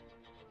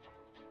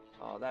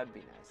 Oh, that'd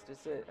be nice.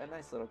 Just a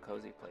nice little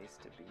cozy place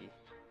to be.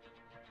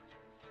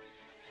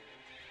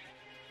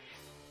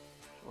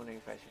 Wondering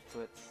if I should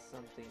put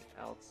something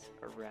else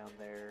around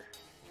there.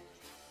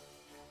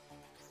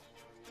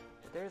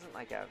 But there isn't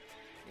like a,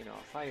 you know,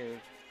 a fire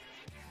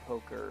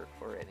poker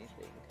or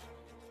anything.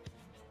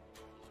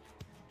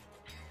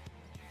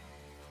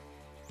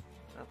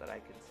 Not that I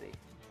can see.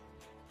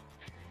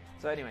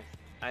 So anyway,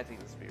 I think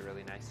this would be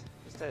really nice.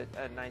 Just a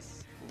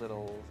nice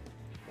little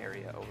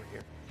area over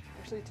here.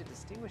 Actually, to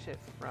distinguish it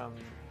from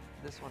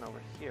this one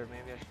over here,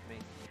 maybe I should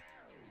make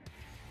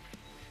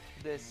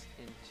this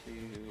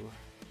into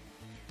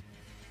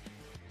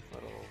a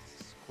little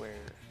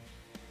square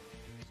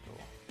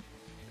stool.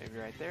 Maybe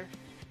right there?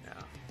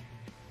 No.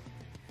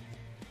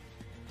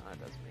 That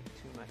doesn't make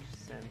too much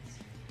sense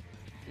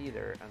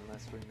either,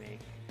 unless we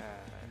make no.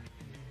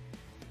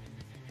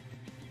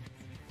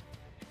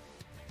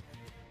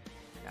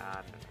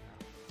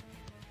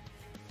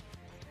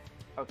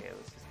 Okay,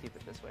 let's just keep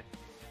it this way.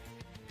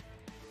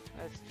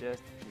 Let's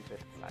just keep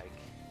it like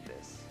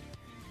this.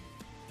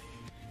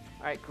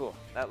 Alright, cool.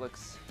 That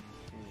looks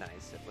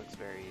nice. It looks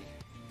very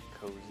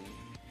cozy.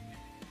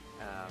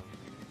 I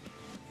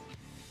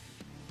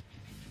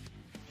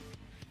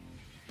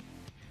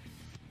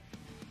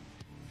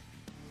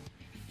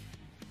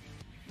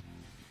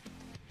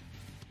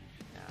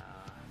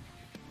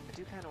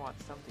do kind of want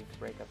something to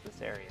break up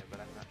this area, but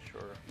I'm not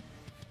sure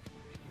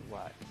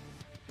what.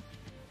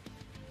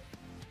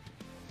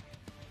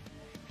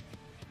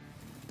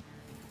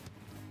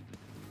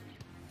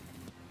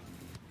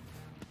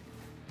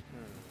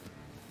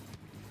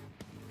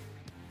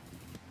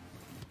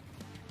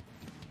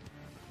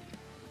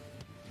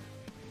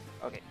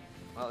 Okay,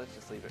 well, let's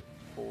just leave it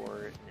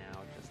for now,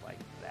 just like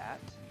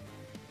that.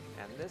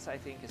 And this, I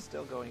think, is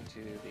still going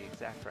to the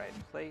exact right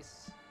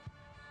place.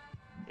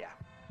 Yeah,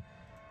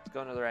 it's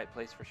going to the right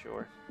place for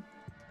sure.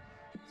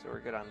 So we're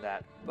good on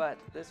that. But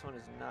this one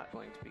is not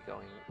going to be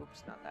going,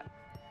 oops, not that.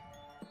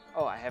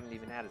 Oh, I haven't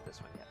even added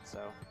this one yet, so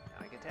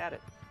now I get to add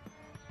it.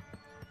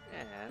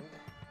 And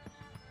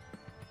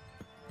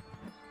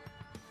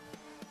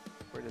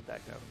where did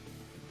that go?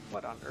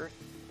 What on earth?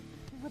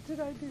 What did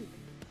I do?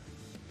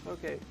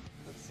 Okay,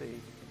 let's see.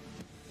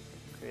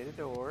 Create a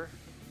door.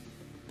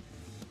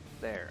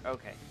 There,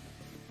 okay.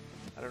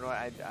 I don't know,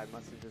 I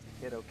must have just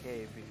hit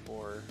OK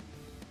before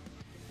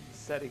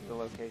setting the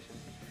location.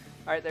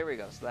 Alright, there we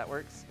go, so that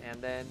works.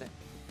 And then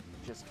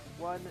just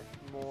one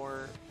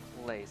more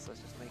place.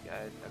 Let's just make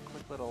a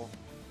quick little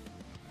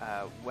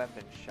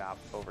weapon shop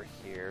over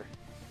here.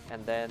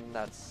 And then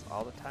that's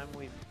all the time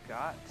we've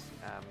got.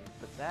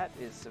 But that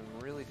is some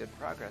really good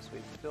progress.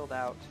 We've filled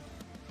out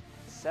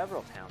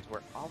several towns.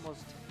 We're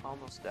almost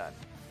done.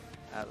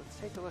 Let's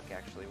take a look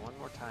actually one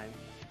more time.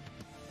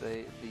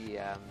 The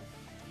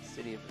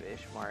city of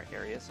Ishmar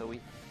area. So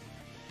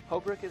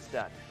Holbrook is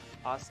done.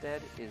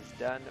 Ostend is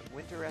done.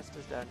 Winterrest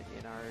is done.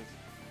 Inar is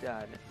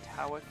done.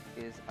 Tawak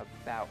is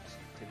about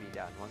to be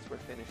done. Once we're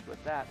finished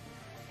with that,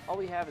 all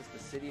we have is the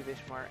city of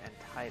Ishmar and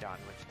Tidon,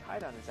 which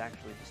Tidon is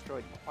actually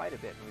destroyed quite a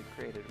bit, and we've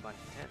created a bunch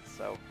of tents.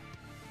 So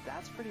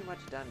that's pretty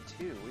much done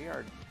too. We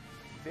are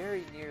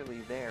very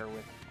nearly there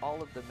with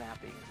all of the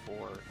mapping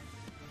for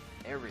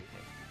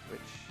everything,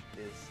 which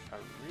is a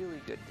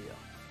really good deal.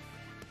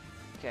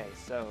 Okay,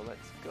 so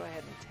let's go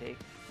ahead and take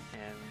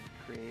and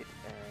create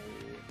a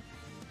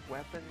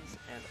weapons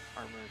and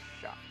armor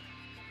shop.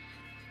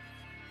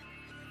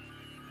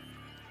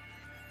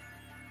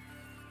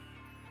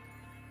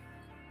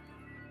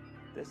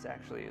 This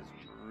actually is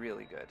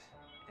really good,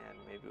 and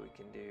maybe we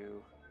can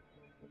do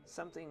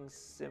something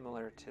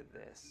similar to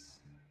this.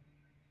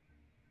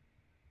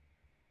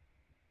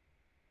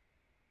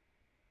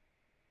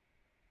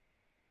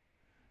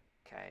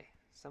 Okay,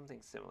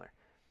 something similar.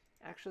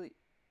 Actually,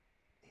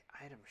 the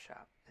item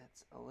shop,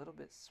 it's a little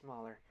bit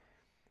smaller.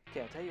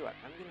 Okay, I'll tell you what,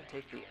 I'm going to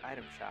take the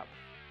item shop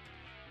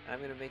and I'm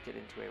going to make it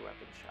into a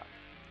weapon shop.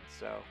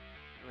 So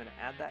I'm going to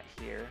add that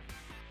here,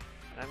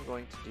 and I'm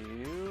going to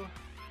do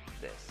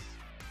this.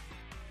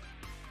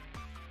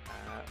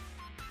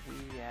 We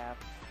have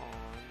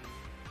on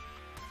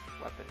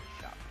weapon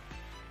shop.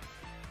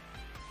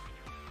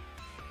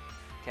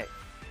 Okay,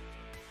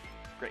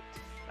 great,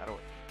 that'll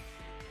work.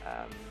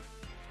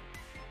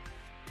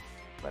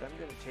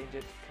 change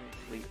it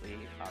completely,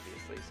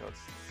 obviously, so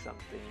it's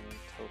something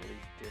totally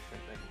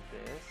different than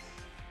this.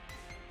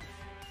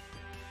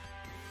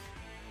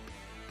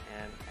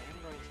 And I am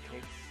going to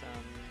take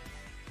some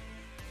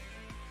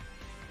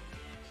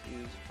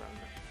cues from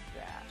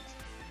that.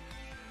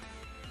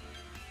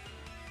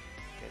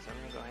 Okay, so I'm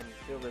going to go ahead and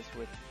fill this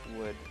with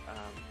wood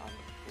on the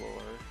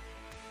floor.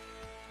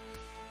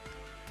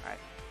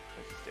 Alright,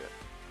 let's just do it.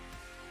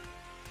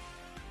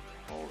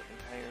 Whole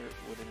entire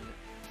wooden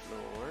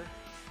floor.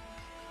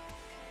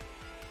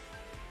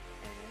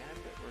 And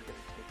we're going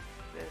to take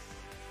this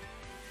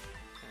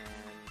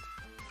and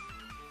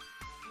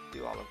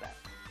do all of that.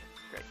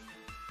 Great.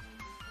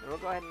 And we'll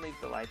go ahead and leave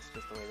the lights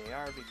just the way they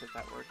are because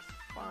that works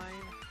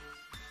fine.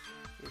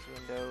 These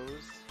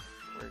windows,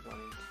 we're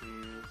going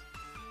to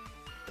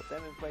put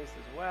them in place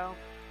as well.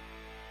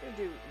 We're going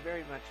to do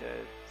very much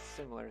a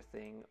similar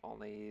thing,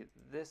 only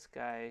this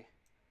guy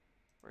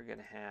we're going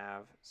to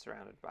have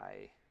surrounded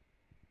by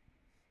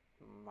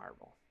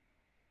marble.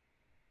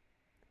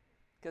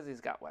 Because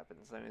he's got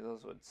weapons. I mean,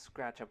 those would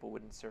scratch up a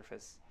wooden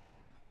surface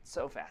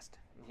so fast,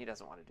 and he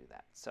doesn't want to do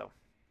that. So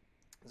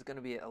it's going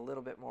to be a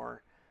little bit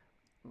more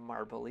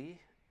marbly.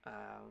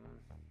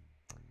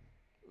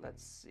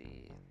 Let's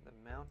see, the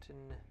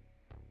mountain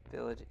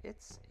village.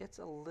 It's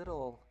a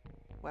little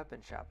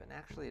weapon shop, and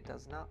actually it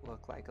does not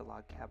look like a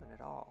log cabin at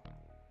all.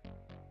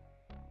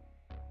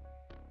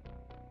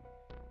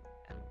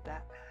 And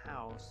that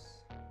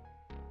house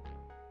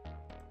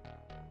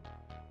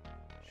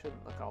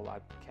shouldn't look all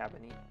log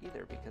cabin-y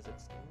either because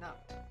it's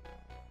not.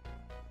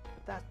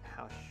 But that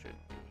house should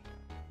be.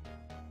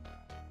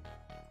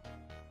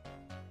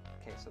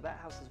 Okay, so that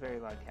house is very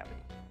log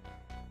cabin-y.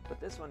 But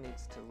this one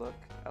needs to look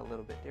a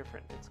little bit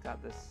different. It's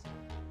got this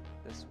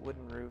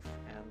wooden roof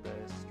and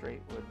the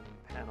straight wooden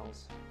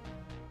panels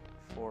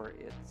for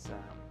its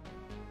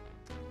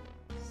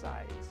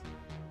sides.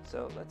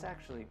 So let's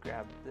actually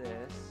grab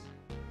this.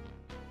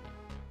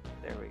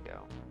 There we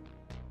go.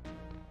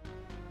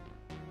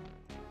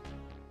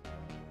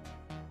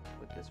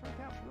 Would this work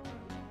out for the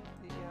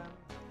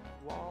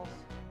walls?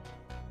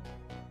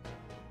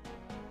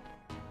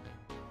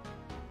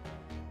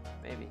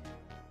 Maybe.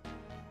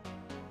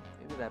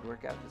 Maybe that'd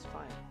work out just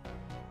fine.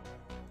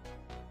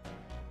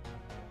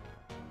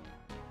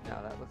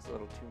 No, that looks a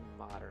little too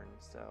modern,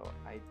 so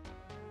I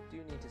do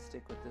need to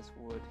stick with this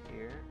wood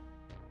here.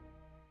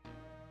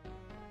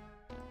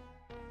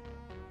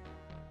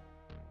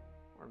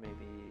 Or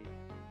maybe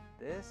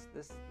this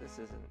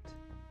isn't.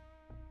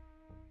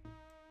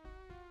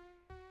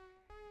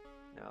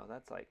 No,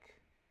 that's like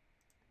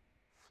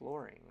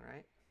flooring,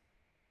 right?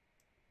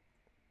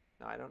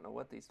 No, I don't know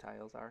what these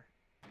tiles are.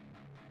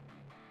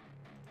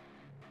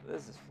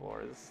 This is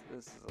floor. This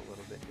is a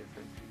little bit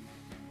different.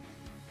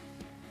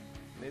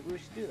 Maybe we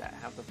should do that.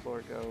 Have the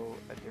floor go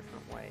a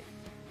different way.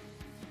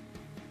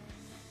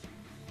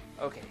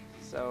 Okay,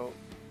 so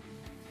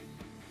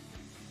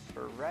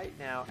for right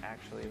now,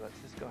 actually, let's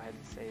just go ahead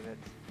and save it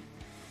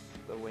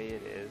the way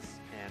it is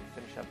and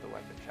finish up the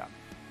weapon shop,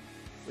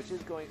 which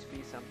is going to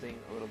be something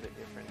a little bit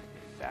different.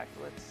 In fact,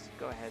 let's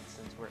go ahead,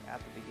 since we're at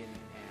the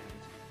beginning,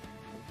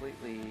 and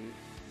completely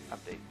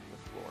update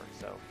the floor.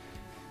 So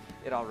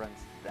it all runs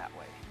that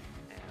way,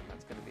 and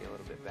that's going to be a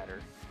little bit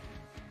better.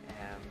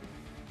 And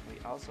we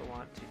also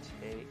want to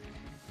take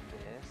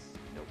this.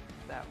 Nope,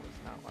 that was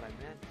not what I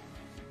meant.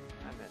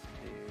 I meant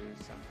to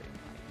do something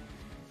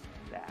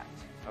like that.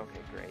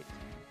 Okay, great.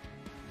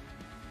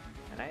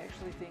 And I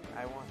actually think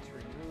I want to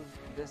remove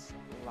this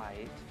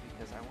light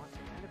because I want to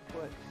kind of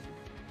put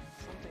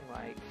something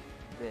like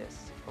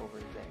this over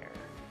there.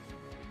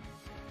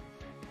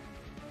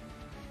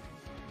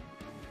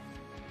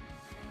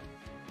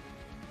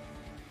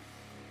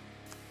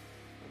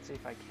 Let's see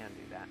if I can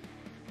do that.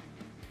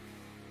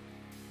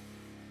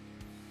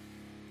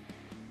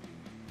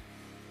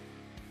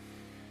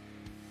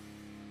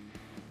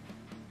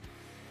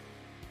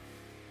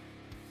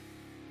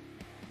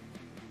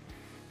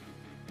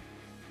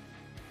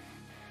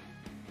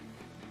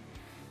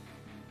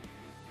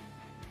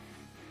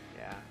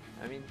 Yeah,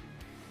 I mean,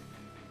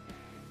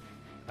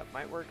 that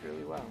might work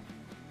really well.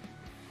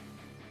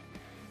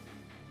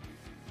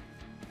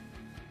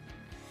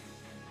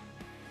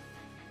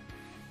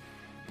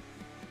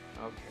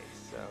 Okay,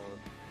 so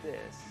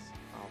this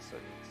also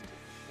needs to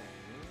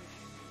change.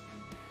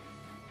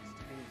 Needs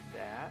to be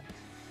that.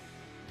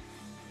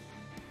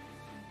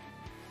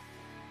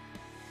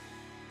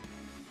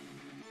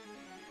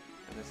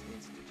 And this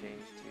needs to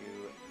change to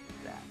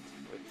that,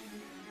 which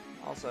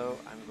also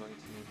I'm going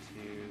to need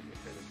to get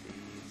rid of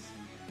these,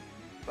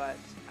 but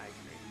I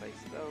can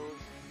replace those.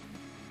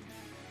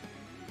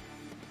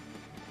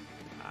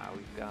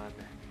 We've gone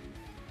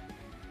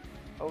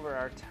over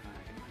our time.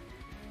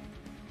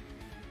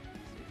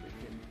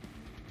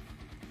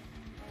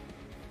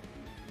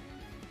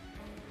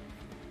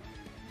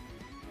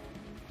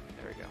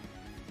 There we go.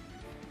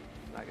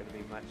 Not going to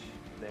be much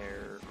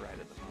there right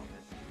at the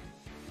moment.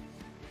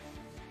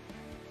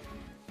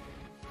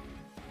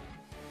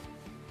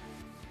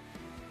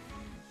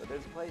 But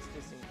there's a place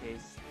just in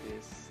case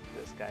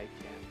this guy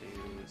can do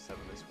some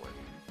of this work.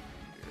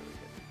 It'd be really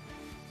good.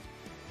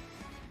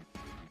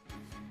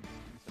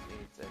 So it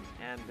needs an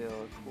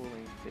anvil, a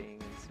cooling thing,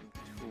 and some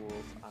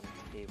tools on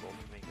the table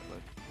to make it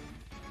look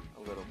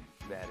a little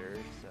better.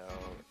 So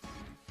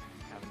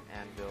let's have an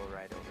anvil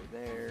right over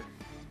there.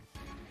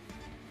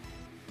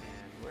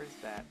 And where's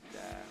that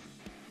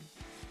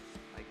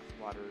like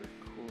water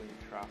cooling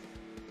trough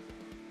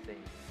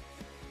thing?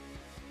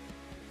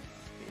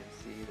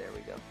 BMC, there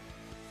we go.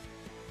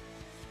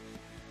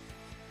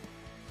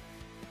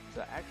 So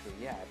actually,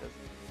 yeah, it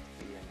doesn't need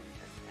to be an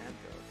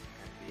anvil. It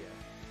can be a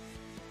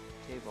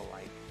table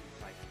like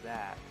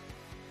that.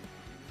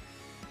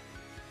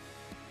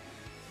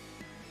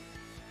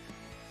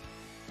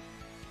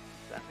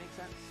 Does that make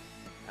sense?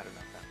 I don't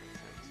know if that makes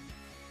sense.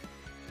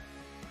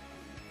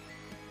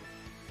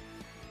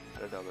 I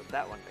don't know that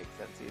that one makes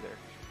sense either.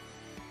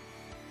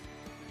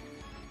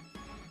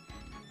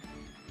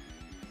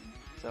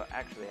 So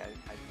actually, I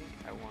think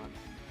I want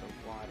the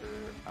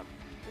water up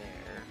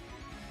there.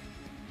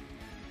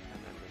 And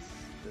then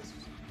this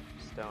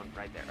stone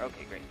right there.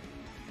 Okay, great.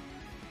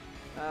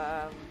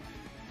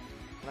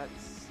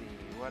 Let's see,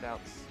 what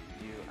else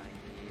do I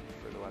need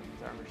for the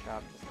weapons armor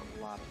shop? Just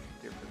a lot of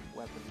different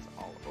weapons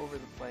all over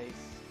the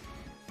place,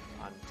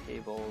 on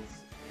tables,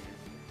 and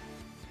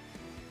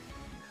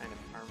kind of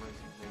armors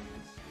and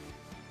things.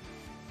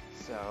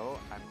 So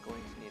I'm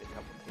going to need a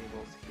couple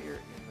tables here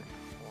in the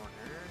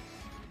corners,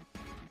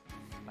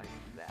 like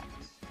that.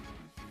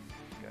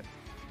 Good.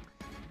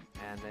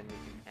 And then we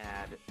can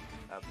add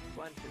a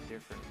bunch of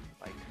different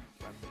like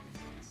weapons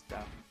and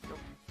stuff. Nope.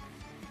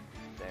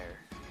 There.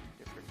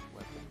 Different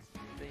weapons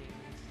and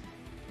things.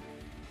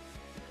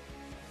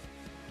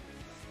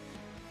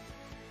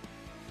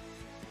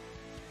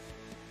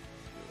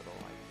 Little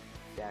like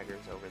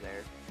daggers over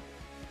there.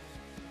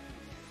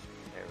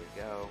 There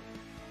we go.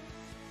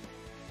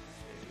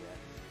 Maybe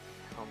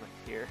a helmet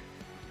here.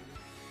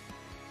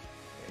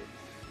 Okay,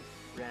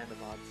 just random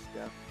odd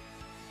stuff.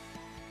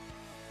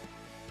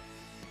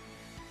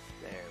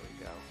 There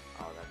we go.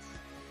 Oh,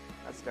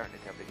 that's starting to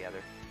come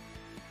together.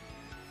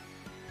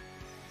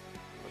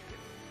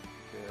 Looking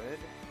good.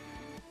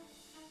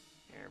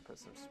 Here, put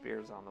some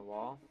spears on the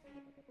wall.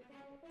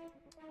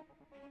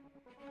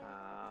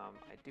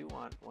 I do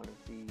want one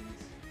of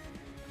these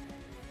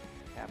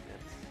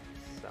cabinets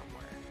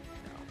somewhere.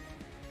 No.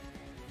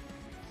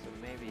 So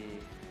maybe.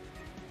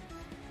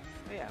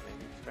 Oh yeah,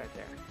 maybe it's right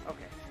there.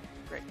 Okay,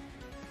 great.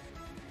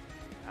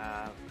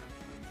 Let's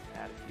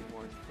add a few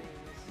more things.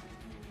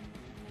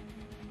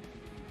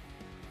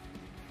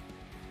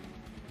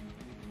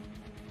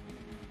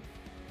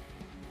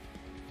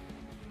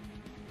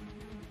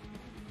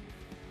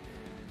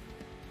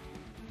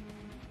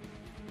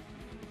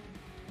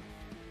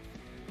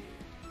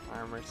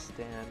 Armor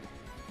stand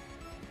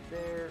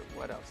there.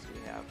 What else do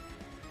we have?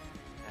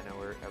 I know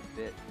we're a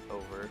bit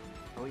over.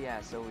 Oh yeah,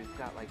 so we've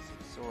got like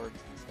some swords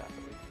and stuff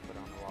that we can put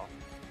on the wall.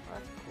 Oh,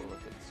 that's a cool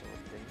looking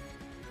sword thing.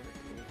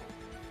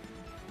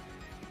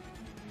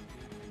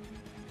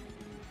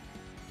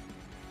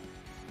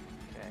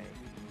 Okay.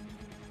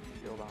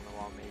 Shield on the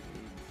wall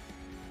maybe.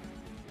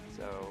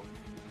 So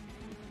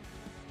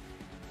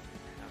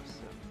have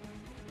some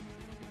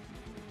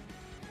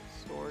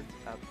swords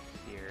up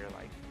here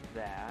like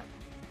that.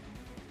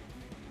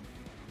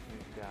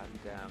 We've got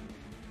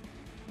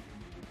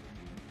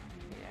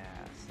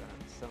yeah,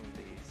 some of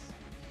these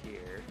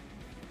here.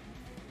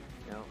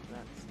 No,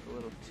 that's a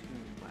little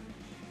too much.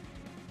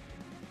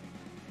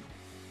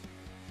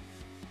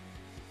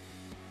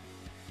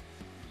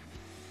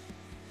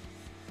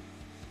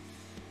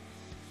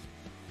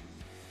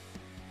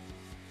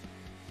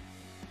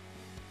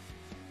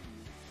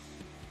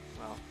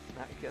 Well,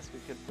 I guess we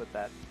could put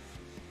that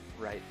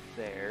right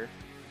there.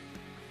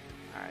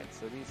 Alright,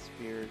 so these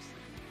spears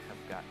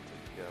have got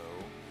to go.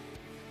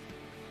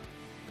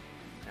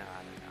 No, I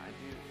don't know.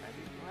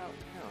 Well,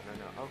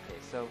 no. Okay,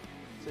 so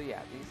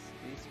yeah,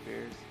 these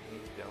spears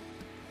need to go.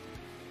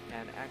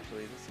 And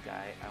actually, this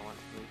guy I want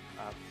to move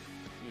up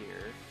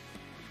here.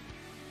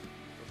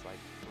 It's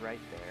like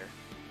right there.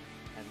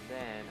 And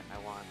then I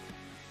want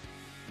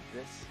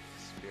this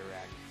spear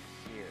rack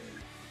here.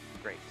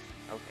 Great.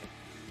 Okay.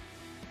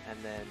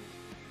 And then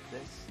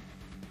this.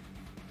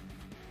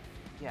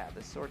 Yeah,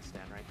 the sword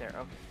stand right there.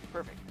 Okay,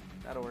 perfect.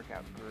 That'll work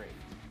out great.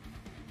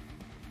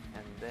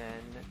 And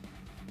then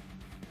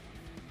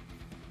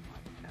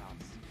what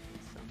else?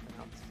 Something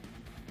else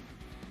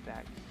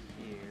back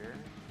here.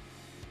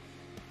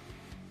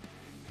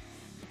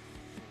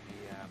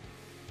 Maybe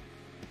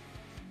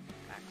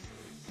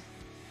axes.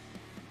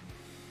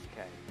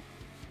 Okay.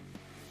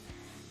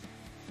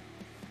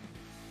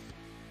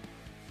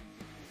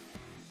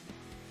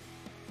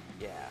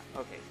 Yeah.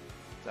 Okay.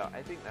 So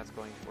I think that's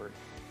going to work.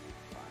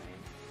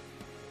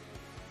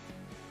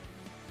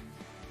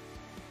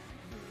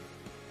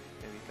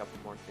 Couple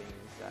more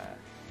things,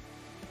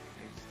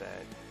 maybe just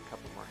a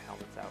couple more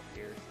helmets out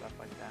here, stuff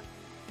like that.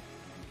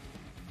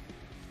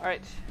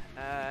 Alright,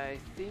 I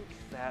think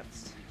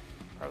that's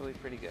probably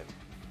pretty good.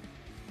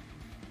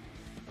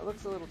 It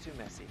looks a little too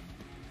messy.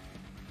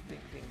 I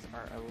think things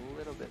are a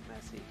little bit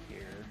messy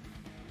here.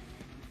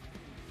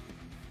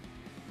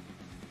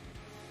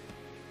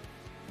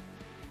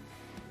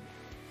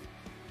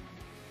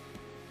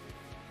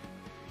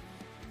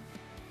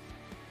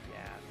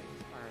 Yeah,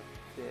 things are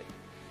a bit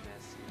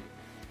messy.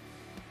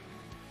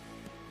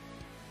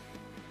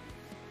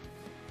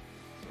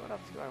 So what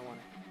else do I want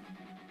to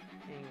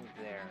hang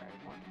there?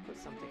 I want to put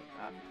something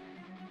up.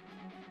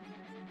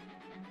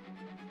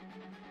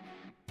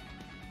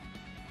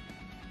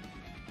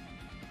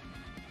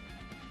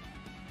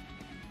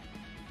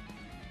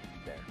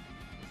 There.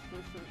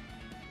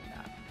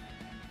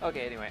 Nah.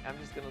 Okay, anyway, I'm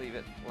just going to leave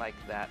it like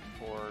that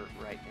for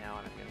right now,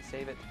 and I'm going to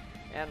save it.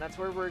 And that's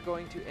where we're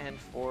going to end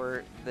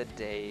for the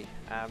day.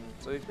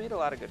 So we've made a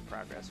lot of good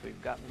progress.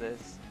 We've gotten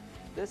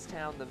this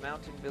town, the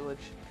mountain village,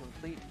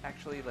 complete.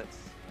 Actually, let's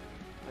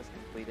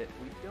complete it.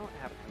 We don't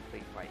have it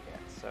complete quite yet,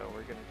 so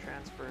we're going to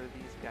transfer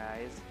these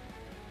guys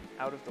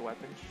out of the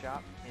weapons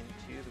shop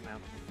into the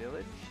mountain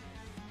village.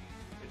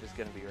 They're just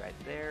going to be right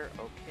there.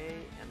 Okay,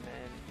 and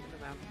then in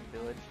the mountain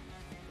village,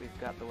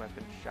 we've got the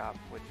weapons shop,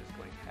 which is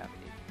going to have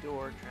a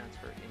door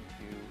transfer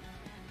into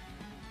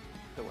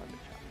the weapon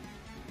shop.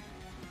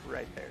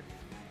 Right there.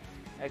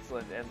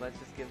 Excellent, and let's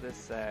just give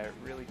this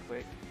really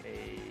quick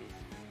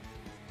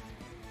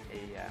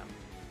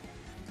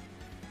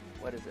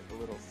what is it, a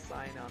little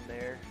sign on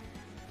there.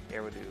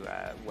 Here we'll do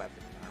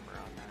weapon armor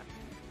on that.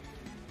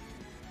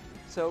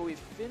 So we've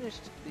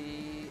finished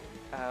the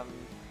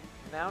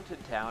mountain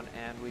town,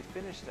 and we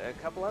finished a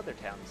couple other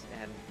towns,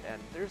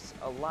 and there's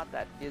a lot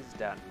that is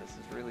done. This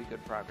is really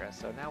good progress.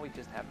 So now we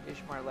just have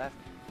Ishmar left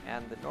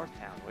and the North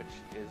Town, which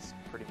is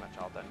pretty much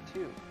all done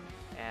too.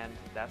 And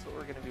that's what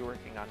we're going to be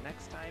working on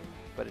next time.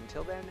 But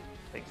until then,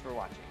 thanks for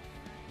watching.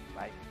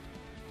 Bye.